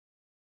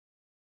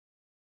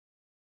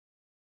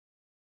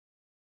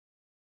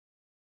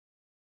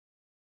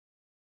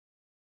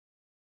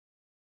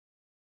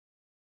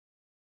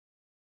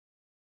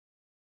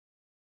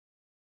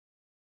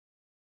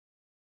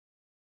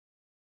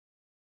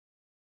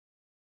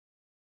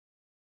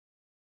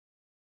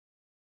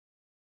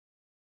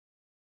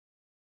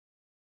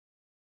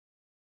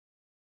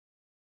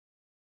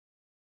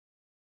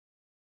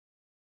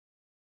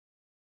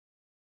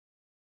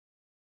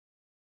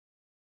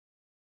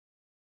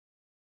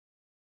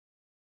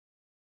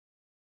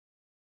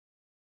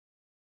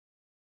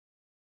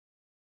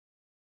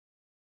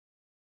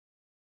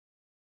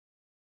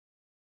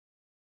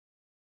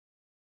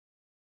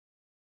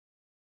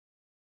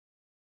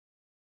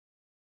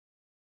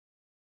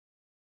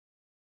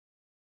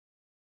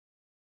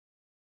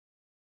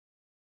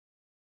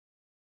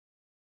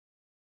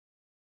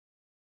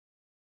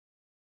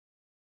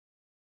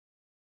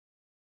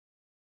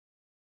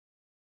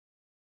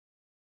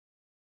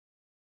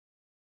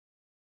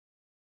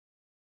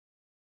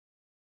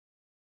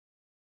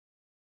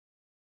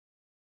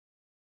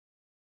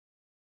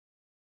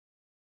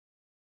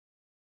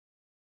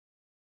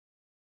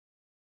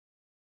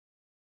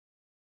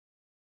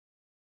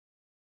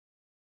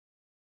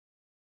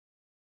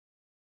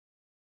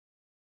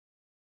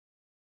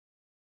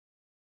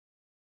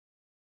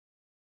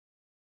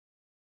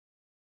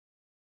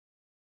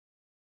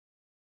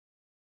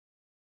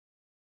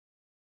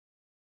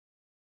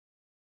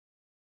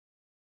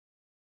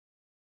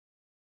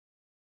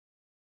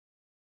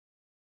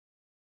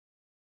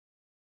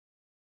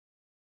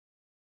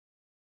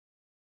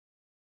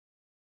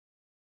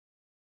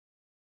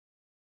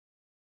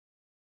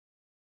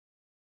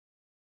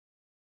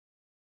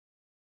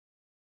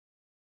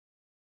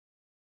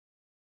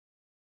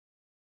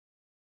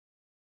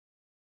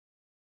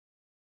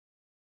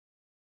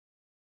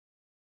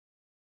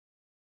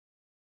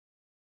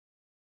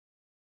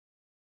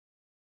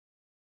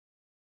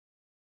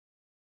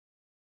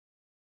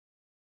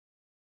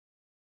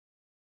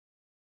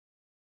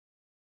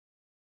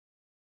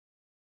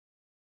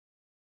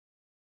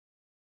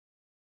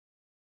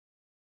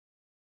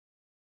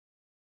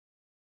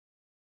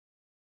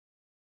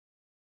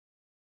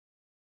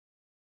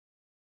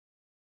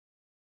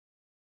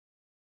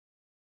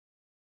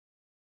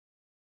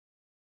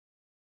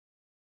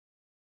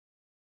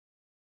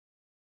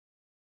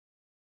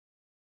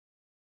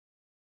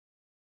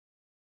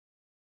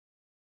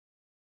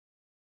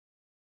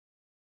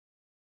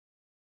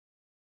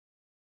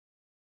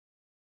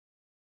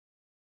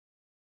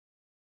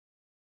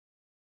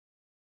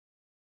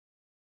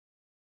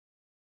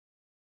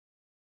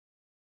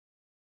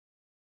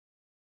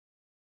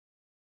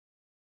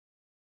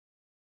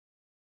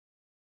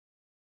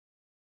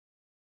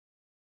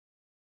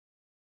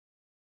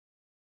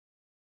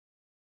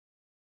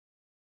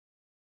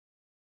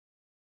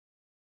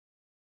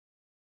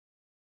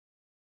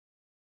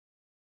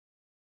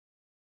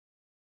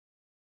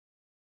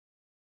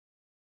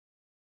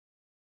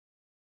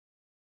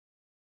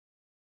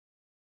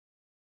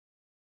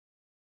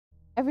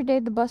 Every day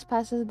the bus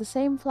passes the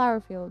same flower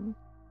field.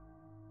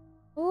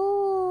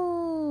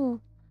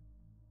 Ooh,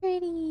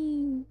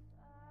 pretty.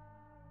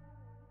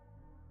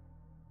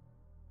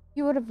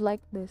 You would have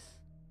liked this.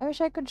 I wish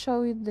I could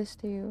show you this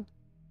to you.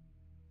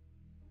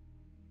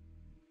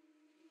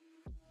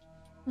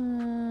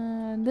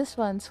 This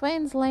one,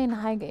 Swain's Lane,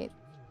 Highgate.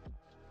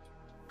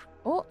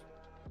 Oh,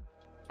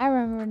 I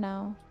remember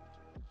now.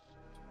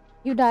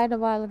 You died a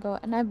while ago,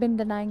 and I've been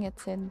denying it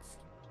since.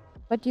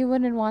 But you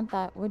wouldn't want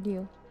that, would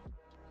you?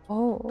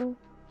 Oh,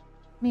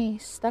 me,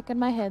 stuck in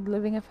my head,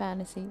 living a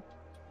fantasy.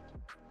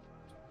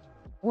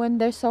 When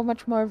there's so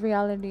much more of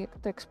reality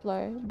to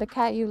explore. The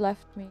cat you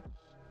left me.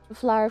 The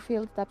flower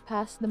fields that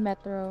pass the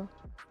metro.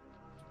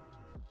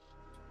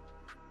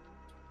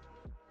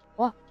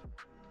 What?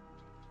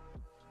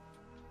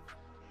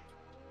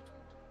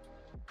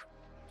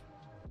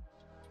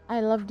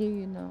 I loved you,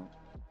 you know.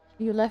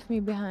 You left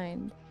me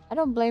behind. I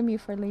don't blame you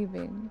for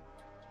leaving.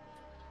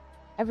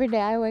 Every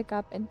day I wake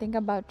up and think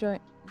about joining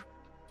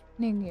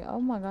you. Oh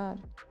my god.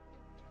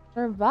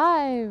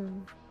 Survive!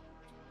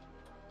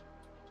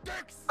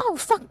 Oh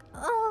fuck!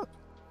 Oh.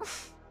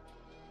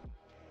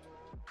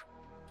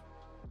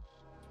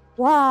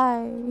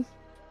 Why?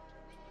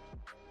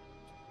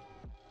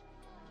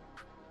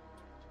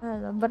 I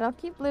don't know, but I'll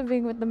keep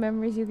living with the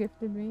memories you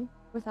gifted me.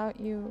 Without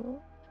you.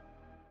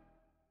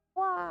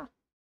 Wah!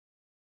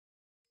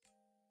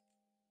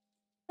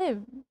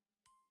 Live.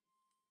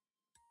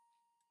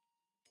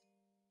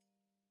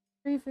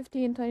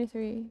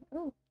 3:15:23.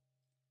 Oh.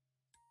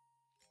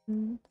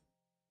 Mm.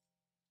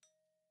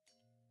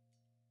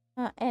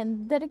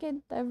 And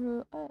dedicate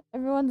to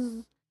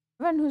everyone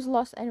who's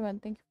lost anyone.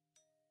 Thank you.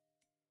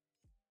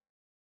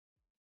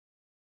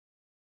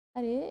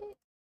 That it?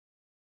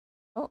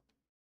 Oh,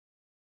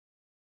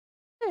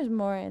 there's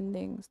more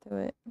endings to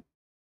it.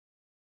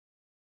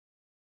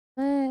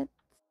 Let's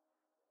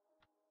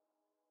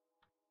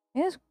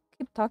just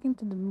keep talking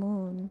to the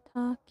moon.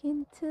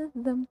 Talking to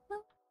the moon.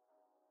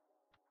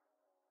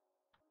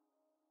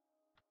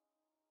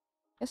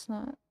 Guess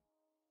not.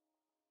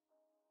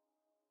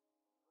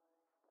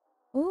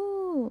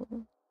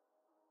 Ooh.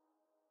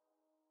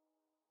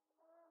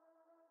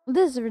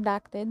 This is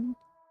redacted.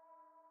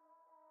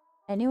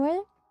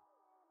 Anywhere?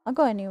 I'll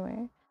go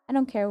anywhere. I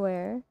don't care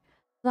where.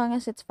 As long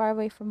as it's far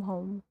away from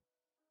home.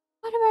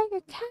 What about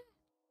your cat?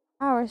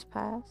 Hours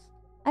pass.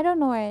 I don't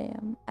know where I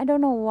am. I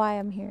don't know why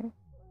I'm here.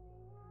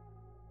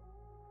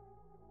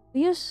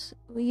 We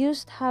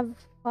used to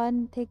have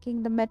fun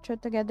taking the metro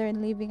together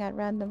and leaving at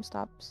random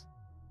stops.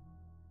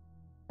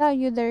 Without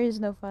you, there is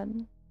no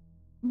fun.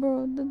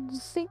 Bro, the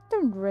thing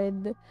turned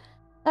red.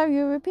 Now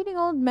you repeating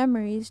old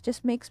memories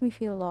just makes me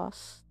feel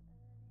lost.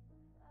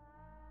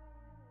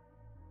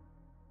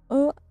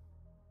 Oh,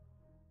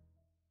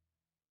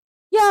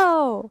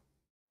 yo!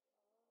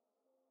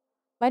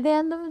 By the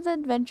end of the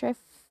adventure, I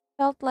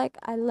felt like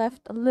I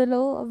left a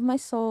little of my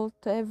soul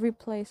to every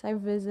place I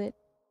visit.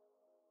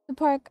 The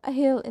park, a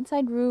hill,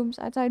 inside rooms,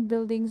 outside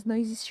buildings,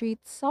 noisy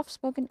streets,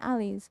 soft-spoken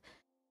alleys.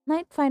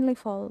 Night finally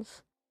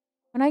falls.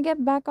 When I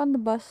get back on the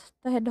bus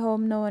to head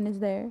home, no one is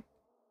there.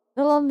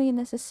 The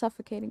loneliness is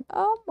suffocating.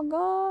 Oh my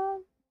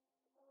god.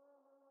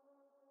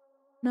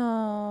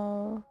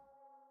 No.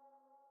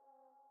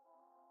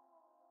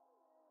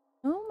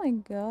 Oh my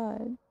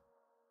god.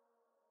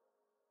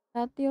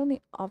 That the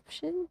only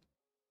option?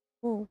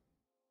 Whoa.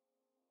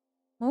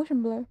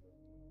 Motion blur.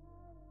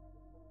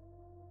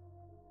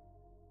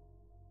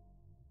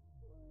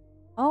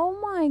 Oh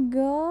my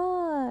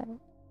god.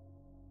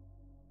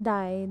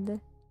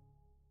 Died.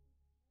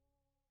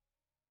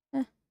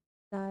 Eh,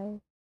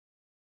 died.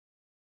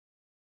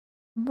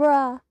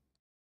 Bruh.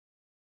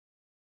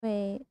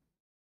 Wait.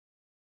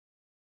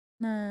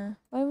 Nah.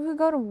 Why would we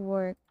go to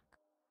work?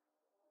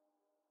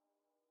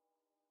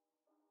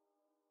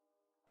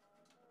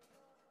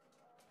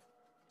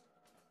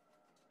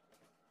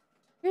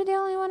 You're the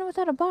only one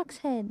without a box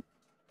head.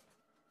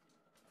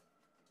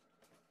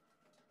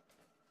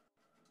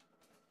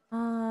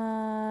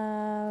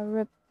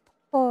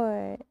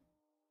 Report.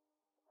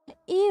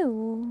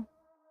 Ew.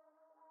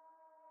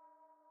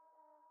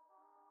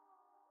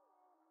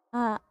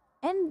 Uh,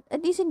 and a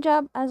decent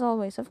job as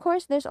always. Of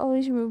course, there's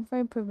always room for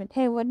improvement.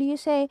 Hey, what do you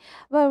say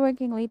about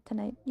working late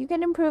tonight? You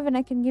can improve and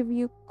I can give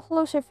you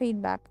closer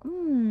feedback.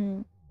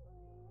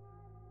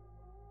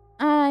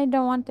 I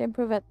don't want to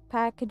improve at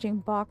packaging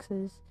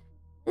boxes.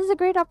 This is a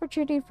great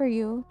opportunity for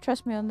you.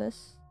 Trust me on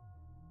this.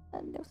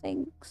 No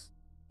thanks.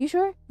 You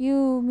sure?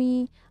 You,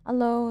 me,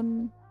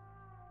 alone.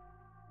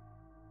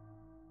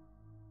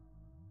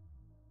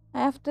 I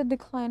have to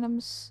decline.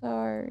 I'm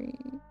sorry.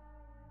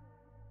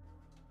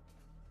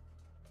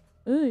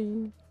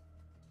 Ooh.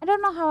 I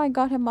don't know how I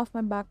got him off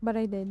my back, but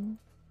I did.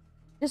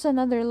 Just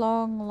another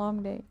long,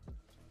 long day.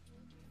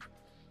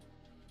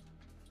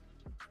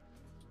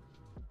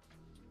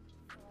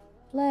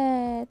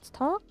 Let's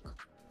talk.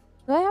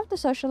 Do I have to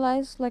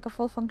socialize like a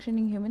full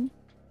functioning human?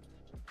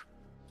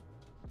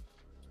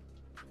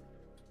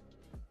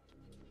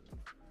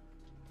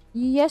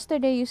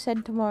 Yesterday you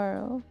said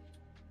tomorrow.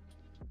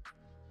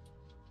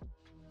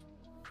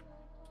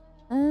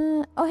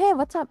 Oh, hey,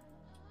 what's up?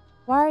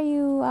 Why are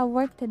you at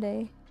work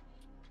today?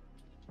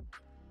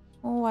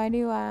 Oh, why do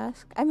you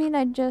ask? I mean,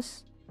 I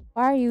just.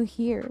 Why are you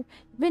here?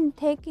 You've been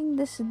taking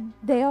this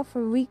day off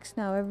for weeks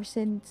now, ever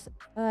since.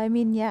 I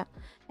mean, yeah.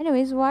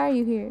 Anyways, why are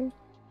you here?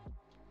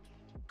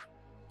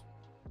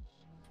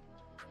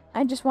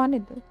 I just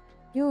wanted to.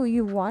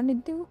 You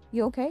wanted to?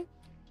 You okay?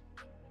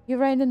 You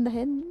right in the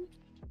head?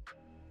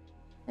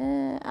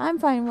 I'm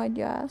fine, why'd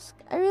you ask?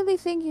 I really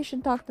think you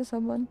should talk to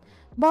someone.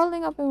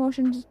 Bottling up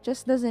emotions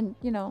just doesn't.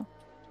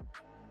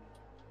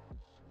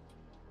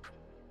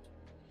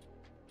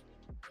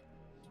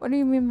 What do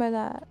you mean by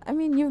that? I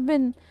mean, you've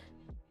been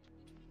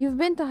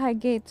to High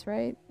Gates,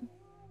 right?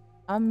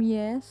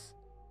 Yes.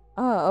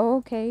 Oh,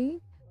 okay.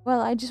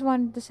 Well, I just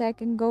wanted to say I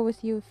can go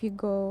with you if you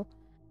go.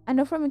 I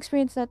know from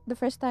experience that the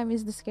first time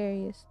is the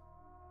scariest.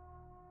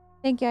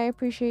 Thank you, I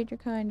appreciate your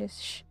kindness.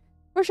 Shh.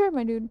 For sure,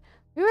 my dude.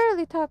 We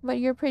rarely talk, but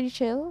you're pretty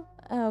chill.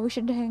 We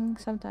should hang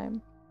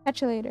sometime.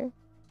 Catch you later.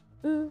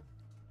 Ooh.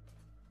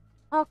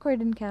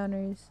 Awkward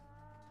encounters.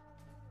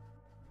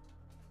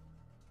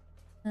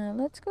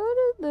 Let's go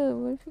to the.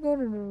 What if we go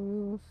to the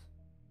roof?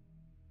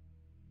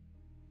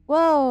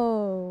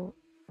 Whoa!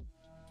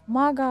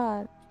 My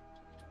god.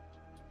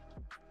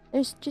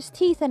 There's just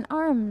teeth and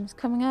arms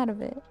coming out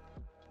of it.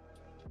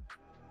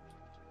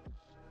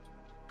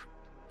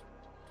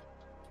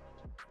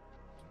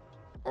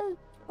 Uh,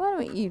 why don't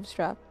we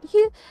eavesdrop?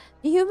 The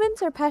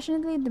humans are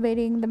passionately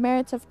debating the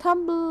merits of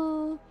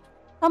Tumblr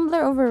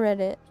over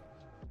Reddit.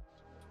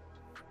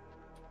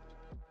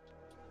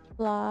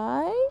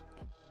 Fly?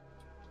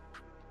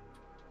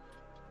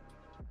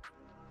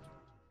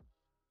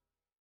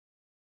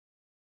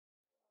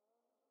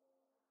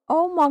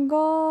 Oh my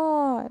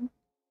god.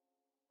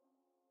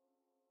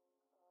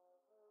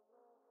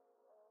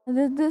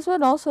 This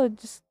one also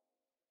just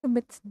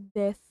commits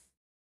death.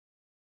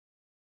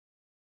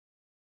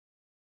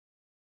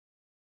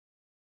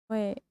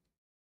 Wait,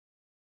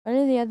 what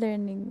are the other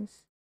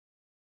endings?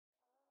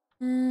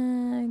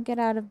 Get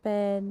out of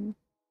bed.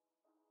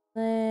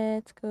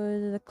 Let's go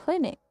to the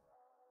clinic.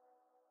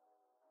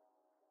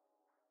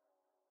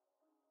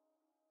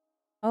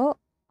 Oh,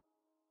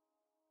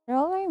 they're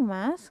all wearing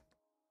masks?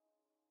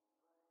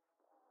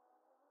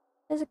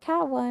 There's a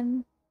cat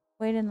one.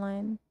 Wait in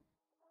line.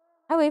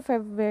 I wait for a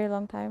very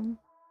long time.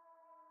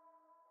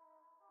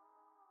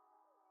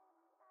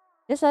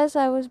 Just as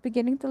I was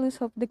beginning to lose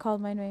hope, they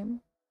called my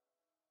name.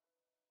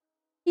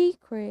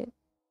 Secret.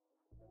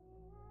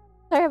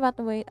 Sorry about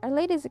the wait. Our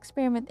latest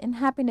experiment in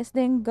happiness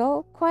didn't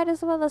go quite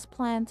as well as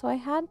planned, so I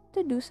had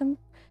to do some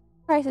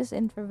crisis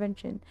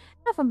intervention.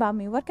 Enough about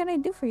me. What can I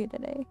do for you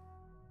today?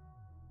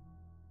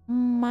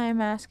 My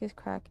mask is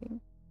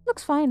cracking.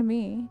 Looks fine to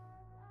me.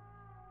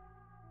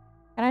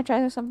 Can I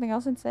try something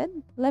else instead?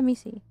 Let me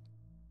see.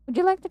 Would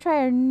you like to try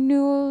our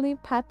newly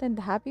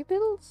patented happy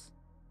pills?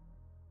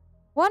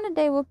 One a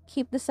day will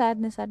keep the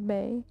sadness at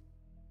bay.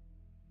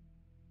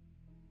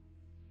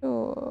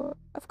 Sure.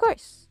 Of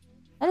course.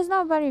 Let us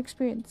know about your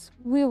experience.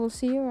 We will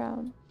see you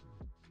around.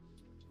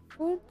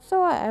 What?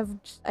 So I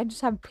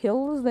just have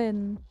pills,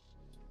 then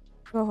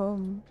go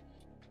home.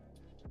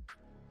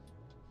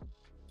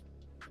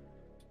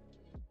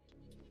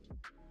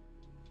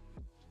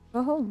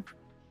 Go home.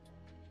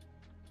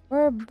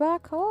 We're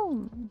back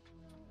home.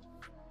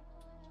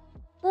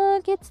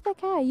 Look, it's the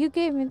cat. You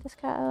gave me this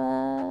cat.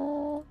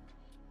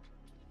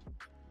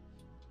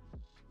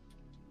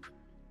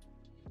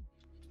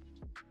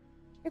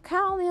 Your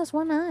cat only has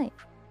one eye.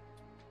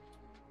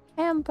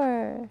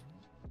 Hamper.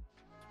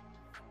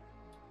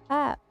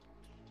 Hat.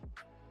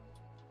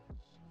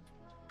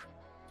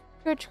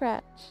 Good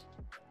scratch.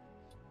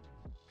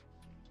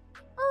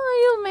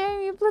 Oh, you'll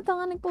marry me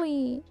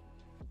platonically.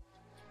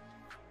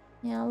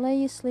 Yeah, I'll let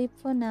you sleep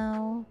for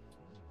now.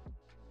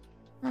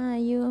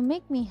 You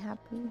make me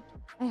happy.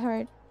 I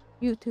heart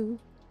you too.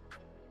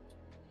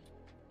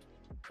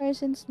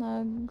 Person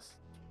snugs.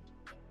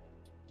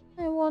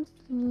 I won't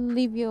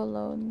leave you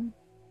alone.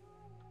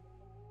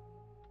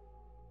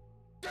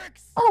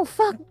 Oh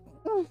fuck!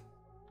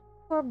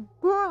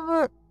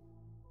 Forgot it.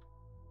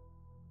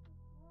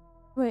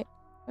 Wait,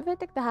 if I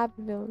take the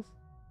happy pills,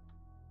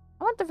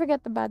 I want to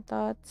forget the bad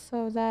thoughts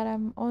so that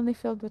I'm only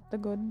filled with the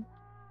good.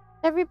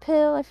 Every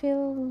pill, I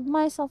feel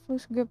myself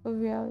lose grip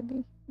of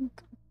reality.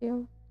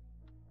 Feel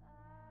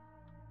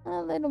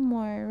a little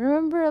more.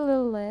 Remember a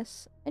little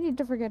less. I need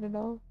to forget it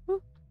all.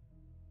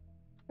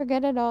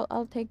 Forget it all.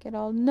 I'll take it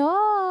all.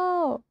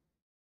 No!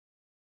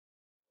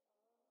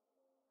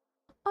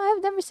 Oh,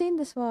 I've never seen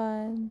this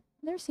one.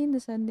 Never seen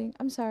this ending.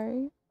 I'm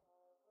sorry.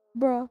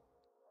 Bruh.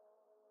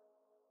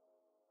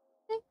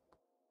 Eh,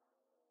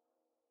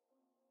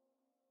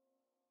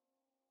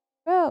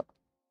 bro.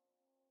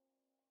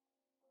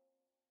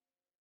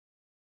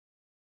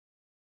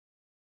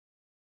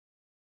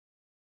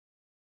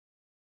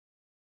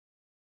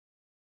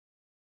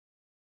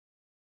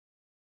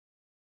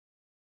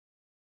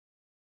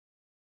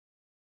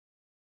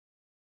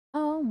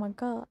 Oh my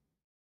god.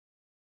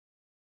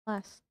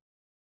 Last.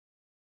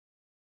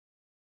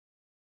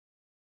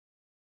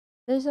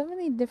 There's so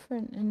many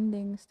different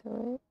endings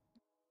to it.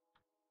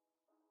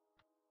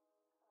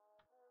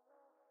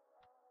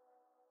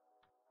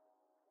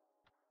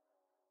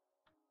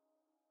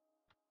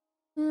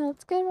 Yeah,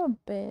 let's get a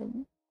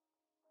bed.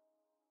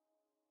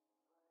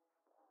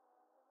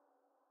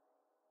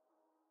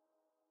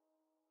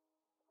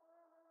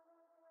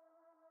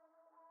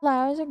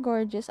 Flowers are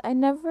gorgeous. I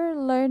never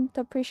learned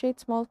to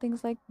appreciate small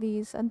things like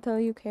these until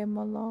you came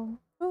along.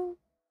 Oh.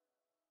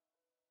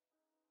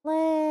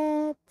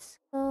 Let's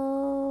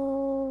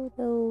go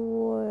to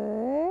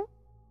work.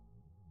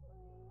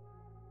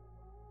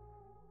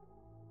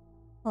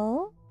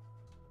 Oh?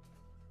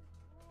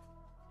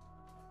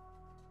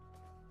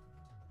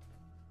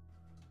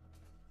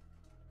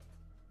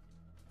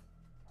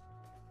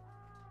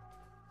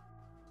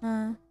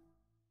 Uh.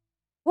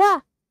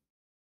 What?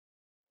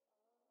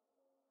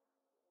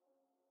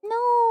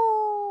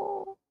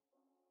 No!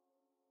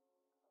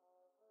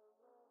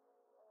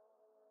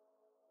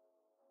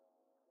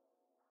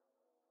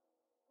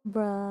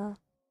 Bruh.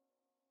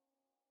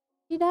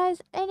 She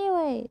dies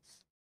anyways.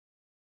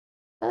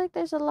 I feel like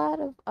there's a lot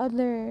of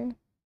other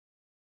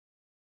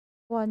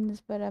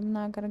ones, but I'm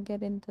not gonna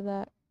get into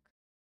that.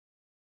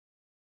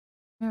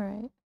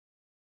 Alright.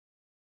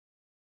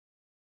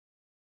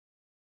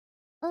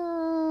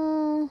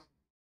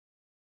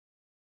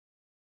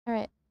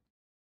 Alright.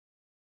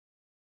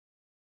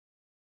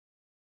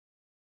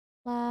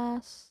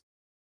 Last.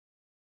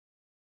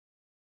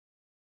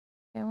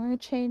 Okay, I'm gonna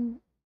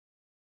change.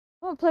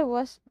 I'm gonna play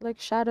West, like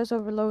Shadows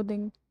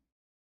Overloading.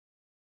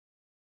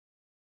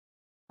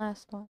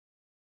 Last one.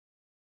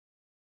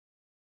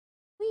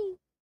 Whee!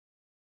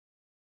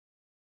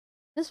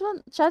 This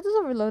one, Shadows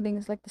Overloading,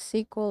 is like the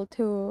sequel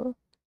to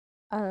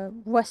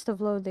West of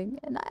Loathing,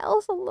 and I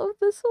also love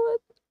this one.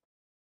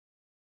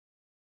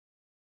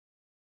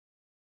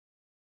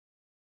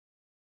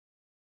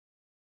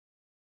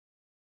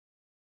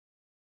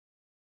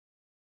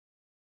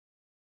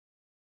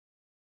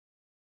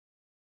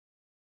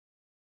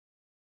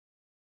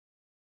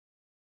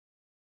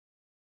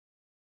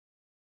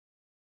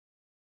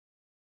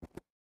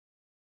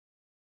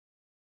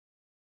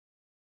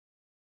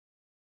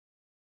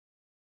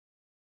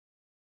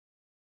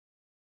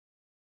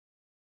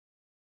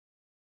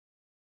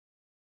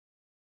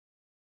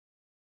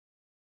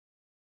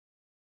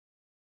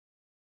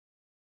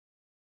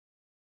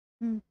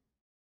 Hmm.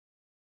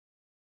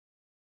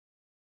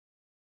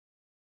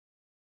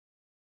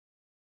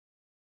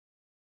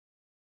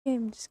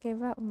 Game just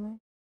gave up on me.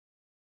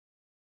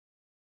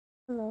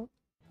 Hello.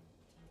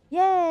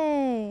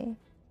 Yay!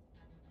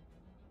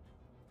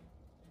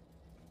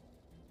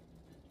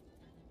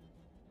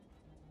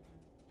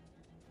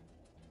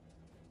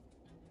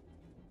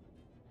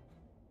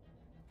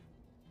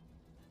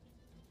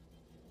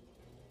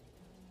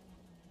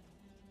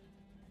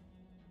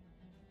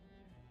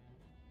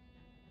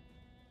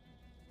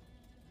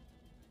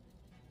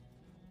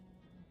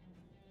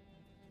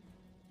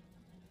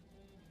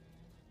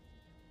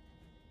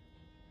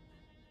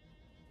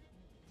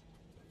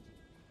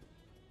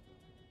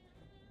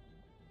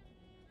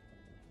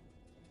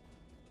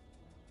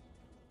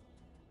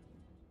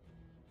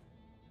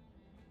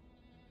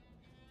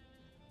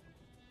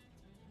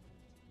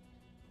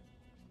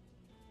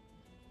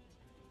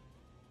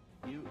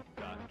 You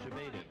got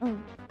debated. Oh.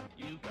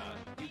 You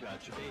got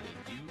debated.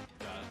 You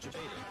got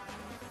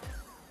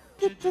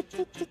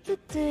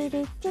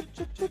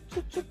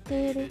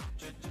debated.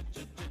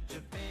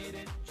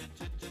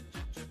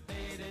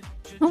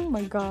 Oh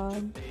my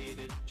god.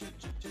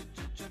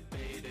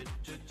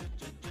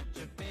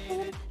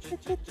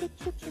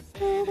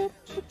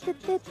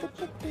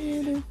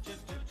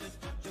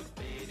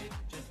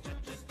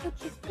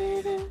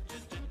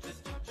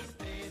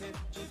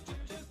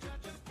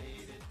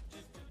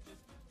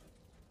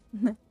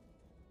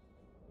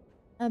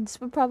 This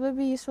would probably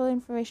be useful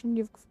information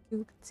you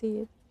could see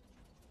it.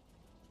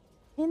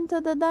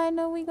 Into the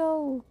diner we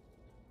go.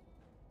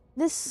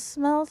 This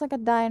smells like a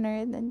diner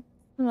and then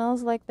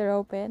smells like they're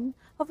open.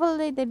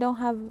 Hopefully they don't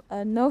have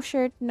a no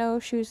shirt, no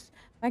shoes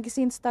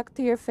magazine stuck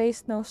to your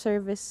face, no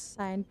service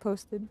sign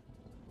posted.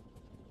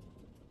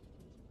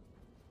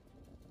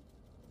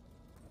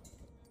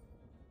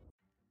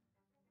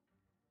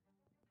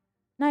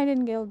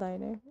 Nightingale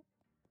Diner.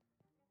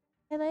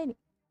 Hey lady.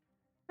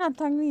 Not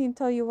talking to you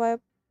until you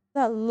wipe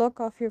that look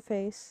off your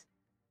face.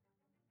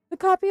 The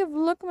copy of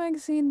Look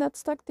magazine that's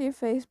stuck to your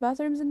face.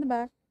 Bathroom's in the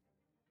back.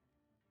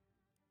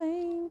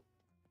 Bang.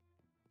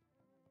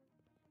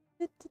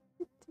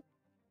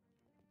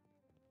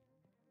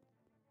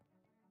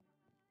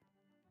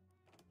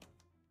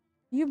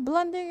 You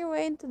blunder your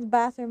way into the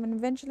bathroom and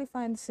eventually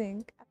find the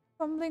sink. After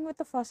fumbling with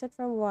the faucet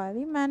for a while,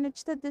 you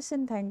manage to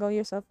disentangle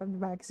yourself from the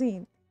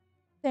magazine.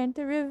 Turn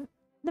to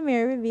the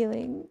mirror,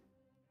 revealing.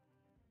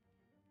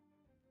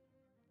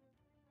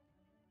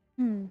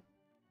 Hmm.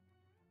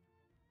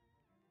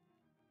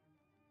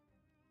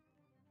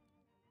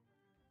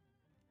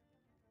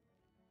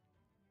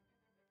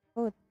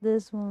 Oh,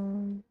 this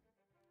one.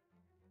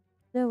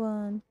 The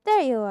one.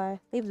 There you are.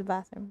 Leave the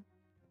bathroom.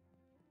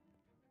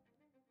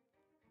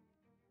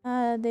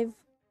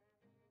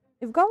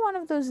 They've got one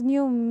of those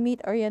new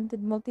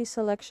meat-oriented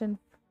multi-selection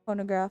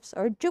phonographs,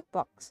 or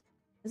jukebox,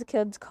 as the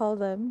kids call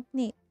them.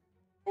 Neat.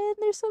 And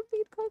there's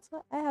something called.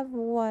 I have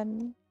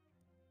one.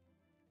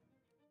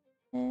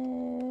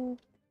 Uh,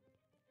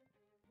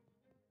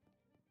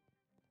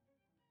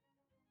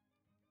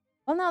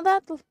 well, now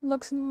that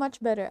looks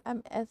much better.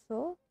 I'm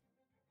Ethel.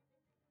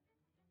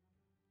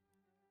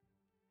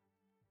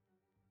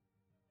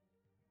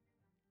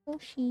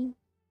 Yoshi.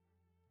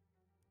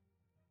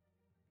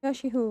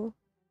 Yoshi who?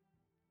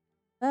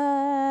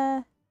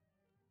 Uh,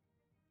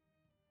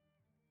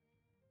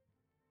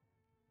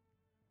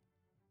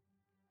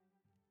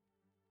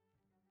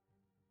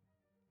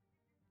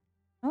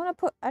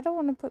 I don't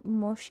wanna put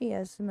Moshi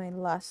as my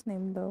last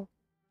name though.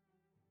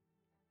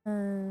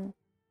 Uh,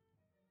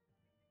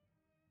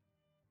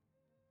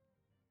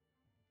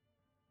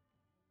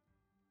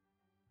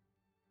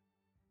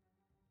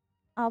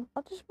 I'll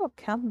just put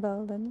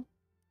Campbell then.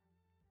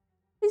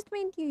 Please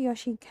meet you,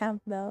 Yoshi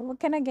Campbell. What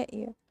can I get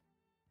you?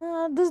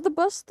 Does the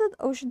bus to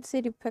Ocean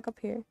City pick up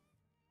here?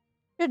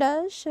 Sure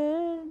does.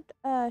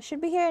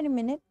 Should be here any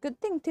minute. Good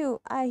thing too.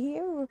 I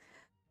hear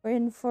we're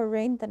in for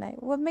rain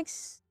tonight.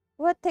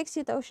 What takes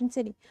you to Ocean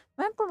City?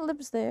 My uncle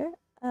lives there.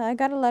 I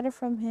got a letter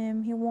from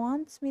him. He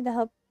wants me to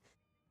help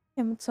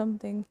him with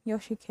something.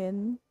 Yoshi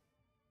kid.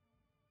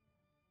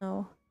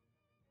 No.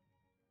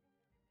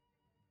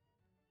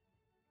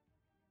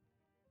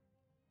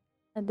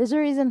 There's a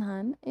reason,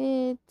 Han.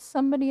 It's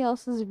somebody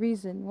else's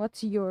reason.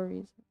 What's your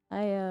reason?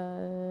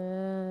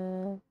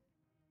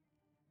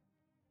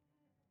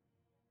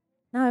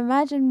 Now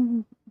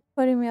imagine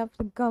putting me up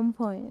to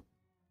gunpoint.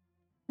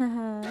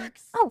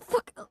 Oh,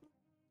 fuck!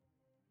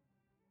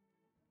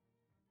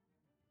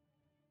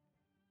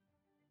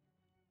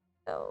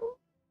 Oh.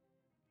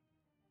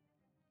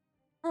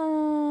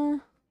 Uh,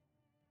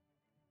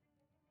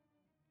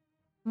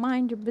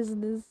 Mind your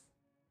business.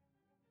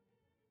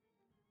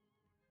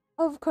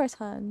 Oh, of course,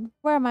 Han.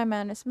 Where are my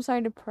manners? I'm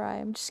sorry to pry.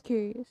 I'm just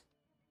curious.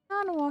 I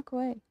want to walk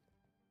away.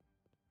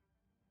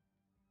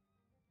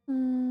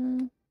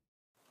 Hmm.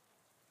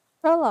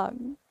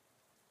 Prologue.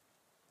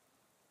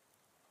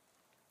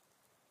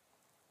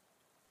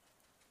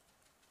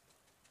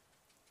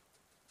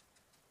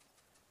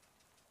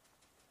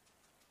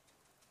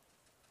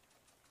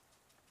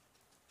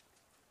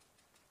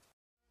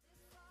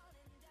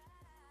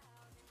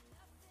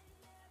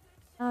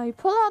 You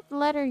pull out the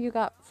letter you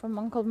got from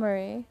Uncle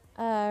Murray.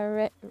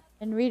 And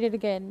read it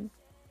again.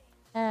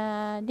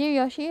 Dear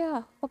Yoshi,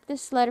 I hope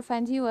this letter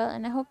finds you well,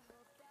 and I hope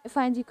it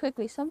finds you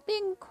quickly.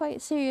 Something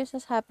quite serious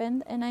has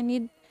happened, and I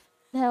need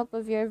the help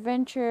of your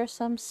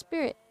adventuresome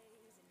spirit.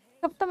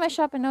 Come to my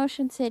shop in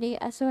Ocean City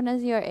as soon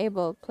as you are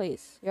able,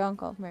 please. Your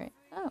Uncle Murray.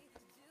 Oh.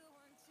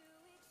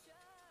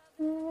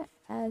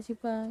 As you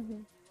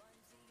plan.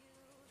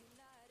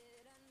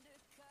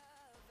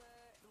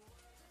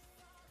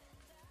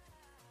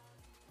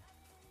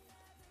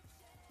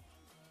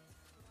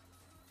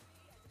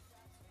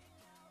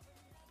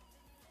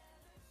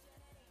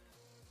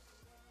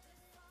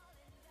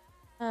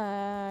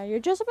 You're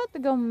just about to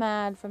go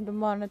mad from the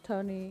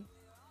monotony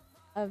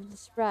of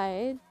this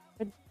ride.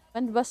 But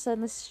when the bus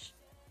suddenly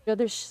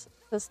shudders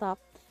to stop,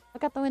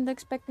 look out the window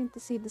expecting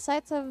to see the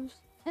sights of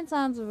and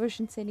sounds of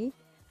Ocean City,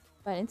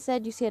 but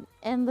instead you see an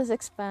endless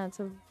expanse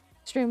of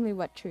extremely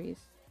wet trees.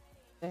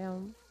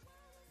 Damn.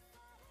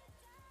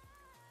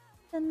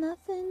 And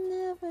nothing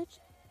ever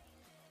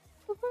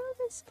the world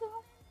is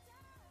gone.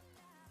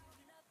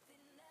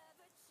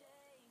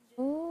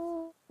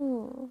 Oh.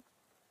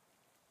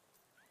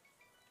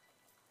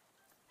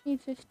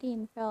 Need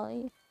 15,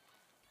 probably.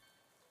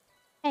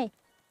 Hey.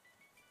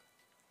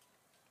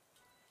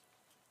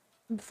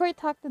 Before I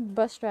talk to the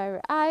bus driver,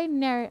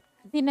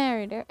 the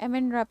narrator, I'm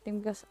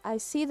interrupting because I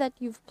see that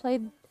you've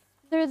played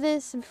through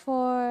this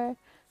before.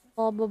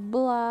 Blah blah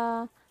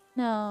blah.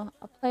 No,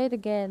 I'll play it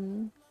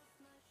again.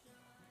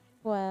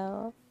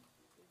 Well,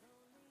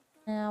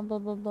 yeah, blah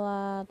blah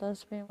blah.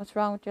 Does mean what's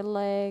wrong with your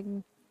leg?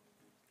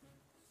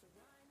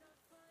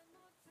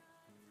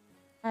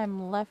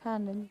 I'm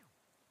left-handed.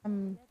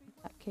 I'm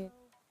not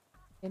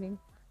kidding.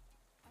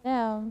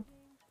 Down.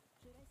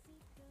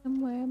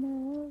 Somewhere I'm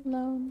all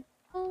alone.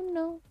 Oh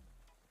no.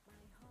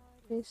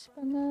 This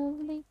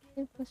lovely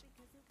it was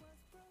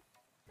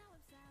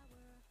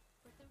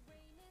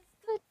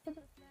good for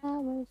the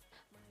flowers.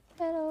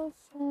 Petals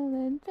fell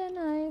and then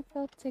I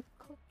felt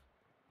tickled.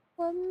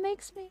 What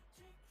makes me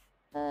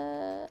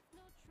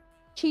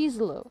cheese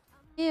loaf?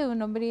 Ew,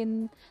 nobody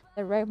in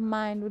their right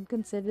mind would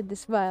consider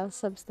this vile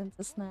substance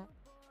a snack.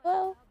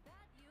 Well,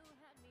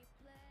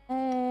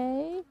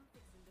 hey.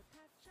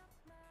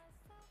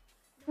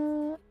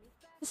 The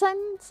sign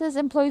says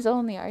employees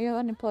only. Are you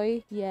an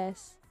employee?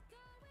 Yes.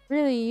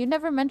 Really? You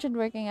never mentioned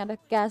working at a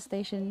gas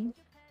station.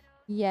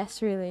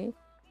 Yes, really.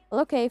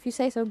 Well, okay, if you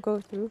say so, go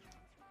through.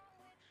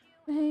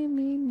 Hey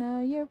me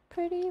now, your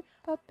pretty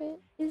puppet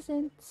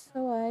isn't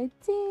so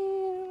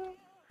ideal.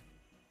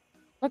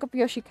 Look up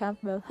Yoshi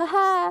Campbell.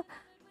 Haha!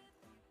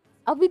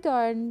 I'll be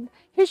darned.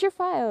 Here's your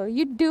file.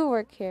 You do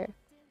work here.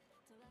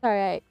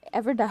 Sorry, I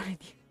ever doubted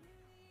you.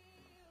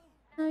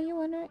 Now you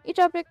wonder. Each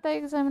object I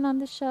examine on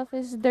this shelf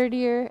is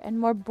dirtier and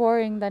more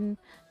boring than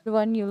the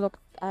one you looked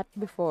at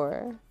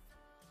before.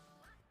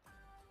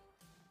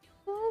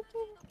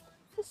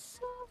 Just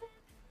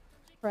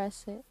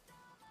press it.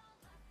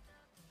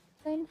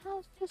 Plain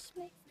house just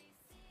make.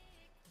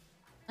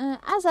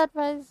 As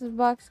advised, the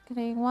box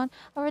containing one.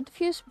 However, the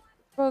fuse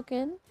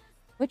broken,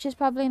 which is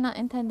probably not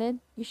intended.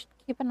 You should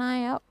keep an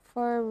eye out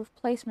for a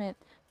replacement.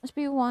 Must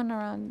be one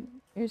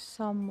around here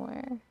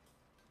somewhere.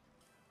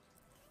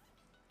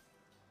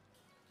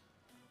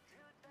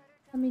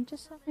 I mean,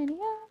 just how many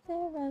out there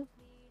are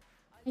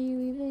you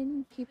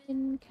even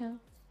keeping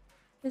count?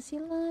 'Cause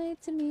you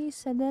lied to me,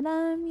 said that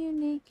I'm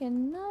unique,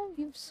 and now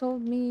you've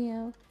sold me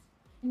out.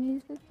 And you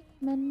think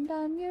and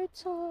I'm your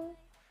toy.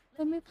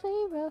 Let me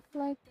play rough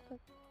like a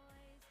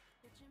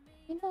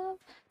you know.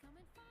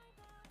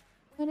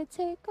 Gonna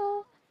take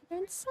all your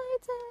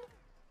insides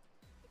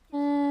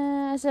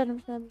and I said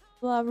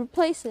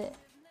replace it.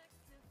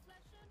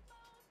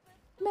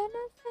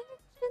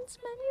 Manufacturing's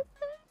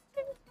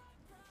manufacturing.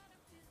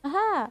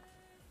 Aha!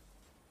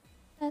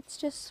 That's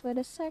just what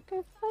a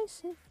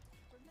sacrifice is.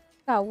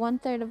 Got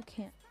 1/3 of a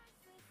can.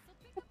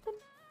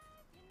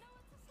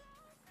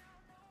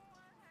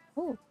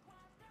 Oh.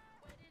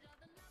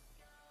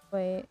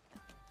 Wait.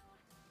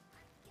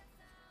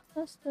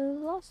 Must have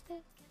lost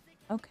it.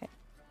 Okay.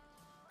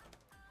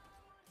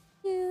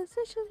 Yeah,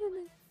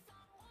 officially.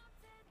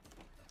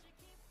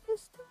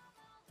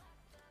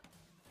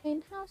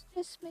 In-house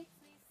dismay.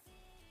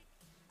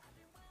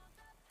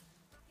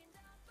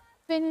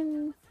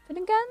 Fitting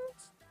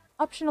guns?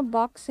 Optional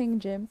boxing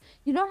gym.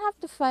 You don't have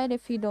to fight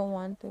if you don't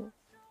want to.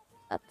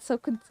 That's so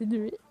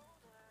considerate.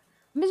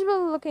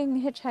 Miserable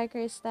looking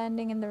hitchhiker is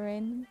standing in the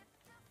rain,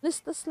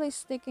 listlessly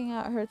sticking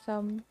out her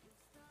thumb.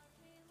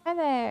 Hi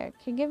there,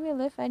 can you give me a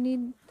lift? I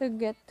need to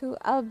get to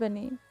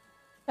Albany.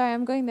 Sorry,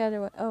 I'm going the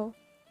other way. Oh,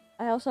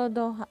 I also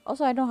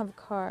I don't have a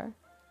car.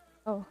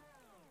 Oh,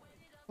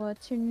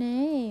 what's your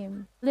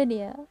name?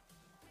 Lydia.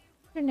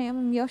 What's your name?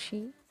 I'm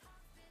Yoshi.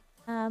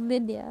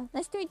 Lydia.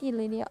 Nice to meet you,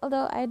 Lydia.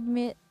 Although I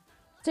admit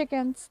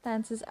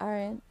circumstances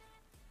aren't.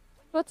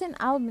 What's in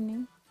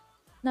Albany?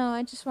 No,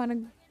 I just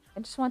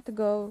want to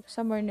go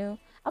somewhere new.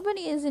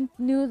 Albany isn't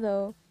new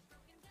though.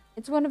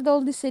 It's one of the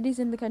oldest cities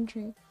in the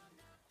country.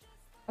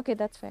 Okay,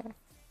 that's fair.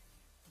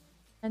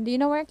 And do you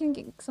know where I can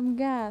get some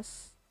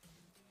gas?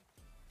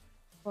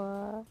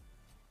 What?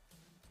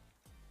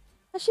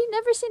 Has she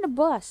never seen a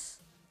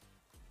bus?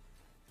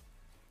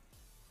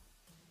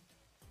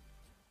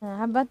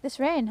 How about this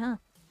rain, huh?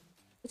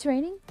 It's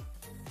raining?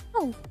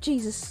 Oh,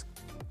 Jesus.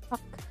 Fuck.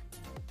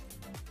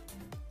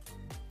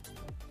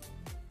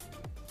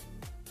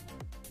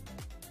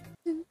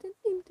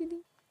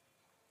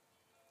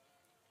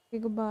 Okay,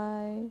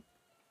 goodbye.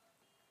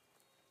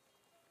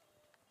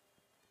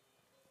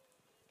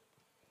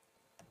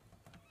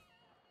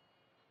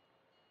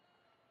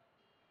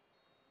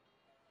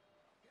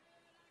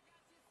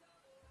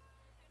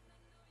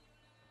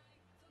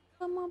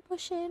 Come on,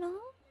 push it on.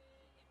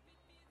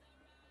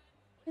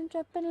 And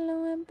drop it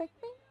low and back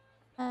me.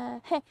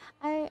 Hey,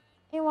 I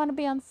want to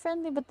be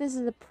unfriendly, but this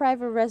is a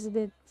private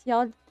residence.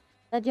 Y'all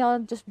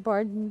just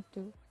barred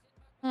into.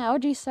 Oh,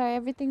 geez, sorry.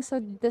 Everything's so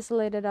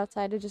desolated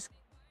outside.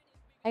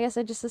 I guess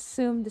I just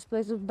assumed this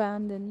place was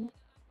abandoned.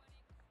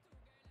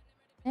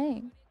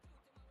 Dang.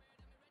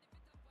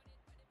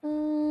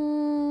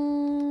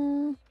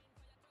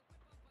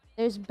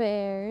 There's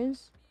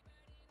bears.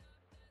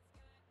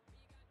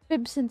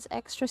 Bibson's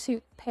extra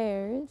suit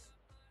pears.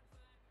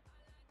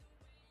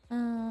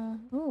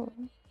 Ooh.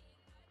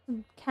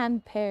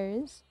 Canned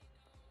pears.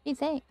 Gee,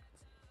 thanks.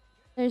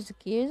 There's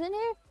gears in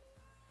here?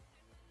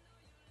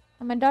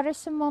 And my daughter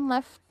Simone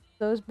left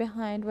those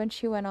behind when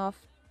she went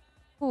off.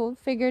 Cool.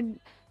 Figured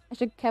I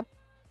should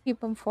keep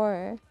them for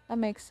her. That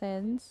makes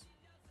sense.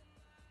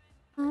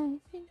 I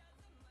think.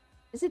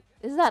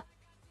 Is that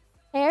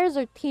pears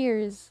or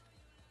tears?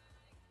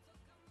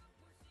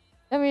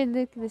 I mean,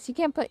 look at this. You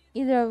can't put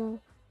either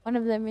one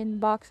of them in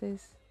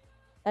boxes.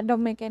 That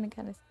don't make any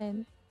kind of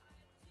sense.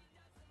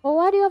 Well,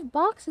 why do you have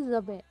boxes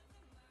of it?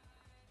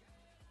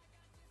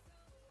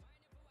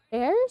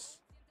 Pears?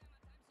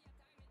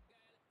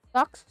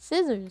 Socks?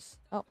 Scissors.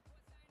 Oh.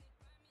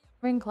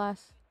 Ring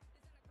class.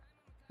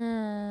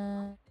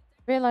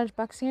 Very large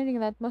box, signaling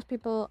that most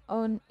people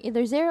own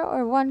either 0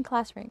 or 1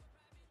 class ring.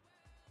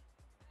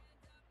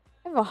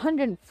 I have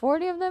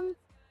 140 of them?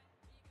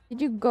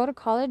 Did you go to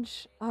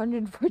college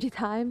 140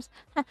 times?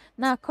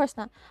 Nah, of course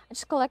not. I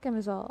just collect them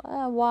as all.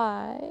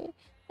 Why?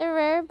 They're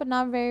rare, but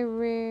not very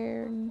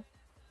rare.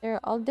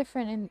 They're all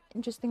different in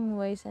interesting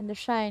ways, and they're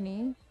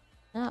shiny.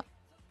 No.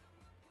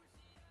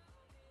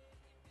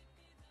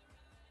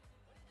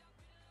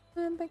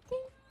 I'm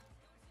baking.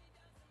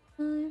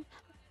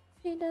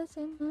 She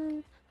doesn't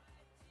mind.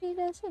 She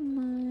doesn't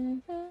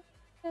mind.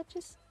 That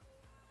just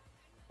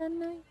the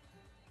night.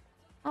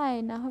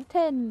 I now have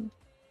 10.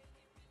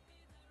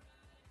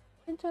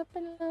 It's up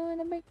and low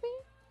and a big me.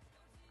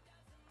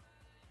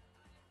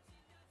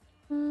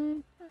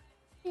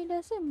 She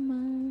doesn't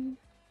mind.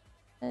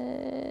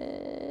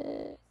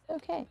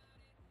 Okay.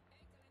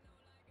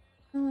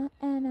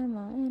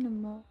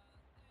 Animal.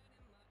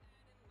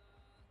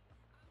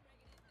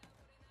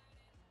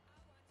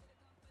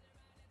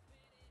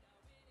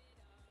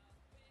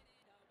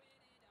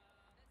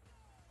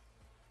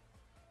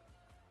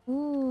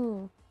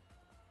 Ooh.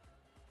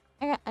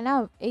 I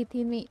now have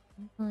 18 meat.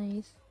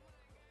 Nice.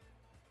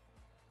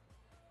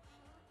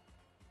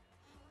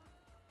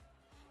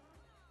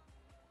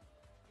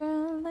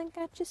 Girl, I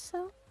got you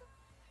so.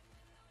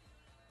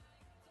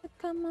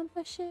 Come on,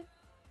 push it.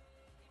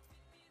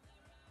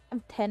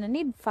 I'm 10. I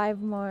need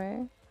 5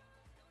 more.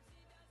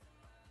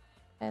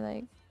 I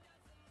like.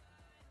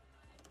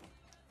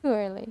 Too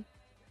early.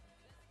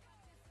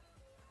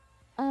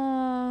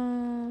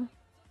 A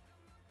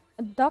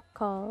duck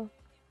call.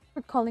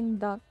 We're calling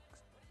ducks.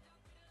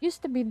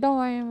 Used to be, don't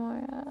worry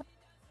anymore.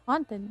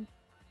 Haunted.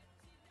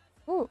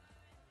 Ooh.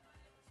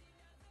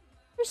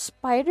 There's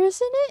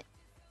spiders in it?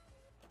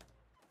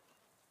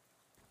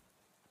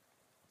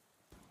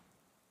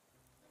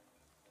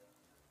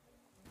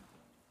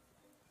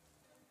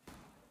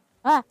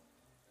 Ah!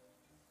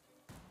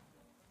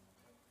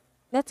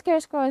 That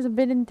scarecrow is a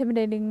bit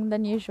intimidating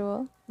than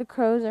usual. The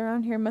crows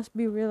around here must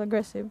be real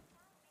aggressive.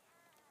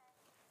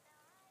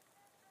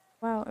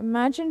 Wow,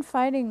 imagine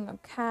fighting a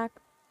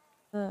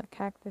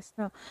cactus,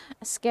 no,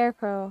 a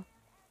scarecrow.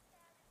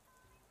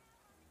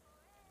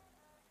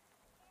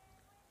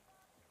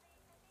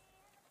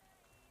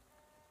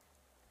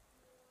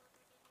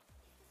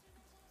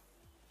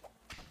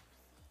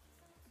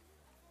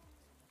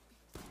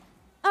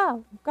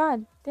 Oh,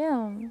 god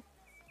damn.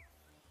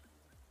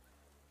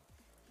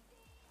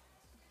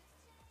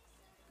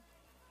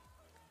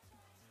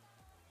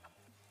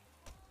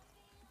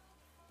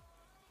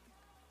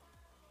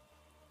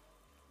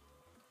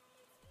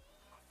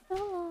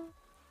 Oh,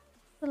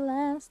 the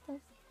last of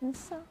the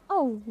sun.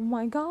 Oh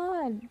my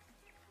god.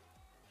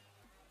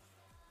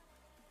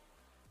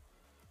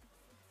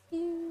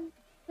 You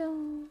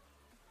don't.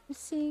 You're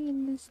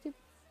singing this stupid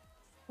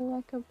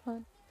like a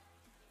pun.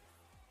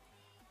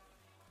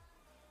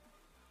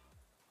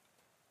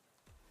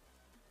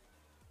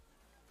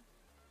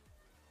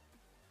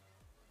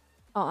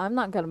 Oh, I'm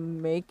not gonna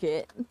make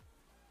it.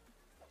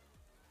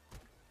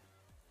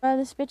 Bro,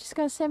 this bitch is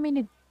gonna send me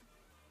to.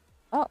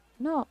 Oh,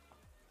 no.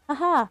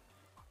 Haha.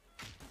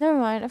 Never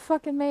mind, I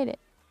fucking made it.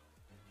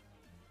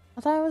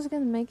 I thought I was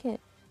gonna make it.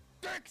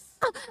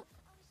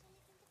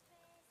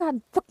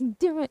 God fucking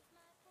damn it.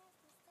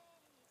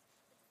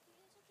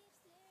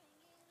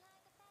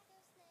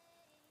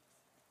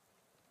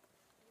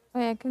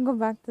 Wait, I can go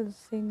back to the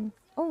thing.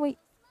 Oh, wait.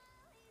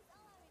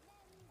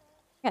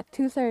 Yeah,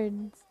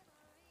 2/3.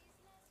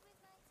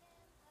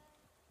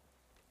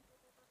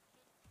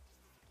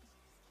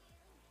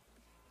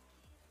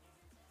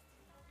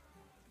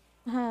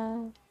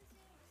 Haha.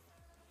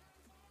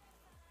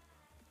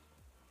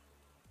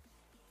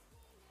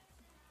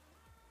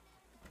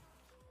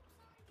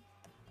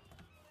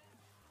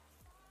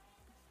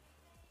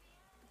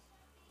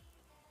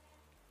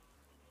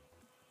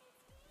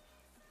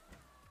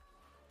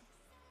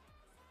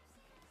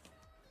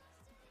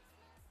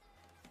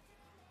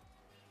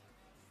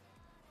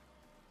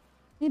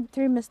 Need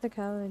 3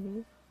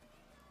 mysticality.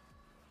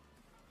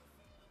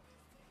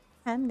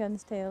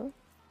 Handgun's tail.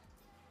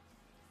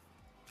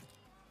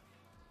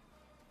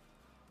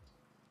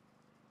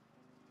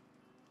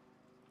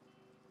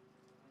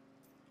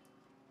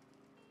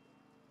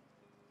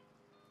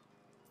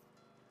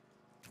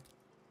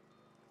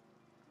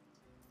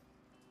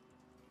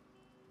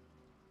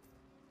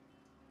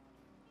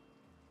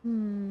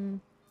 Hmm.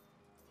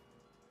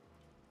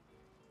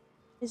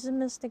 Is a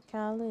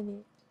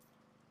mysticality.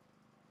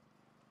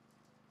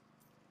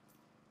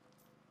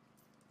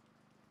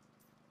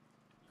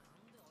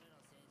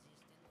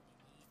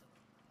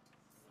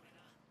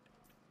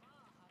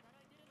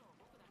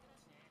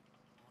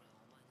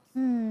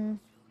 Hmm.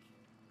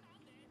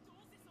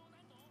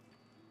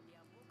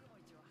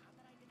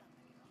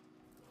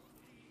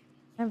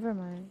 Never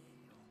mind.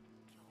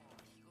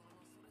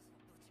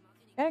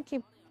 Gotta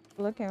keep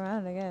looking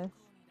around, I guess.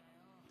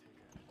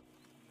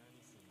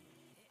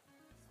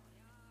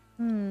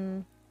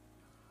 Hmm.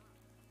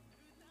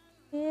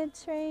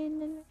 It's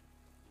raining.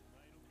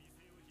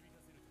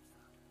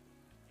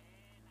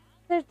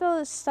 Turtle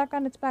is stuck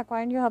on its back. Why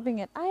aren't you helping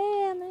it? I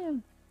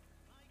am.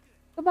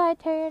 Goodbye,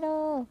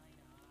 turtle.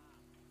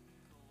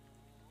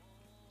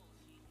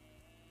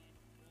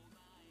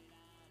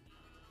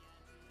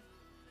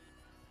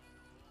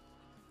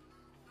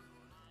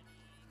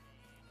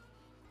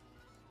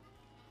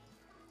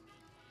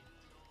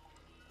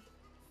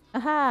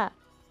 Aha.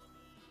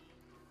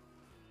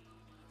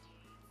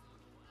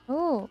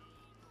 Oh.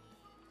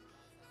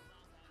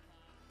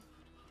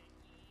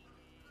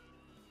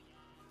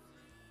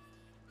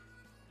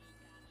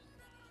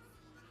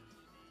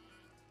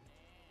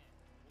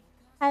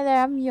 Hi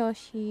there, I'm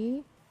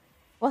Yoshi.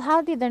 Well,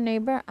 howdy there,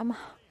 neighbor. I'm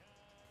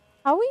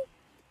Howie?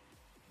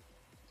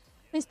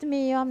 Nice to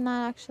meet you. I'm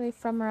not actually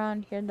from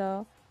around here,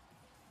 though.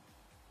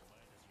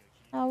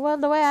 Well,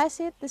 the way I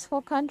see it, this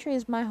whole country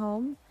is my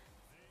home.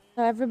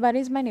 So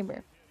everybody's my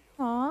neighbor.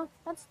 Aw,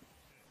 that's...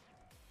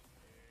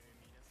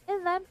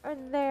 Is that or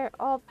they're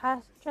all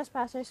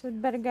trespassers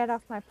who'd better get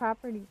off my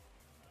property?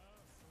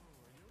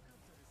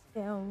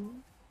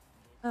 Damn.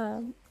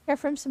 Care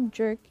from some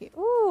jerky.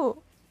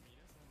 Ooh!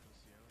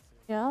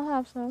 Yeah, I'll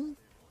have some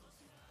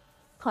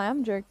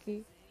clam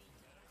jerky.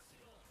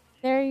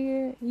 There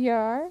you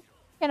are.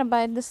 Gonna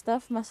buy the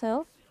stuff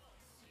myself.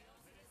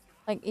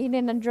 Like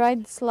eating a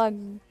dried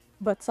slug,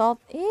 but salt.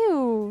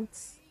 Ew,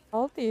 it's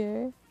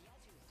saltier.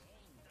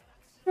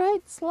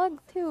 Dried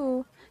slug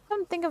too.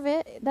 Come think of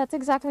it, that's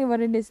exactly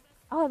what it is.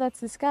 Oh, that's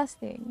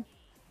disgusting.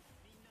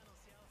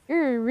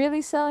 You're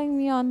really selling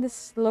me on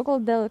this local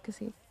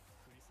delicacy.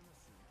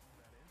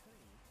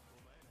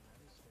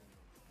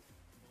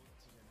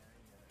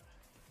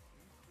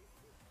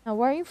 Now,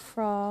 where are you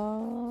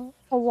from?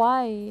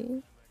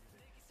 Hawaii.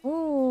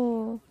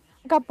 Ooh,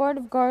 I got bored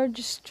of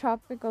gorgeous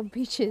tropical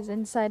beaches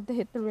and decided to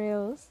hit the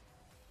rails.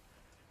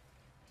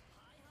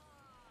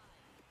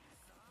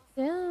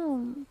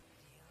 Damn.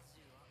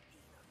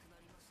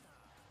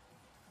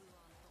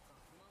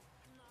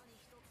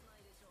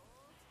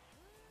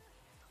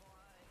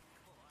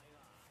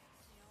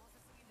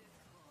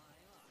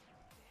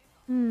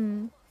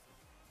 Hmm.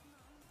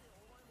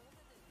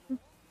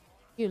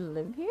 You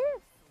live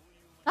here?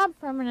 Not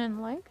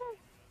permanent, like I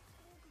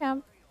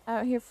camp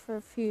out here for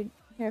a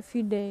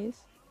few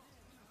days.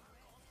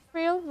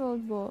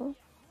 Railroad bowl.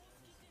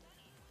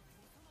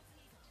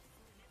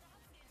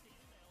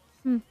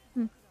 Hmm.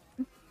 Hmm.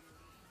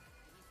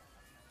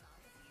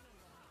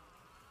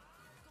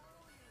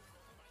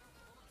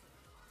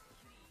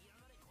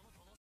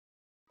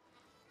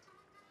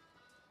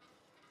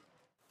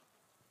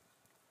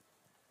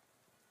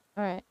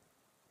 All right.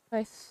 So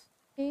I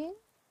think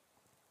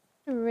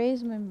to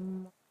raise my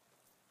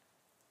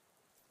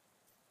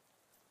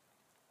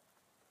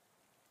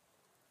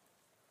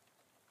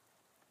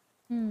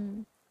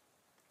hmm.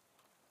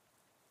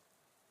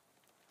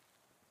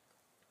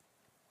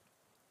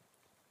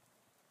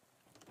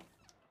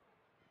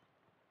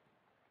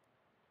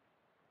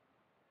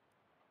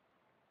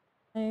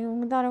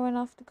 I thought I went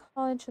off to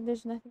college, so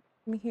there's nothing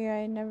for me here.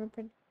 I never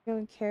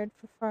particularly cared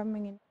for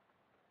farming. And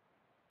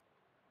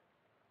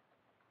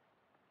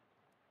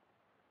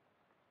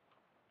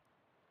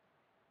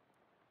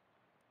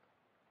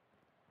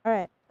all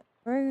right,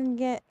 we're gonna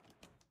get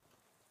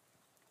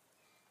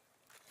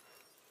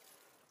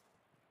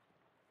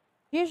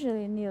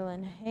usually a needle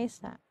in a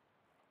haystack.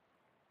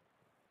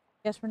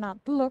 Guess we're not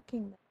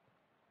looking.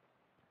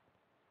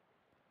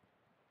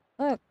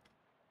 Look,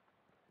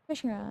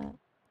 fishing rod.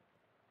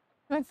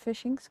 My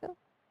fishing skill.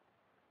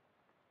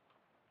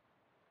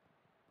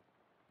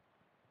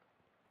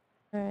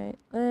 All right,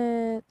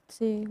 let's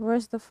see.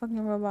 Where's the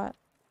fucking robot?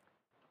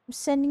 I'm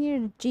sending you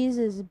to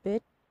Jesus,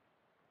 bitch.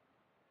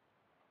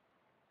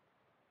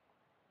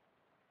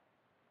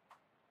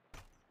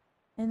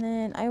 And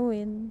then I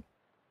win.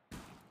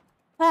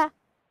 Ha!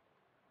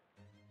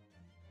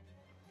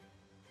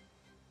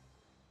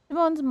 The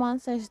bones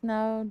monster is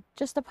now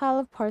just a pile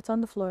of parts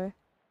on the floor.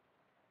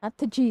 Not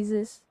to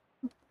Jesus.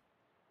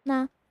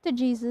 Nah, to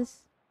Jesus.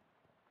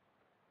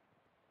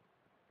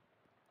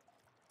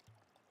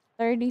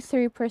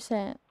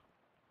 33%.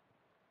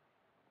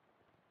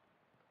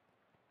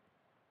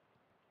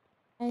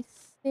 I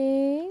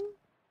think.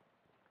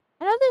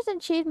 I know there's an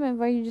achievement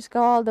where you just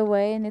go all the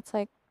way and it's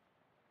like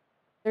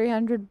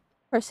 300%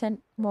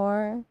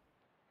 more.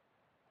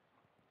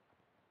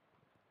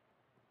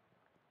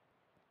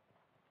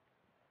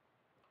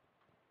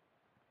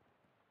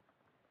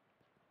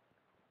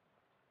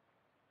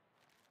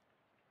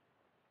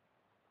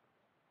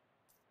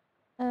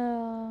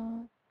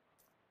 Uh,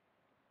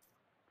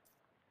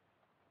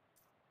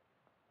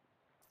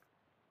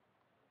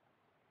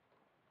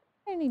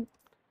 I need.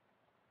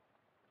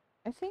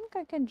 I think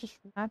I can just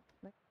not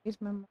like use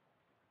my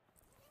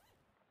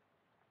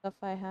stuff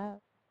I have.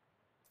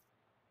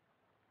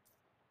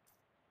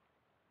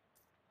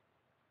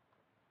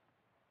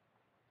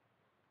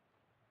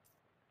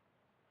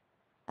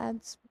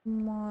 Adds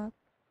more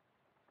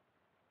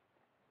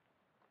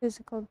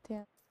physical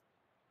damage.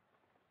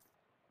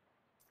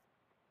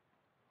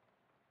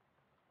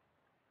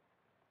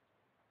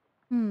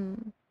 Hmm.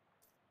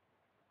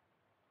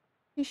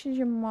 You should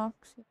your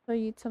moxie so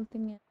you eat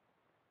something in.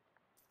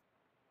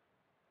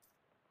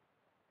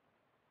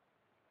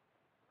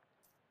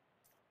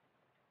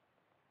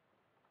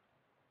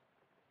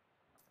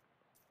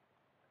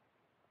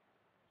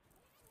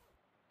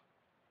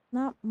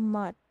 Not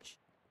much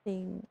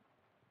thing.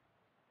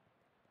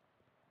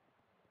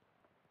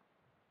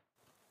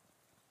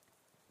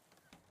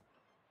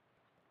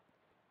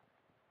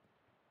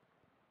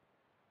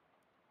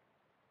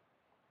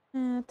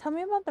 Tell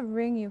me about the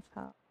ring you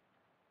found.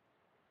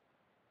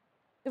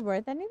 Is it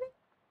worth anything?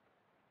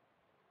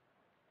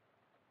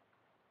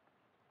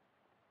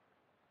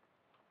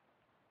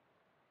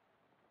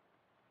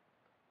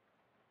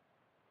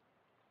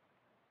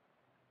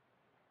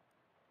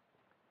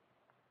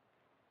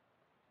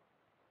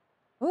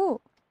 Ooh.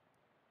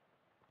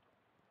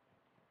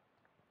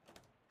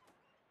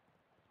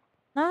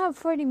 Now I have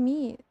 40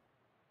 meat.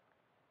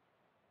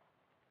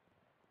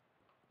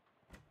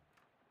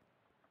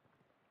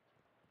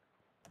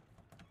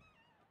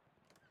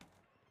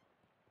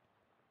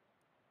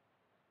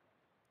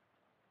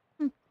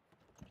 Hmm.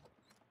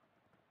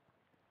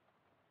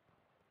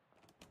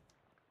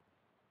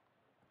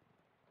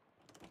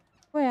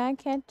 Wait, I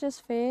can't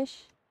just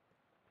fish.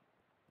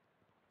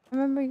 I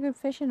remember you could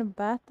fish in a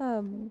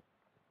bathtub.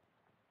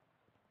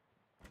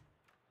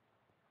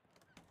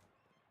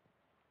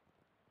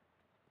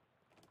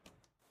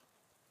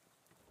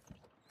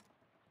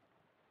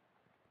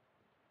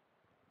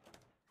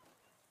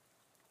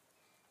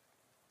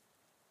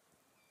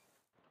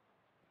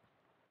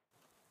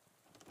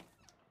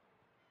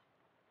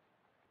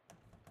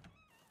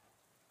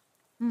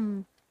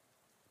 Hmm.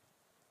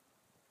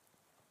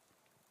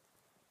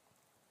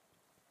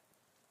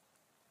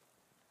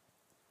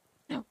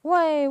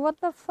 Wait, what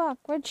the fuck?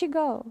 Where'd she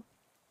go?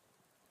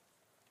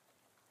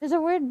 There's a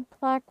weird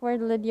plaque where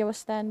Lydia was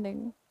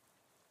standing.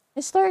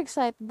 Historic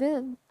site.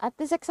 At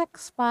this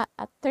exact spot,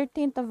 at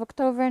 13th of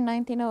October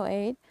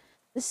 1908,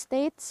 the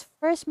state's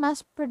first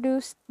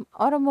mass-produced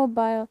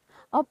automobile,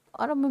 a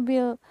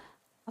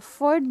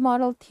Ford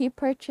Model T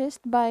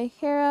purchased by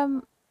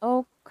Hiram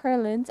O.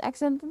 Curlins,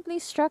 accidentally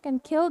struck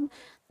and killed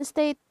the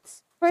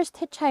state's first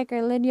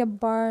hitchhiker, Lydia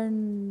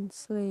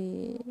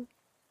Barnsley.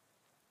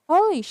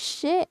 Holy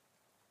shit!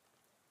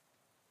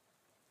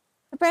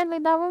 Apparently,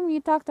 that woman you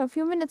talked to a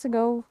few minutes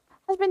ago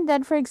has been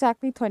dead for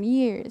exactly 20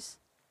 years.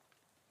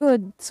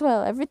 Good,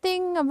 swell.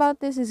 Everything about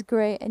this is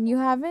great, and you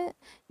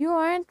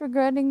aren't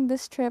regretting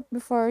this trip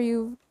before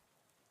you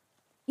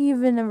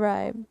even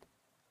arrived.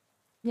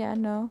 Yeah,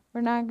 no,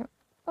 we're not.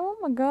 Oh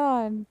my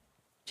god.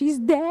 She's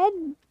dead?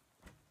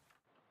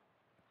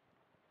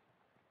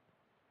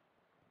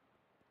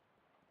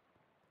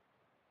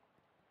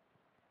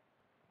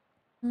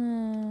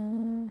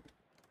 Hmm.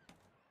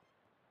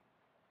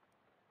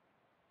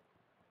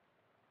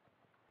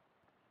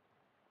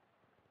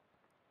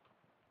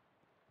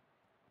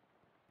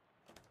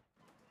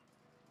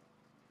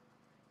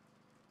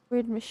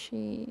 Weird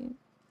machine.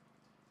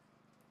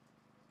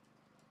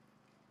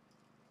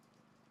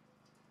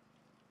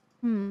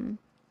 Hmm.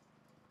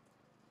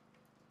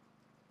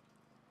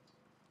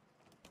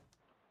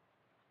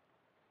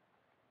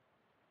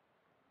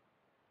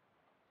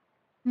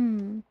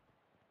 Hmm.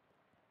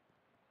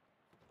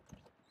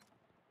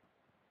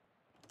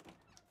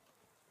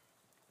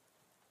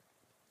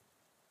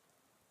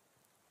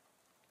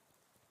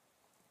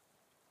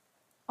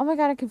 Oh my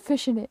god, I can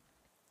fish in it.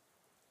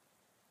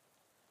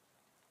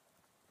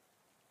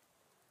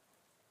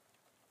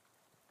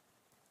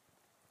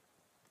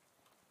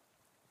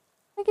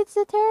 Look, it's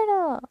the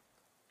turtle.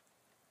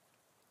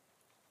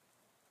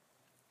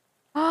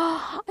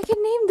 Ah, I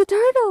can name the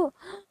turtle.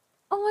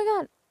 Oh my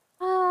god.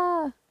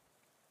 Ah,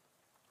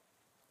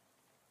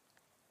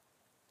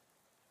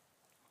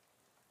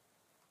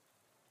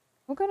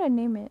 what could I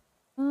name it?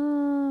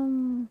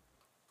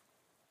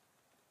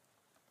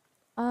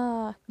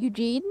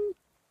 Eugene?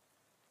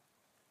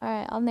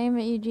 Alright, I'll name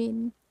it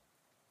Eugene.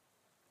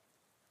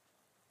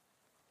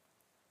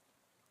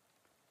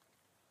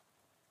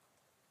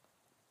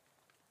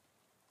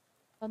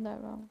 Got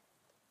that wrong.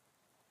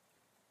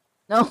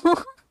 No.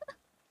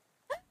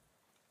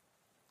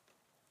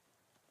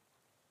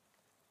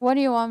 What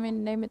do you want me to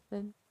name it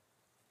then?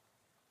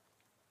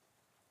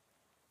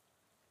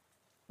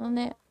 I'll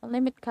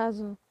name it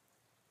Kazu.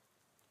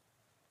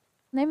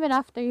 Name it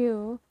after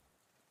you.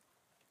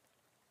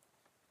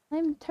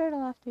 Name the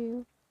turtle after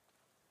you.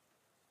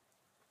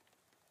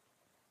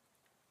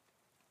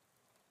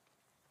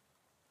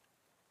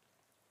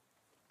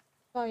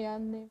 Oh yeah,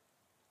 name.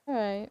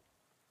 Alright.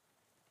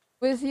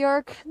 With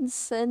your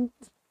consent,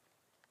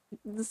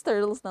 this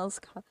turtle's now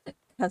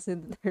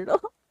Cousin the turtle.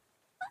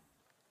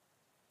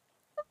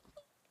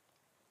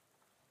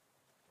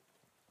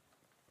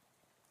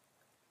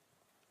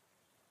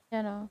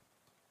 You know,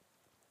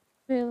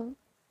 feel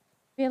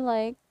feel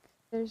like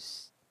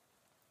there's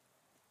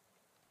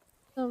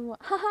some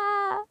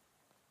haha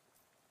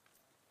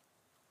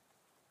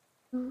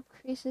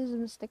increases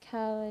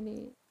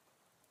mysticality.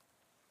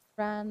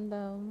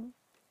 Random.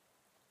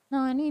 No,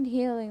 I need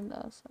healing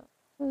though, so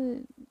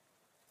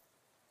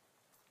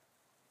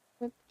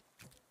whip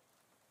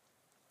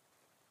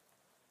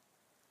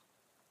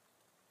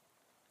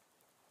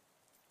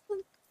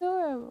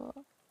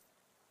adorable.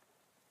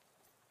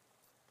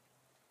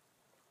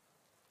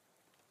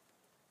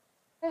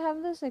 I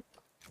have this like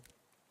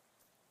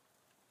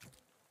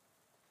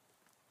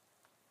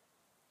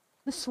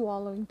the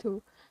swallowing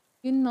too.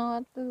 You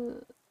not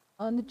the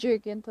on the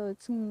jerky until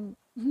it's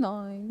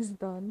gnawing is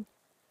done.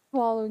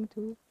 Swallowing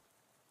too.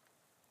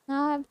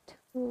 Now I have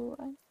two.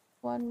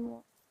 One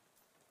more.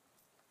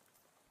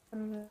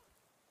 Never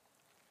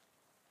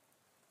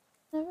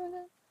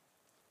gonna.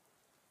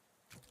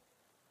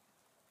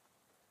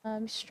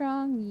 I'm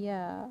strong.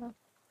 Yeah.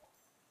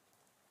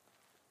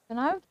 And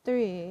I have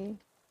three.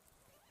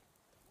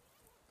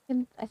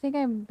 I think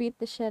I beat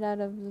the shit out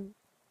of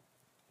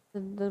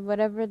the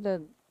whatever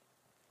that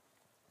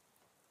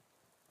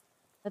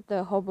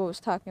the hobo was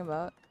talking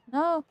about.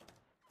 No,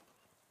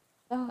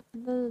 the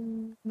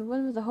one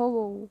with the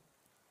hobo.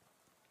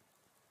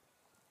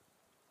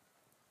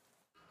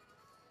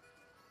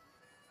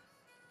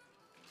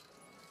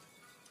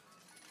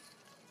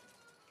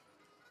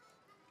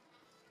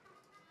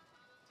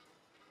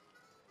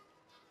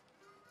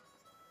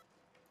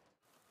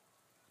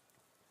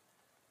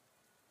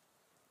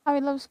 How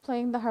he loves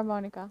playing the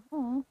harmonica.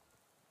 Oh.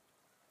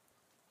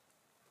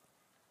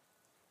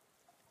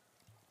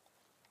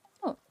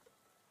 Oh.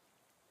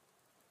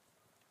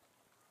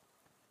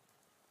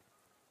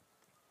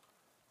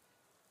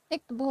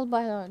 Take the bull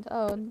by the horns.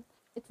 Oh,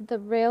 it's the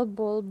rail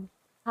bull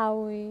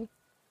Howie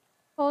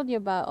told you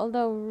about.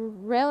 Although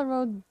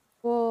railroad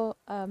bull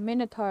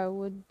minotaur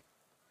would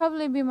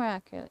probably be more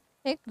accurate.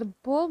 Take the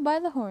bull by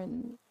the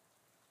horn.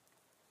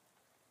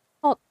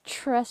 Halt,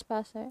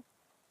 trespasser.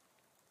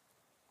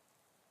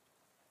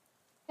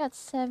 Got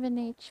 7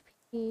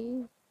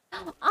 HP.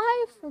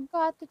 I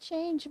forgot to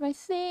change my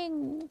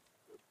thing.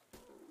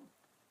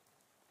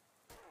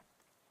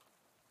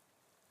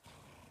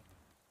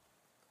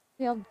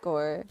 Field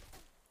gore.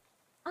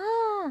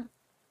 Ah,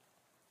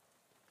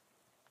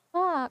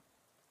 fuck.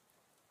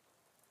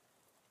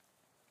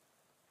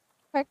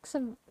 Perks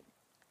of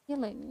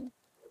healing.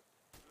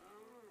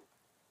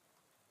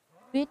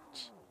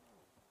 Bitch.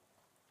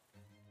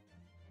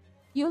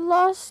 You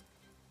lost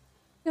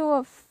to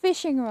a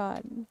fishing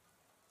rod.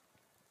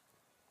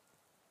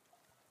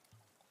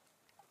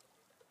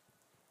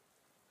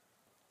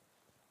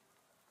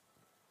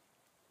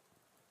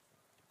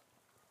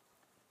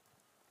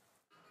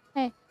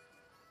 Hey,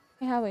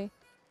 hey, Howie.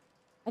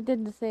 I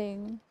did the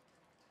thing.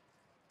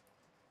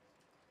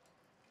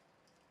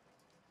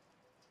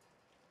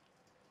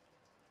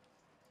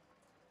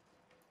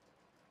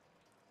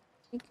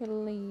 You could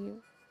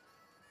leave.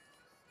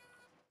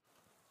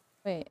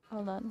 Wait,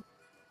 hold on.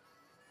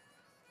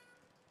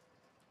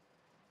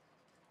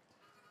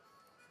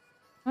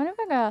 I wonder if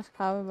I could ask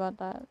Howie about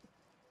that.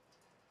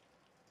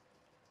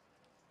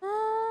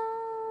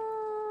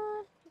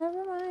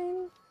 Never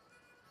mind.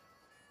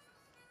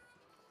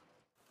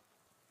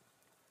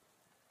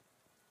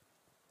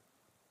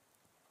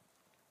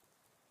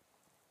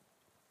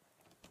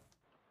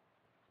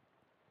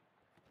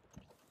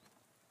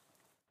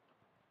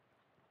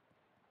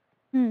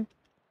 Hmm.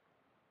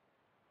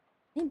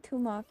 Need 2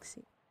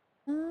 moxie.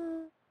 Uh,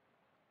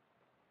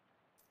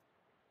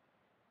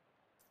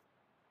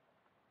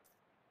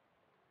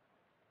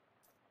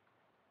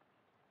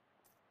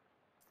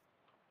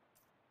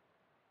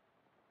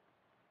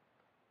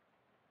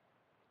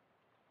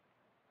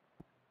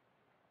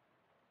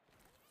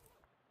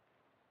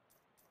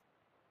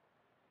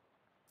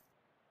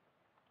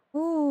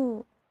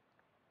 ooh.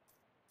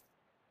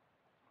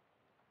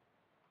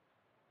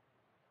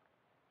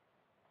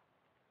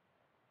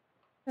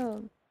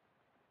 So,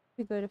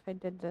 be good if I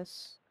did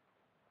this.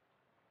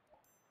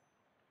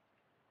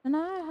 And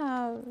I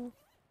have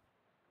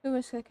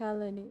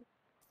physicality.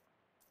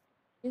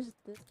 Is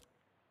this?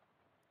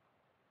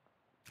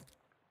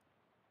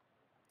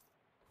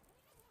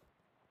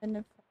 And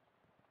if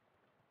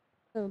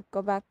so,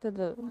 go back to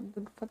the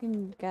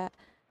fucking gas.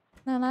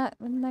 No, not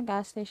in the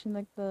gas station.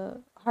 Like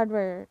the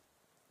hardware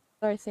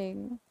store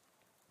thing.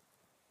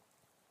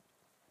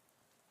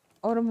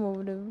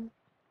 Automotive.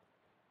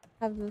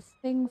 Have this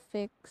thing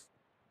fixed.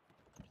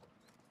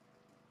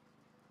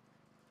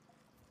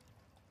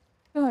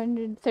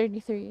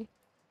 233.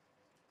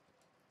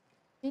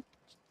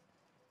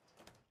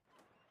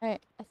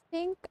 Alright, I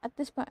think at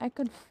this point I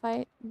could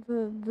fight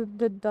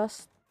the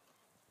dust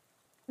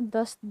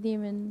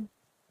demon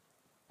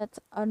that's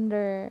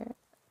under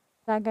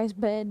that guy's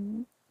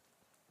bed.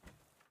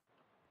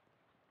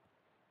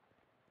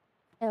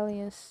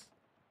 Elias.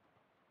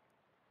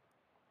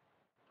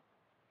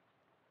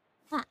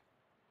 Ah.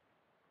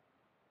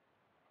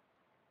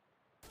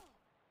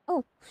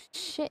 Oh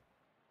shit.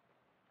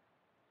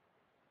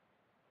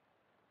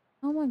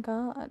 Oh my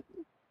god.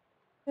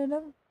 Should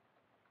have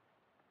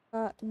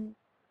gotten.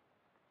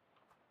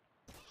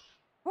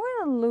 I'm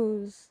gonna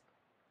lose.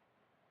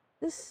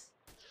 This.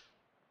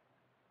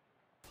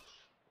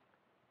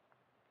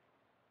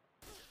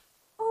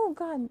 Oh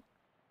god.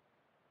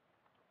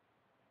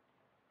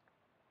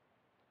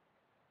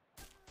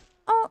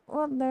 Oh,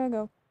 well, there I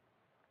go.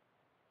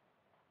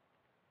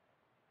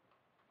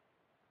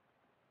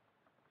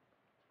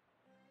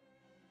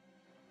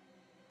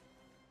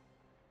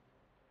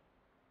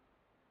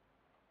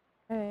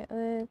 Alright,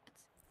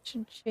 let's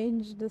should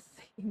change the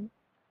thing.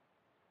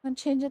 I'll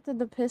change it to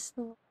the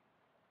pistol.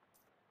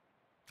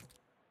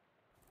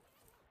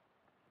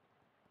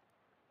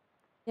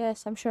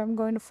 Yes, I'm sure I'm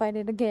going to fight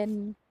it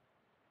again.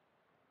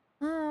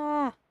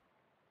 Ah!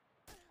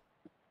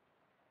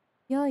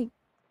 Yoink.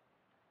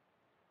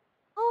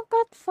 Oh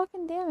god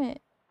fucking damn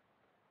it.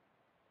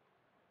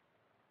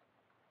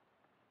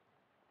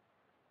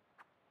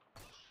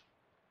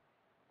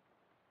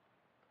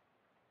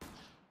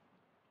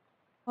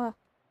 What?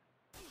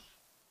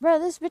 Bro,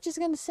 this bitch is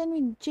gonna send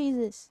me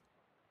Jesus.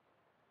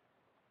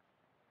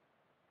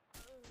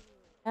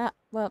 Ah,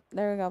 well,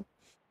 there we go.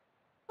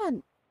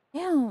 God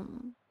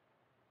damn.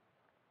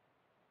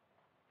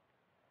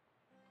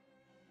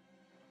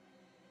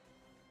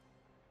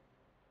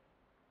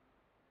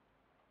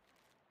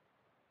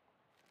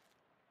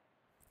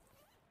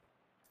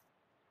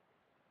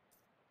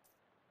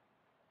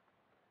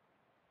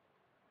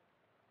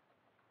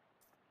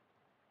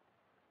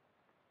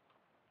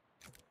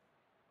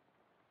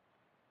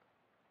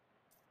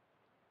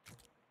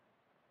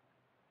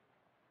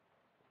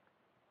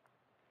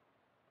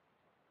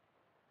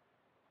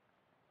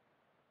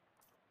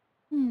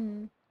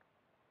 Hmm.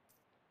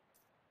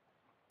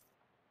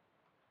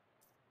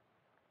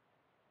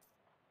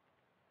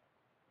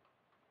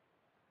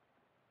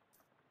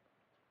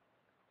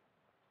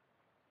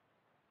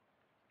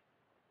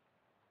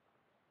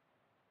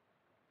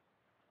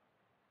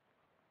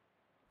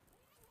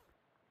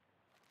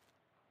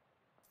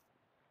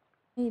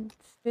 Need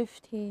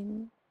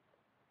 15.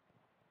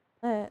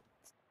 Let's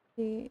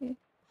see.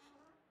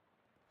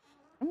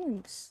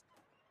 Thanks.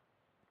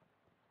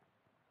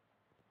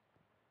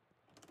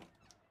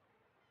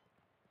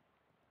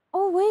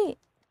 Oh, wait.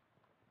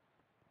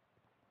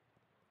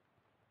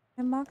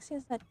 My Moxie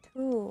is at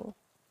 2.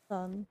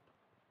 Done.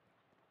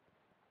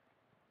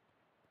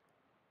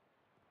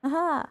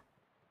 Aha!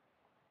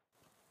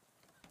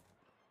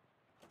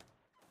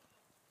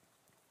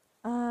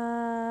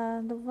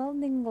 The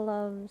welding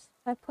gloves.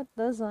 If I put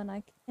those on,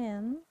 I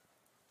can.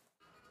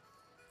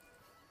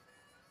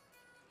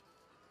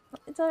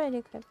 It's already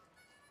equipped.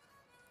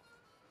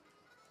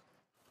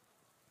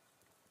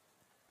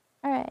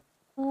 Alright.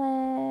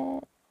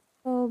 Let's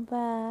go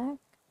back.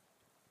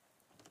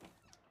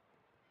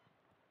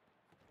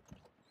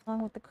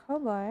 Along with the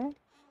crowbar.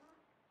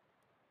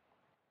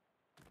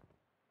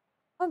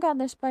 Oh god,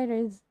 there's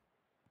spiders.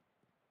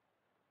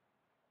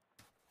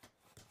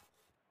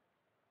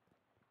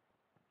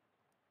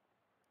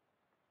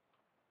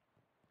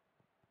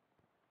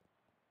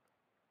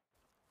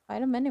 Fight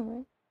them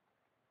anyway.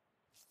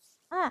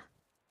 Ah!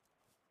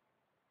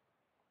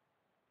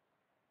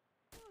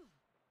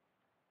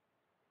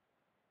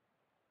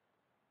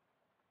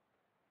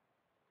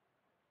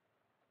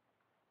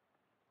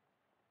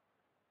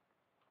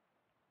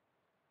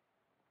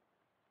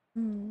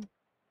 Hmm.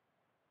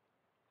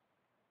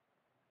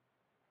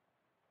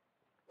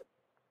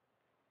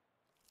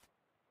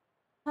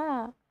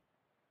 Ah!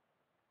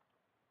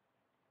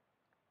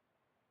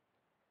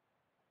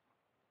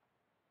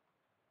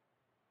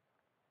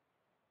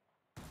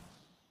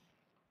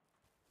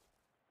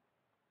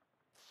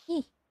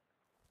 Eeh!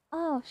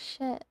 Oh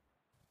shit.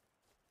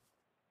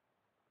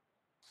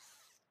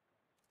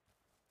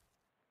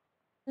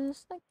 Is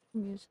this like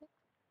music?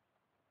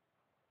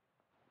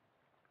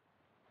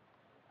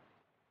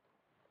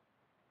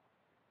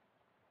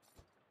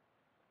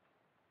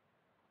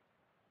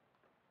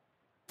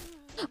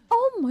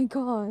 Oh my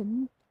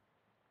god!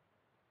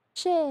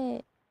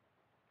 Shit!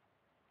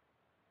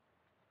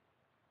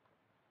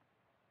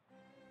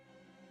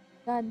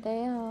 God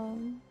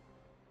damn.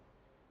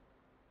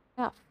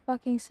 Got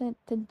fucking sent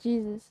to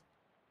Jesus.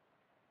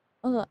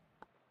 Hold on.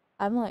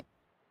 I'm like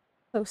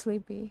so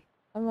sleepy.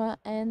 I'm gonna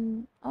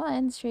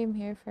end stream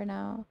here for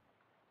now.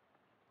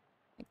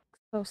 Like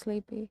so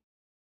sleepy.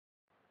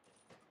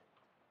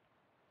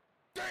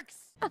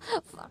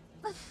 Fuck.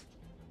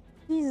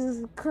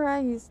 Jesus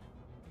Christ.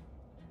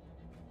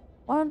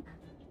 One?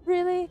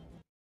 Really?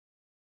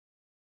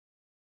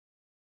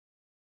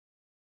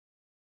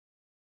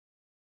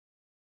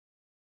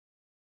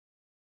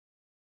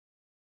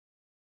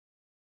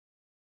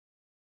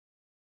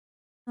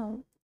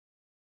 Oh.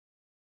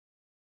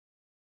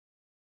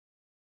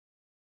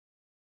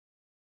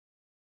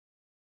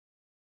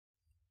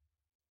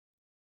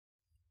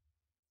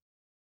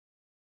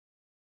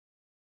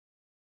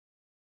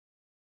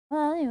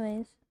 Well,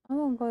 anyways, I'm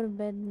gonna go to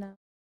bed now.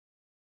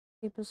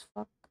 Sleep as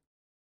fuck.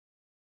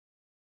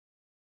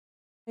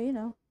 So, you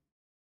know.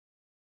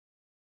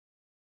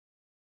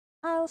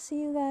 I'll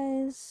see you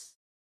guys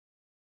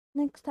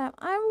next time.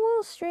 I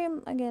will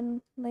stream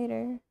again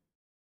later.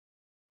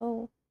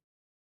 Oh,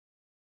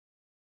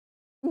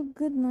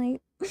 good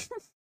night. Good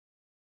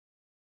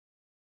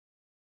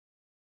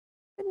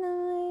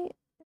night,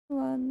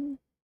 everyone.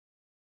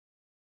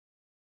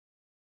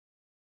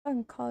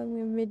 I'm calling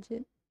me a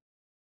midget.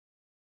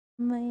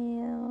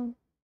 Man.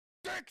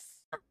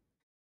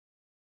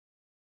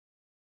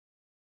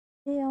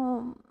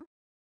 Damn.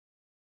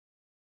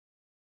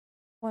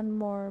 One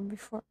more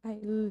before I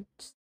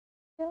lose.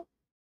 Yeah.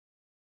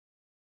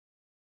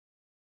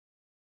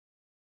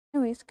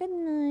 Anyways, good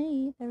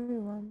night,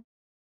 everyone.